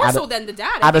not. But more so than the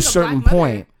dad. At a certain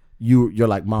point, you're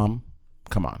like, Mom,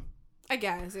 come on. I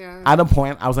guess, yeah. At a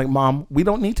point, I was like, Mom, we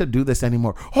don't need to do this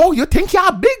anymore. Oh, you think you're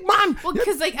a big man? Well,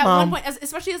 because like at one point,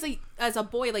 especially as a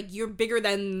boy, like you're bigger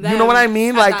than them. You know what I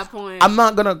mean? Like that point. I'm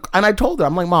not gonna. And I told her,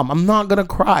 I'm like, Mom, I'm not gonna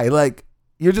cry. Like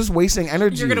you're just wasting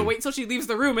energy. You're gonna wait till she leaves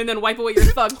the room and then wipe away your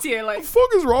thug tear. Like what the fuck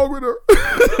is wrong with her?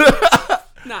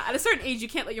 Nah, at a certain age, you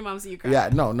can't let your mom see you cry. Yeah,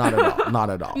 no, not at all. Not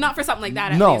at all. Not for something like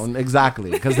that, at least. No, exactly.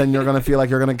 Because then you're going to feel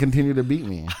like you're going to continue to beat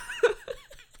me.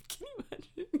 Can you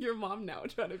imagine your mom now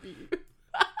trying to beat you?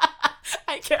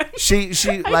 I can't.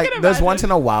 She like, there's once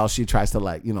in a while she tries to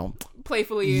like,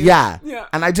 playfully. Yeah.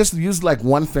 And I just use like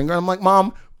one finger. I'm like,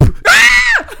 Mom,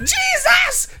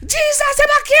 Jesus,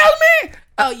 it'll kill me.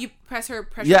 Oh, you press her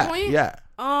pressure point? Yeah.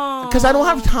 Oh. Because I don't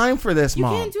have time for this, you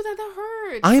Mom. You can't do that. That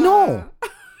hurts. I know.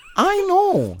 I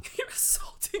know. You're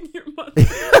assaulting your mother.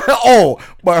 Oh,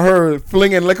 but her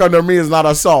flinging lick under me is not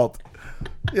assault.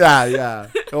 Yeah.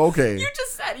 Okay. You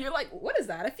just said, you're like, what is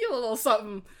that? I feel a little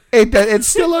something. It's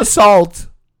still assault.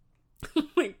 Oh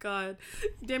my God.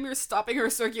 Damn, you're stopping her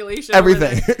circulation.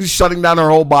 Everything. Shutting down her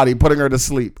whole body, putting her to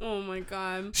sleep. Oh my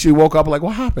God. She woke up like,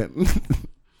 what happened?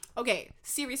 Okay,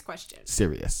 serious question.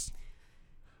 Serious.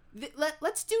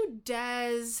 Let's do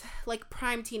Des, like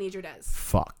prime teenager Des.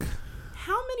 Fuck.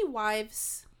 How many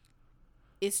wives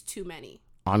is too many?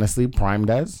 Honestly, prime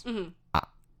Des.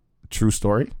 True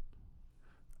story.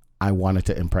 I wanted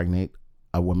to impregnate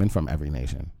a woman from every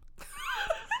nation.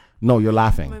 No, you're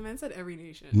laughing. My man said every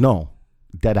nation. No,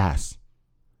 dead ass.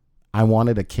 I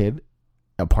wanted a kid,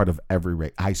 a part of every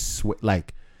race. I swear,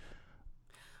 like,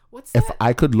 what's that? If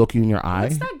I could look you in your eye.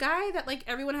 What's that guy that like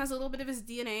everyone has a little bit of his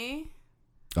DNA?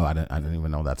 Oh, I didn't even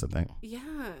know that's a thing.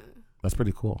 Yeah. That's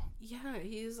pretty cool. Yeah,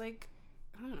 he's like,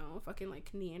 I don't know, fucking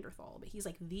like Neanderthal, but he's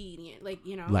like like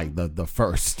the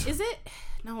first. Is it?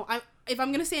 No, if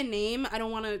I'm gonna say a name, I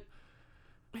don't want to.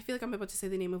 I feel like I'm about to say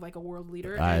the name of like a world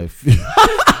leader.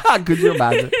 Could you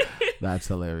imagine? That's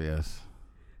hilarious.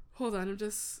 Hold on, I'm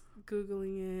just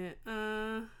googling it.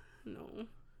 No.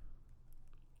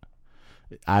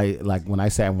 I like when I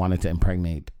say I wanted to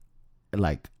impregnate,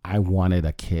 like I wanted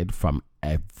a kid from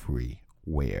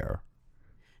everywhere,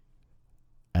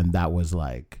 and that was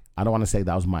like, I don't want to say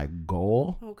that was my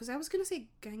goal. Oh, because I was gonna say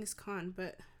Genghis Khan,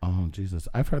 but oh Jesus,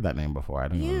 I've heard that name before. I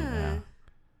don't know. Yeah.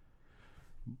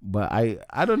 But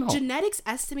I don't know. Genetics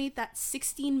estimate that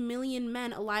 16 million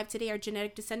men alive today are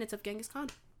genetic descendants of Genghis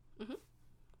Khan.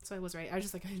 So I was right. I was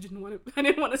just like, I didn't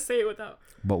want to say it without.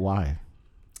 But why?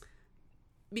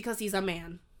 Because he's a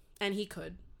man and he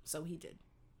could, so he did.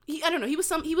 I don't know. He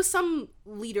was some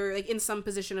leader, like in some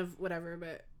position of whatever,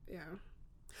 but yeah.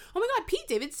 Oh my God, Pete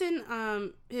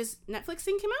Davidson, his Netflix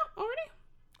thing came out already?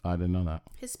 I didn't know that.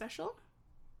 His special?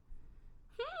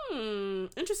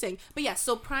 Interesting. But yeah,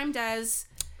 so Prime Des.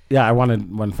 Yeah, I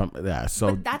wanted one from,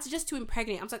 so. But that's just to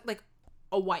impregnate. I'm like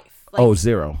a wife. Like,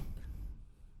 0.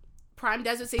 Prime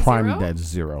Des would say Prime 0? Des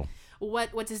 0.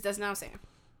 What does Des now say?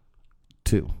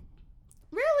 2.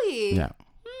 Really? Yeah.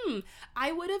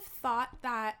 I would have thought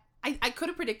that I could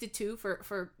have predicted 2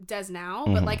 for Des now,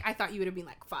 but like I thought you would have been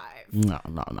like 5. No.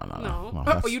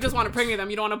 Oh, you just want to pregnant them.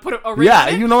 You don't want to put a ring yeah, on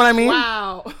it? you know what I mean?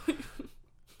 Wow.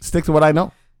 Stick to what I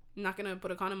know. I'm not gonna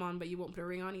put a condom on, but you won't put a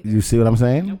ring on either. You see what I'm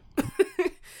saying?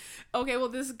 Nope. Okay, well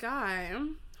this guy,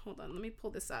 hold on, let me pull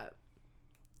this up.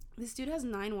 This dude has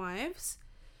 9 wives,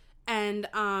 and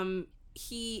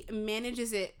he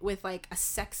manages it with like a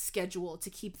sex schedule to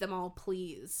keep them all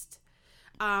pleased.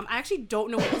 I actually don't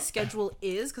know what the schedule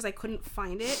is because I couldn't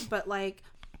find it, but like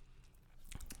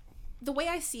the way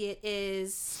I see it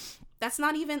is that's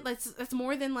not even that's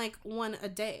more than like 1 a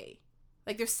day.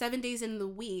 Like there's 7 days in the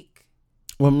week.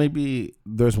 Well, maybe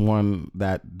there's one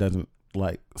that doesn't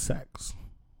like sex,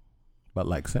 but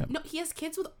likes him. No, he has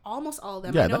kids with almost all of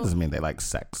them. Yeah, that doesn't mean they like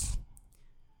sex.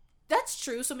 That's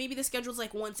true. So maybe the schedule's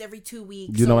like once every 2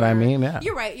 weeks. You know what I mean? Yeah.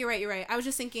 You're right. I was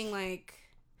just thinking like.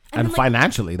 And then,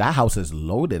 financially, that house is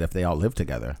loaded if they all live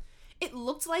together. It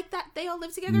looked like that they all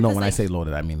live together. No, when I say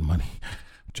loaded, I mean money,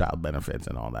 child benefits,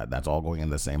 and all that. That's all going in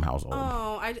the same household.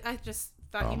 Oh, I just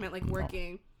thought you meant like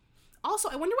working. No. Also,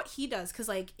 I wonder what he does because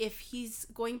like if he's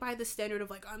going by the standard of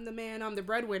like I'm the man, I'm the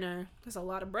breadwinner. That's a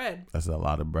lot of bread. That's a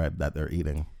lot of bread that they're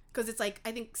eating. Because it's like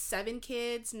I think 7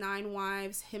 kids, 9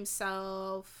 wives,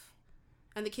 himself.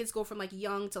 And the kids go from like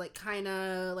young to like kind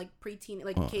of like preteen,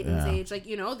 like Caden's age. Like,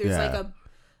 you know, there's like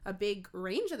a big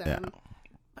range of them. Yeah.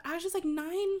 But I was just like 9.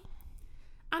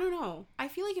 I don't know. I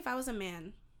feel like if I was a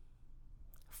man,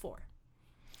 4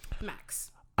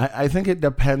 max. I think it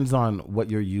depends on what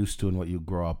you're used to and what you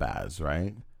grow up as,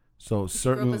 right? So if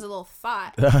certain you grew up as a little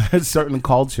thought. certain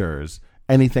cultures,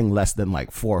 anything less than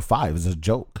like 4 or 5 is a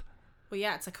joke. Well,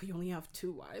 yeah, it's like you only have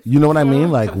 2 wives. You know what I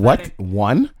mean? Like what?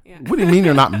 1? Yeah. What do you mean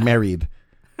you're not married?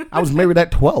 I was married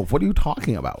at 12. What are you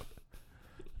talking about?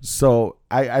 So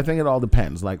I think it all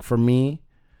depends. Like for me,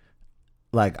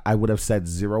 like I would have said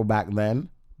 0 back then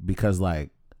because like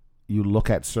you look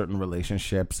at certain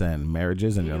relationships and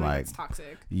marriages and you're like, it's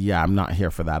toxic. Yeah, I'm not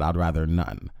here for that. I'd rather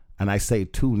none. And I say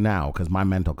 2 now because my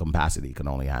mental capacity can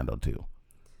only handle 2.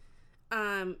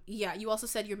 Yeah, you also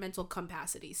said your mental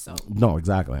capacity, so no,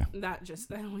 exactly. That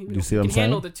just I don't even you see what I'm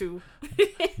saying? Handle the 2.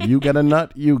 You get a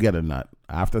nut, you get a nut.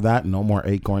 After that, no more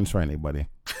acorns for anybody.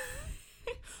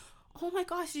 Oh my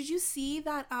gosh, did you see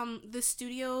that the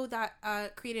studio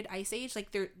that created Ice Age,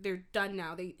 like they're done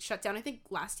now. They shut down I think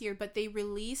last year, but they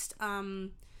released I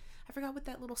forgot what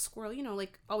that little squirrel, you know,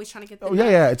 like always trying to get the Oh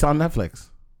yeah, it's on Netflix.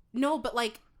 No, but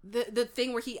like the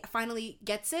thing where he finally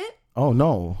gets it. Oh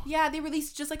no. Yeah, they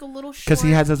released just like a little short. Because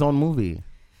he has his own movie.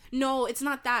 No, it's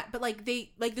not that, but like the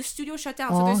studio shut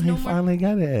down, so there's no more. He finally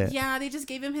got it. Yeah, they just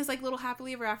gave him his like little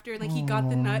happily ever after, and like he got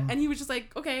the nut, and he was just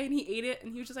like okay, and he ate it,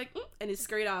 and he was just like and he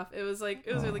scurried off. It was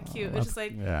really cute. It was just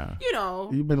like you know,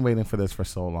 you've been waiting for this for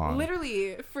so long,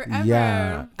 literally forever.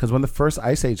 Yeah, because when the first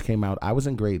Ice Age came out, I was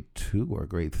in grade 2 or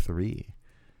grade 3,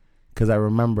 because I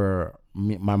remember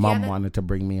my mom wanted to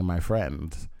bring me and my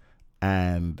friends,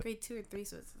 and grade 2 or 3,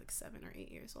 so it's like 7 or 8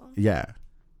 years old. Yeah,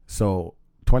 so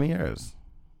 20 years.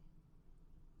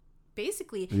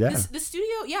 Basically, the studio,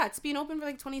 it's been open for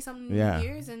like 20-something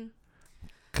years, and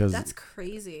that's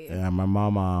crazy. Yeah, my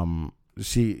mom,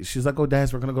 she's like, oh, Des,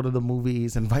 we're gonna go to the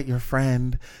movies. Invite your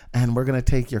friend, and we're gonna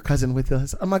take your cousin with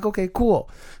us. I'm like, okay, cool.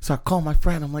 So I call my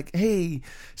friend. I'm like, hey,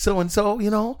 so and so,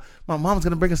 you know, my mom's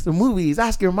gonna bring us to the movies.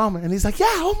 Ask your mama. And he's like, yeah,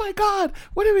 oh my god,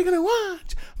 what are we gonna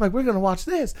watch? I'm like, we're gonna watch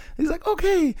this. And he's like,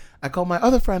 okay. I call my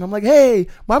other friend. I'm like, hey,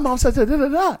 my mom said da da da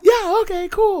da. Yeah, okay,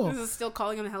 cool. Is it still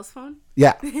calling on the house phone?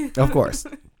 Yeah, of course.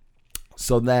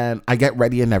 So then I get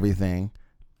ready and everything,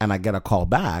 and I get a call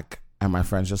back, and my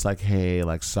friend's just like, hey,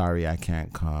 like, sorry, I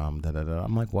can't come. Da da da.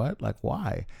 I'm like, what? Like,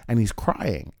 why? And he's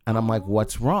crying, and I'm like,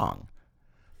 what's wrong?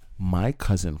 My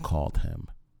cousin called him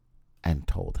and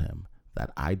told him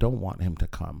that I don't want him to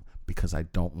come because I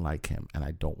don't like him and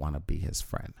I don't want to be his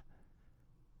friend.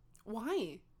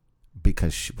 Why?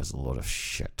 Because she was a little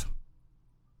shit.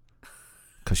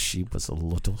 Because she was a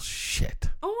little shit.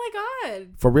 Oh my god.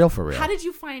 For real, for real. How did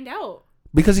you find out?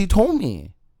 Because he told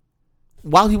me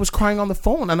while he was crying on the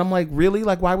phone. And I'm like, really?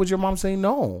 Like, why would your mom say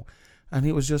no? And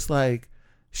he was just like,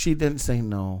 she didn't say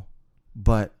no,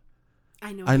 but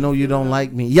I know you don't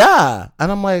like me. Yeah.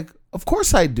 And I'm like, of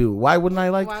course I do. Why wouldn't I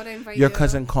like? Why would I invite your you?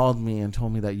 cousin called me and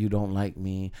told me that you don't like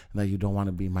me and that you don't want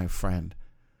to be my friend.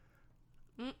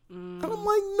 And I'm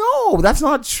like, no, that's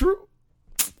not true.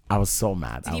 I was so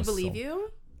mad. Did he believe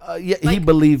you? Yeah, Like, he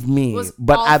believed me, was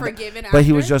but all forgiven but he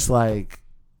after? was just like,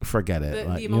 forget it, The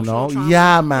like, you emotional know, trauma.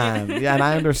 yeah, man, yeah, and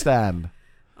I understand.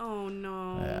 Oh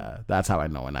no. Yeah, that's how I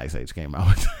know when Ice Age came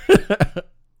out.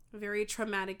 Very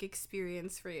traumatic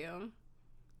experience for you.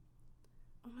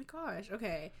 Oh my gosh.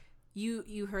 Okay.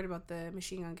 You heard about the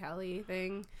Machine Gun Kelly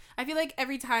thing? I feel like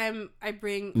every time I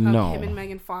bring up him and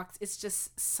Megan Fox, it's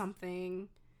just something.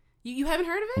 You haven't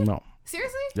heard of it? No.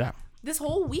 Seriously? Yeah. This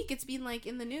whole week it's been like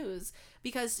in the news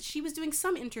because she was doing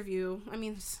some interview. I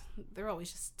mean, they're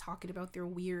always just talking about their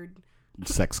weird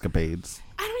sexcapades.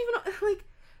 I don't even know. Like,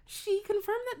 she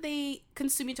confirmed that they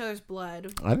consume each other's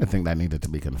blood. I didn't think that needed to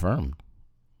be confirmed.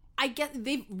 I get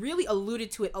they've really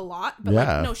alluded to it a lot, but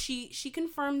Yeah. like no, she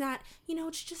confirmed that, you know,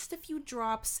 it's just a few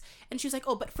drops, and she was like,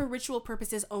 oh, but for ritual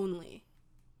purposes only.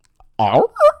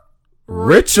 Oh,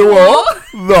 ritual?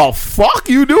 The fuck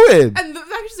you doing? And the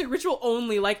fact she's like ritual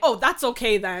only, like, oh, that's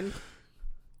okay then.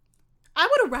 I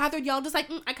would have rather y'all just like,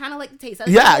 I kind of like the taste.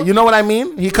 Yeah, you know what I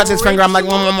mean? He cuts his finger. I'm like,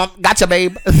 gotcha,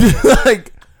 babe.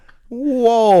 Like,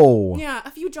 whoa. Yeah,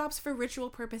 a few drops for ritual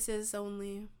purposes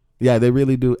only. Yeah, they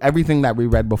really do. Everything that we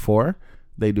read before,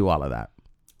 they do all of that.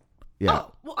 Yeah.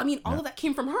 Oh, well, I mean, all of that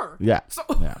came from her. Yeah. So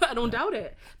Yeah. I don't doubt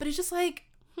it. But it's just like,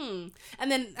 And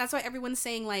then that's why everyone's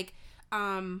saying like,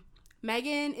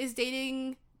 Megan is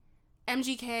dating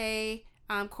MGK.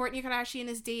 Kourtney Kardashian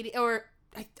is dating, or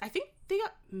I think they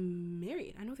got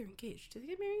married. I know they're engaged. Did they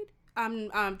get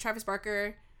married? Travis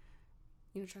Barker.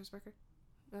 You know Travis Barker?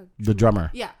 The drummer.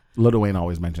 Yeah. Lil Wayne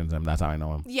always mentions him. That's how I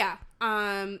know him. Yeah.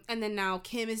 And then now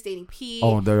Kim is dating Pete.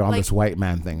 Oh, they're on like, this white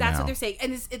man thing that's now. what they're saying.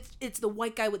 And it's the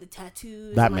white guy with the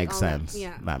tattoos. That and, like, makes all sense. That.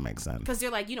 Yeah. That makes sense. Because they're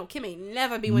like, you know, Kim ain't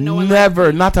never been with no one. Never.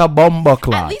 Like not a bomba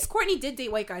clock. At least Kourtney did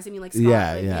date white guys. I mean, like Scott.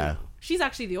 Yeah, like, yeah. You know, she's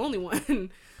actually the only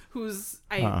one who's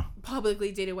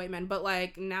publicly dated white men. But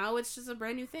like now it's just a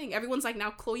brand new thing. Everyone's like,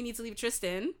 now Khloe needs to leave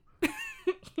Tristan.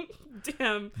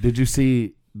 Damn. Did you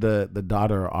see the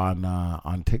daughter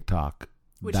on TikTok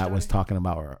Which that daughter? was talking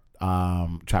about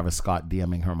Travis Scott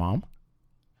DMing her mom?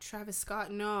 Travis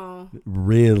Scott, no.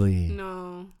 Really?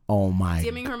 No. Oh my.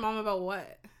 DMing her mom about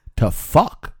what? To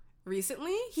fuck.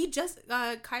 Recently? He just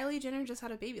Kylie Jenner just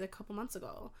had a baby like a couple months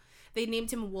ago. They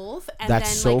named him Wolf, and That's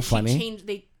then so like funny. she changed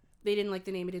they didn't like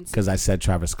the name, it didn't Because I said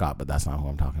Travis Scott, but that's not who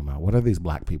I'm talking about. What are these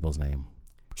black people's name?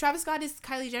 Travis Scott is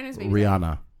Kylie Jenner's baby.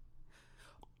 Rihanna.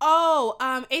 Oh,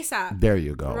 ASAP. There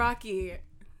you go. Rocky.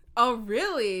 Oh,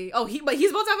 really? Oh, he's about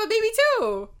to have a baby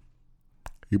too.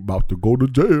 He about to go to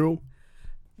jail.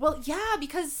 Well, yeah,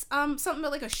 because something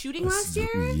about like a shooting last year.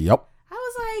 Yep. I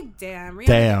was like, damn,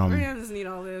 Rihanna doesn't need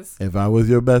all this. If I was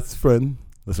your best friend,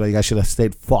 that's why you guys should have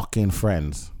stayed fucking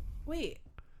friends. Wait,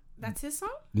 that's his song?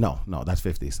 No, that's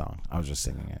 50's song. I was just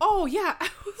singing it. Oh yeah, I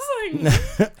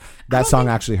was like, That song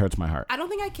actually hurts my heart. I don't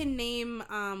think I can name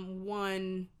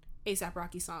one ASAP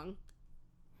Rocky song.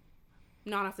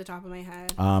 Not off the top of my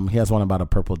head. He has one about a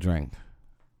purple drink.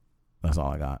 That's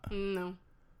all I got. No.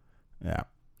 Yeah.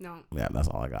 No. Yeah, that's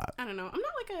all I got. I don't know. I'm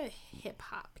not like a hip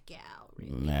hop gal,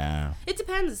 really. Yeah. It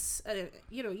depends.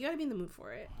 You know, you gotta be in the mood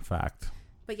for it. Fact.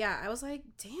 But yeah, I was like,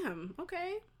 damn,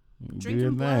 okay. Do Drinking your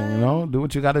thing, blood. you know? Do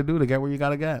what you got to do to get where you got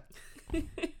to get.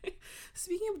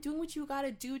 Speaking of doing what you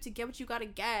gotta do to get what you gotta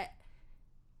get,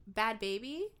 Bad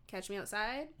Baby, Catch Me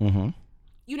Outside. Mm-hmm.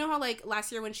 You know how like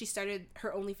last year when she started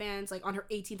her OnlyFans, like on her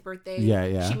 18th birthday,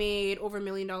 Yeah. she made over $1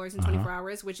 million in 24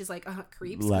 hours, which is like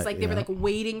creeps. Because like they were like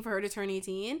waiting for her to turn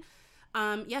 18.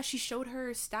 Yeah, she showed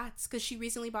her stats because she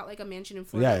recently bought like a mansion in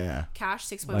Florida. Yeah. Cash,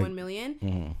 6.1 like, million.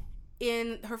 Mm-hmm.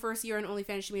 In her first year on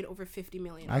OnlyFans, she made over $50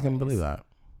 million. I can believe that.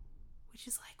 Which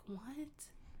is like, what?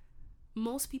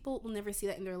 Most people will never see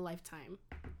that in their lifetime.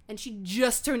 And she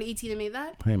just turned 18 and made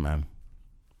that? Hey, man.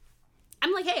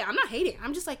 I'm like, hey, I'm not hating.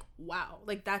 I'm just like, wow.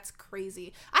 Like, that's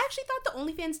crazy. I actually thought the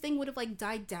OnlyFans thing would have, like,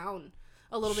 died down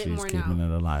a little bit more now. She's keeping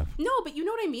it alive. No, but you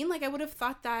know what I mean? Like, I would have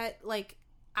thought that, like,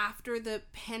 after the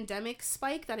pandemic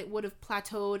spike, that it would have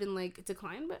plateaued and, like,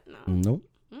 declined, but no. Nope.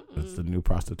 It's the new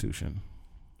prostitution.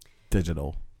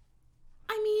 Digital.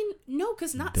 I mean, no,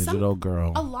 because not Digital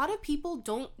girl. A lot of people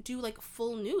don't do, like,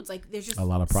 full nudes. Like, there's just a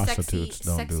lot of prostitutes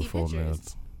don't do sexy full pictures.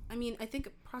 nudes. I mean, I think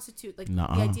a prostitute, like,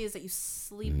 Nuh-uh. the idea is that you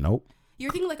sleep. Nope.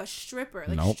 You're thinking like a stripper.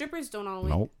 Like, Nope. strippers don't always.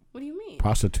 Nope. What do you mean?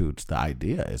 Prostitutes, the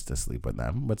idea is to sleep with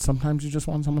them, but sometimes you just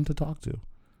want someone to talk to.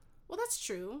 Well, that's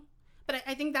true. But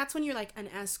I think that's when you're like an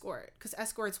escort, because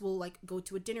escorts will like go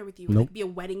to a dinner with you, Nope. like be a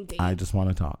wedding date. I just want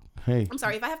to talk. Hey, I'm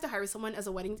sorry, if I have to hire someone as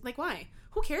a wedding, like why?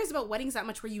 Who cares about weddings that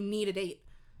much where you need a date?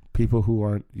 people who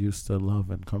aren't used to love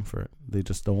and comfort, they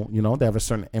just don't, they have a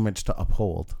certain image to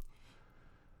uphold.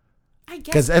 I guess.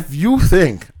 Because if you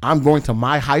think I'm going to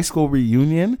my high school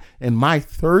reunion in my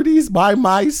 30s by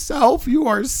myself, you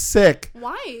are sick.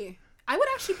 Why? I would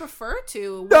actually prefer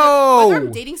to. No. Whether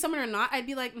I'm dating someone or not, I'd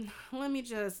be like, let me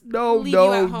just leave No.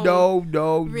 you at home.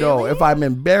 No. Really? If I'm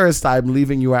embarrassed, I'm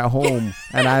leaving you at home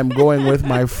and I'm going with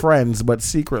my friends, but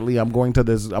secretly I'm going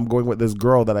with this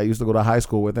girl that I used to go to high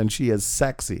school with, and she is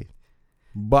sexy.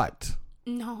 But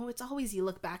No, it's always you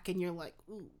look back and you're like,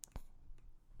 ooh,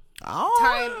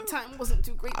 oh, time wasn't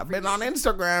too great. I've for been you. on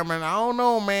Instagram and I don't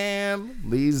know, man.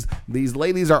 These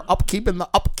ladies are upkeeping the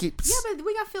upkeeps. Yeah, but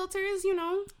we got filters,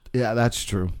 Yeah, that's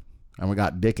true. And we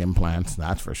got dick implants,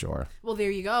 that's for sure. Well,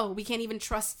 there you go. We can't even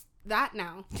trust that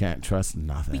now. Can't trust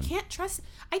nothing. We can't trust.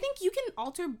 I think you can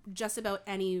alter just about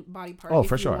any body part. Oh, if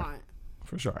for you sure. Want.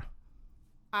 For sure.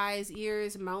 Eyes,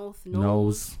 ears, mouth,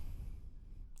 Nose.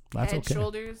 That's head, okay.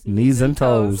 shoulders, Knees and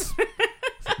toes.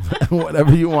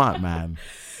 Whatever you want, man.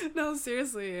 No,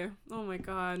 seriously. Oh my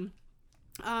god.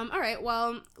 All right.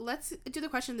 Well, let's do the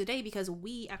question of the day because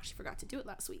we actually forgot to do it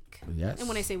last week. Yes. And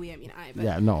when I say we, I mean I. But,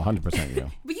 Yeah, no, 100% you.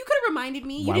 but you could have reminded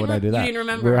me. Why would I do that? You didn't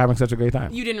remember. We were having such a great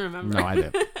time. You didn't remember. No, I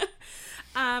did.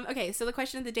 Okay, so the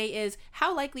question of the day is,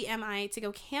 how likely am I to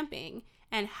go camping,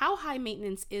 and how high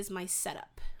maintenance is my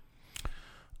setup?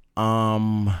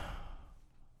 I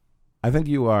think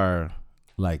you are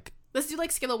like. Let's do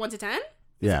like scale of 1 to 10.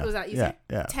 Yeah. Was that easy?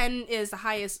 Yeah. 10 is the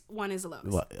highest, 1 is the lowest.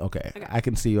 Well, okay. I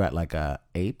can see you at like a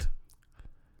 8.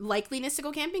 Likeliness to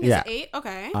go camping is Yeah. 8.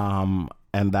 Okay.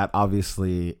 And that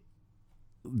obviously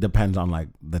depends on like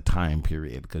the time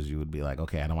period, because you would be like,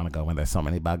 okay, I don't want to go when there's so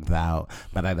many bugs out,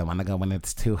 but I don't want to go when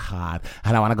it's too hot.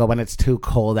 I don't want to go when it's too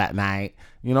cold at night.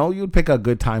 You'd pick a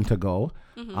good time to go.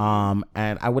 Mm-hmm.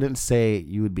 And I wouldn't say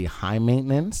you would be high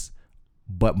maintenance,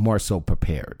 but more so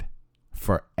prepared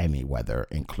for any weather,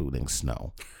 including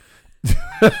snow.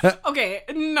 Okay,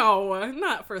 no,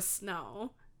 not for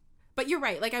snow. But you're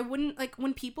right. Like I wouldn't, like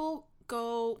when people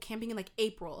go camping in like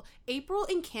April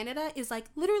in Canada is like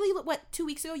literally what 2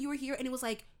 weeks ago you were here and it was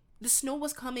like the snow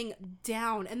was coming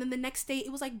down and then the next day it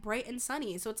was like bright and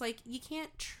sunny, so it's like you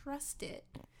can't trust it.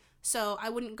 So I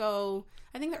wouldn't go.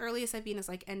 I think the earliest I've been is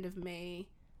like end of May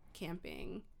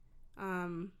camping.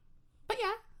 But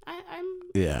yeah,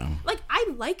 I'm like, I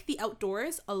like the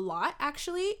outdoors a lot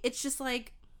actually. It's just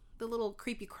like the little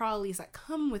creepy crawlies that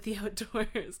come with the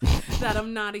outdoors that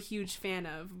I'm not a huge fan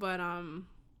of. But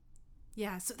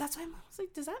yeah, so that's why I was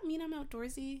like, does that mean I'm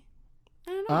outdoorsy?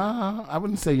 I don't know. I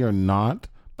wouldn't say you're not.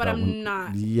 But I'm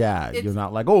not. Yeah, you're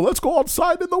not like, oh, let's go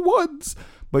outside in the woods.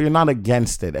 But you're not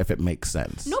against it if it makes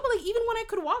sense. No, but like even when I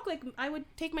could walk, like I would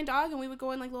take my dog and we would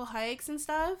go on like little hikes and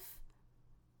stuff.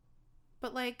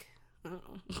 But like, I don't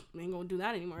know, I ain't gonna do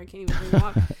that anymore. I can't even really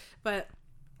walk. But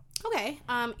okay,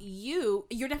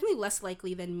 you're definitely less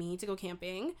likely than me to go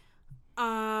camping.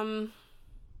 On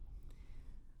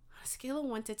a scale of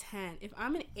 1 to 10, if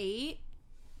I'm an 8,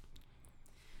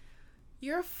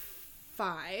 you're a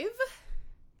 5.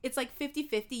 It's like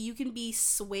 50-50. You can be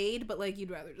swayed, but like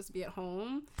you'd rather just be at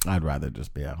home. I'd rather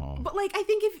just be at home. But like I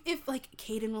think if like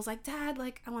Caden was like, Dad,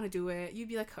 like I want to do it, you'd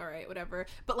be like, all right, whatever.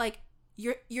 But like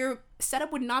your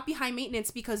setup would not be high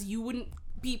maintenance because you wouldn't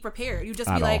be prepared. You'd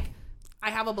just be like, I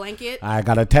have a blanket. I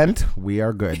got a tent. We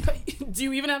are good. Do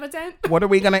you even have a tent? What are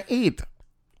we gonna eat?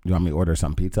 You want me to order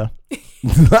some pizza?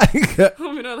 Like,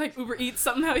 I'm gonna like Uber Eats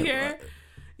something out here.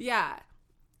 Yeah.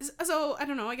 So I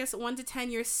don't know. I guess 1 to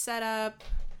 10, your setup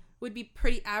would be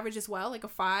pretty average as well, like a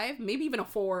 5, maybe even a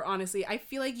 4. Honestly, I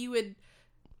feel like you would,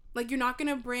 like, you're not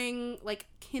gonna bring like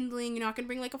kindling. You're not gonna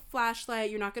bring like a flashlight.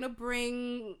 You're not gonna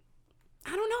bring,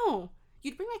 I don't know.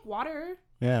 You'd bring like water.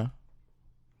 yeah.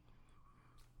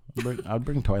 I'd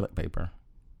bring toilet paper.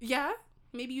 Yeah.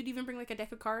 Maybe you'd even bring like a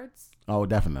deck of cards. Oh,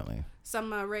 definitely.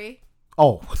 Some Ray.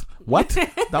 Oh, what?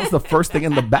 That was the first thing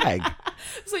in the bag.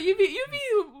 So you'd be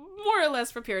more or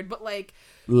less prepared, but like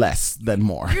Less than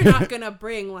more. you're not gonna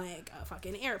bring like a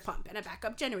fucking air pump and a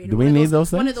backup generator. Do we need those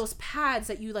things? One of those pads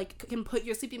that you like can put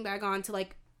your sleeping bag on to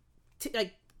like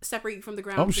separate you from the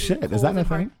ground. Oh shit! Is that a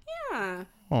thing? Yeah.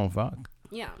 Oh fuck.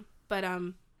 Yeah, but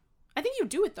I think you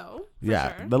do it though.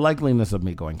 Yeah, sure. the likeliness of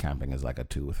me going camping is like a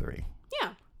 2 or 3.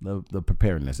 Yeah. The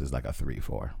preparedness is like a 3,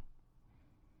 4.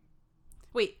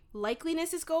 Wait,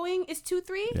 likeliness is 2,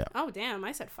 3? Yeah. Oh damn,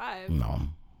 I said 5. No.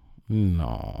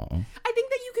 I think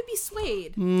that you could be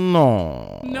swayed.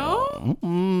 No.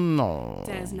 No?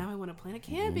 Des, now I want to plan a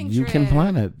camping trip. You can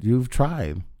plan it. You've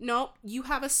tried. No, you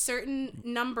have a certain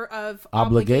number of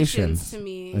Obligations to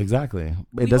me. Exactly.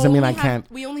 It doesn't mean I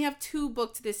can't. We only have 2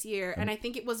 booked this year, and I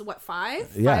think it was, what,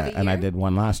 5? Yeah, 5 a and I year? did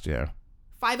one last year.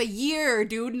 5 a year,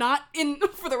 dude, not in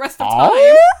for the rest of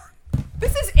time.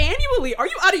 This is annually. Are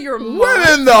you out of your mind?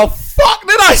 When in the fuck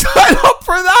did I sign up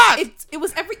for that? It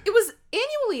was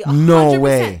annually. 100%. No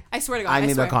way. I swear to God. I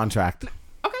need a contract.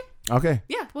 Okay. Okay.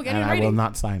 Yeah, we'll get And it in I writing. will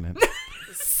not sign it.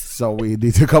 So we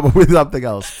need to come up with something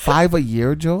else. 5 a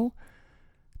year, Joe?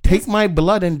 Take my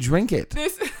blood and drink it.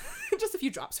 There's just a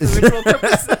few drops for ritual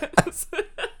purposes.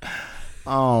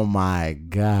 Oh my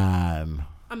God.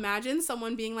 Imagine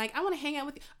someone being like, I want to hang out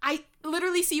with you. I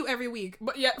literally see you every week,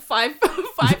 but yet five times.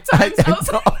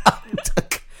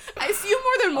 I see you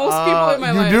more than most people in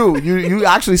my life. You do. You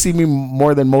actually see me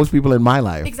more than most people in my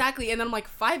life. Exactly. And then I'm like,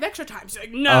 5 extra times. You're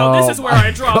like, no, this is where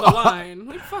I draw the line.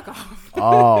 Like, fuck off.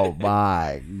 Oh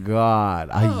my God.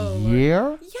 A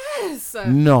year? Yes.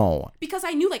 No. Because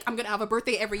I knew, like, I'm going to have a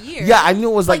birthday every year. Yeah, I knew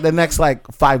it was like the next like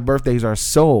 5 birthdays or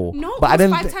so. No, but it was I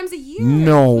didn't 5 times a year.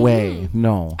 No way.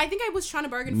 No. I think I was trying to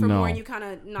bargain for No. more and you kind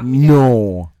of knocked me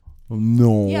down.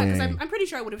 No Yeah, way. because I'm pretty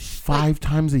sure I would have... 5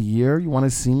 times a year? You want to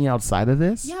see me outside of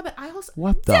this? Yeah, but I also...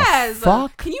 What the Des,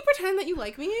 fuck? Can you pretend that you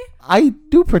like me? I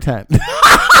do pretend.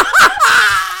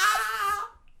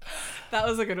 That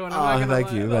was a good one. Oh,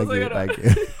 thank you. Thank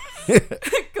you.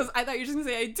 Because I thought you were just going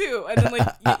to say I do. And then, like,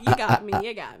 you got me.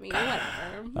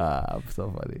 Whatever.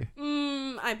 So funny.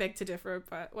 I beg to differ,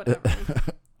 but whatever.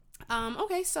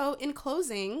 Okay, so in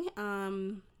closing,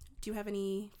 do you have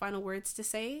any final words to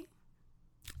say?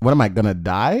 What am I gonna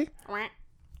die?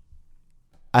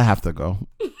 I have to go.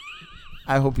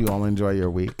 I hope you all enjoy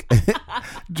your week.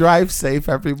 Drive safe,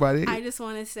 everybody. I just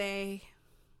want to say,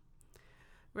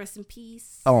 rest in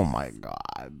peace. Oh my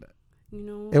God. You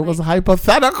know, it was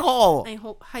hypothetical. I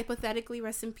hope hypothetically,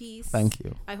 rest in peace. Thank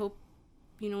you. I hope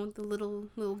the little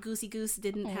goosey goose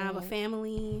didn't have a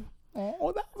family.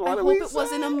 Oh, that's I what hope we it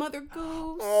wasn't a mother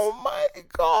goose. Oh my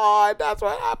God, that's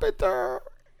what happened to her.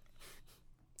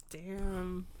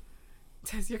 Damn.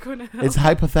 Tess, you're going to hell. It's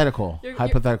hypothetical.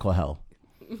 Hypothetical hell.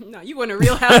 No, you're going to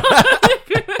real hell.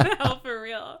 You're going to hell for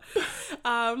real.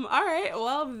 All right.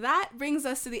 Well, that brings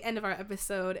us to the end of our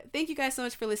episode. Thank you guys so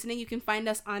much for listening. You can find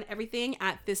us on everything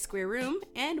at This Square Room,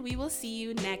 and we will see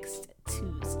you next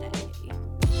Tuesday.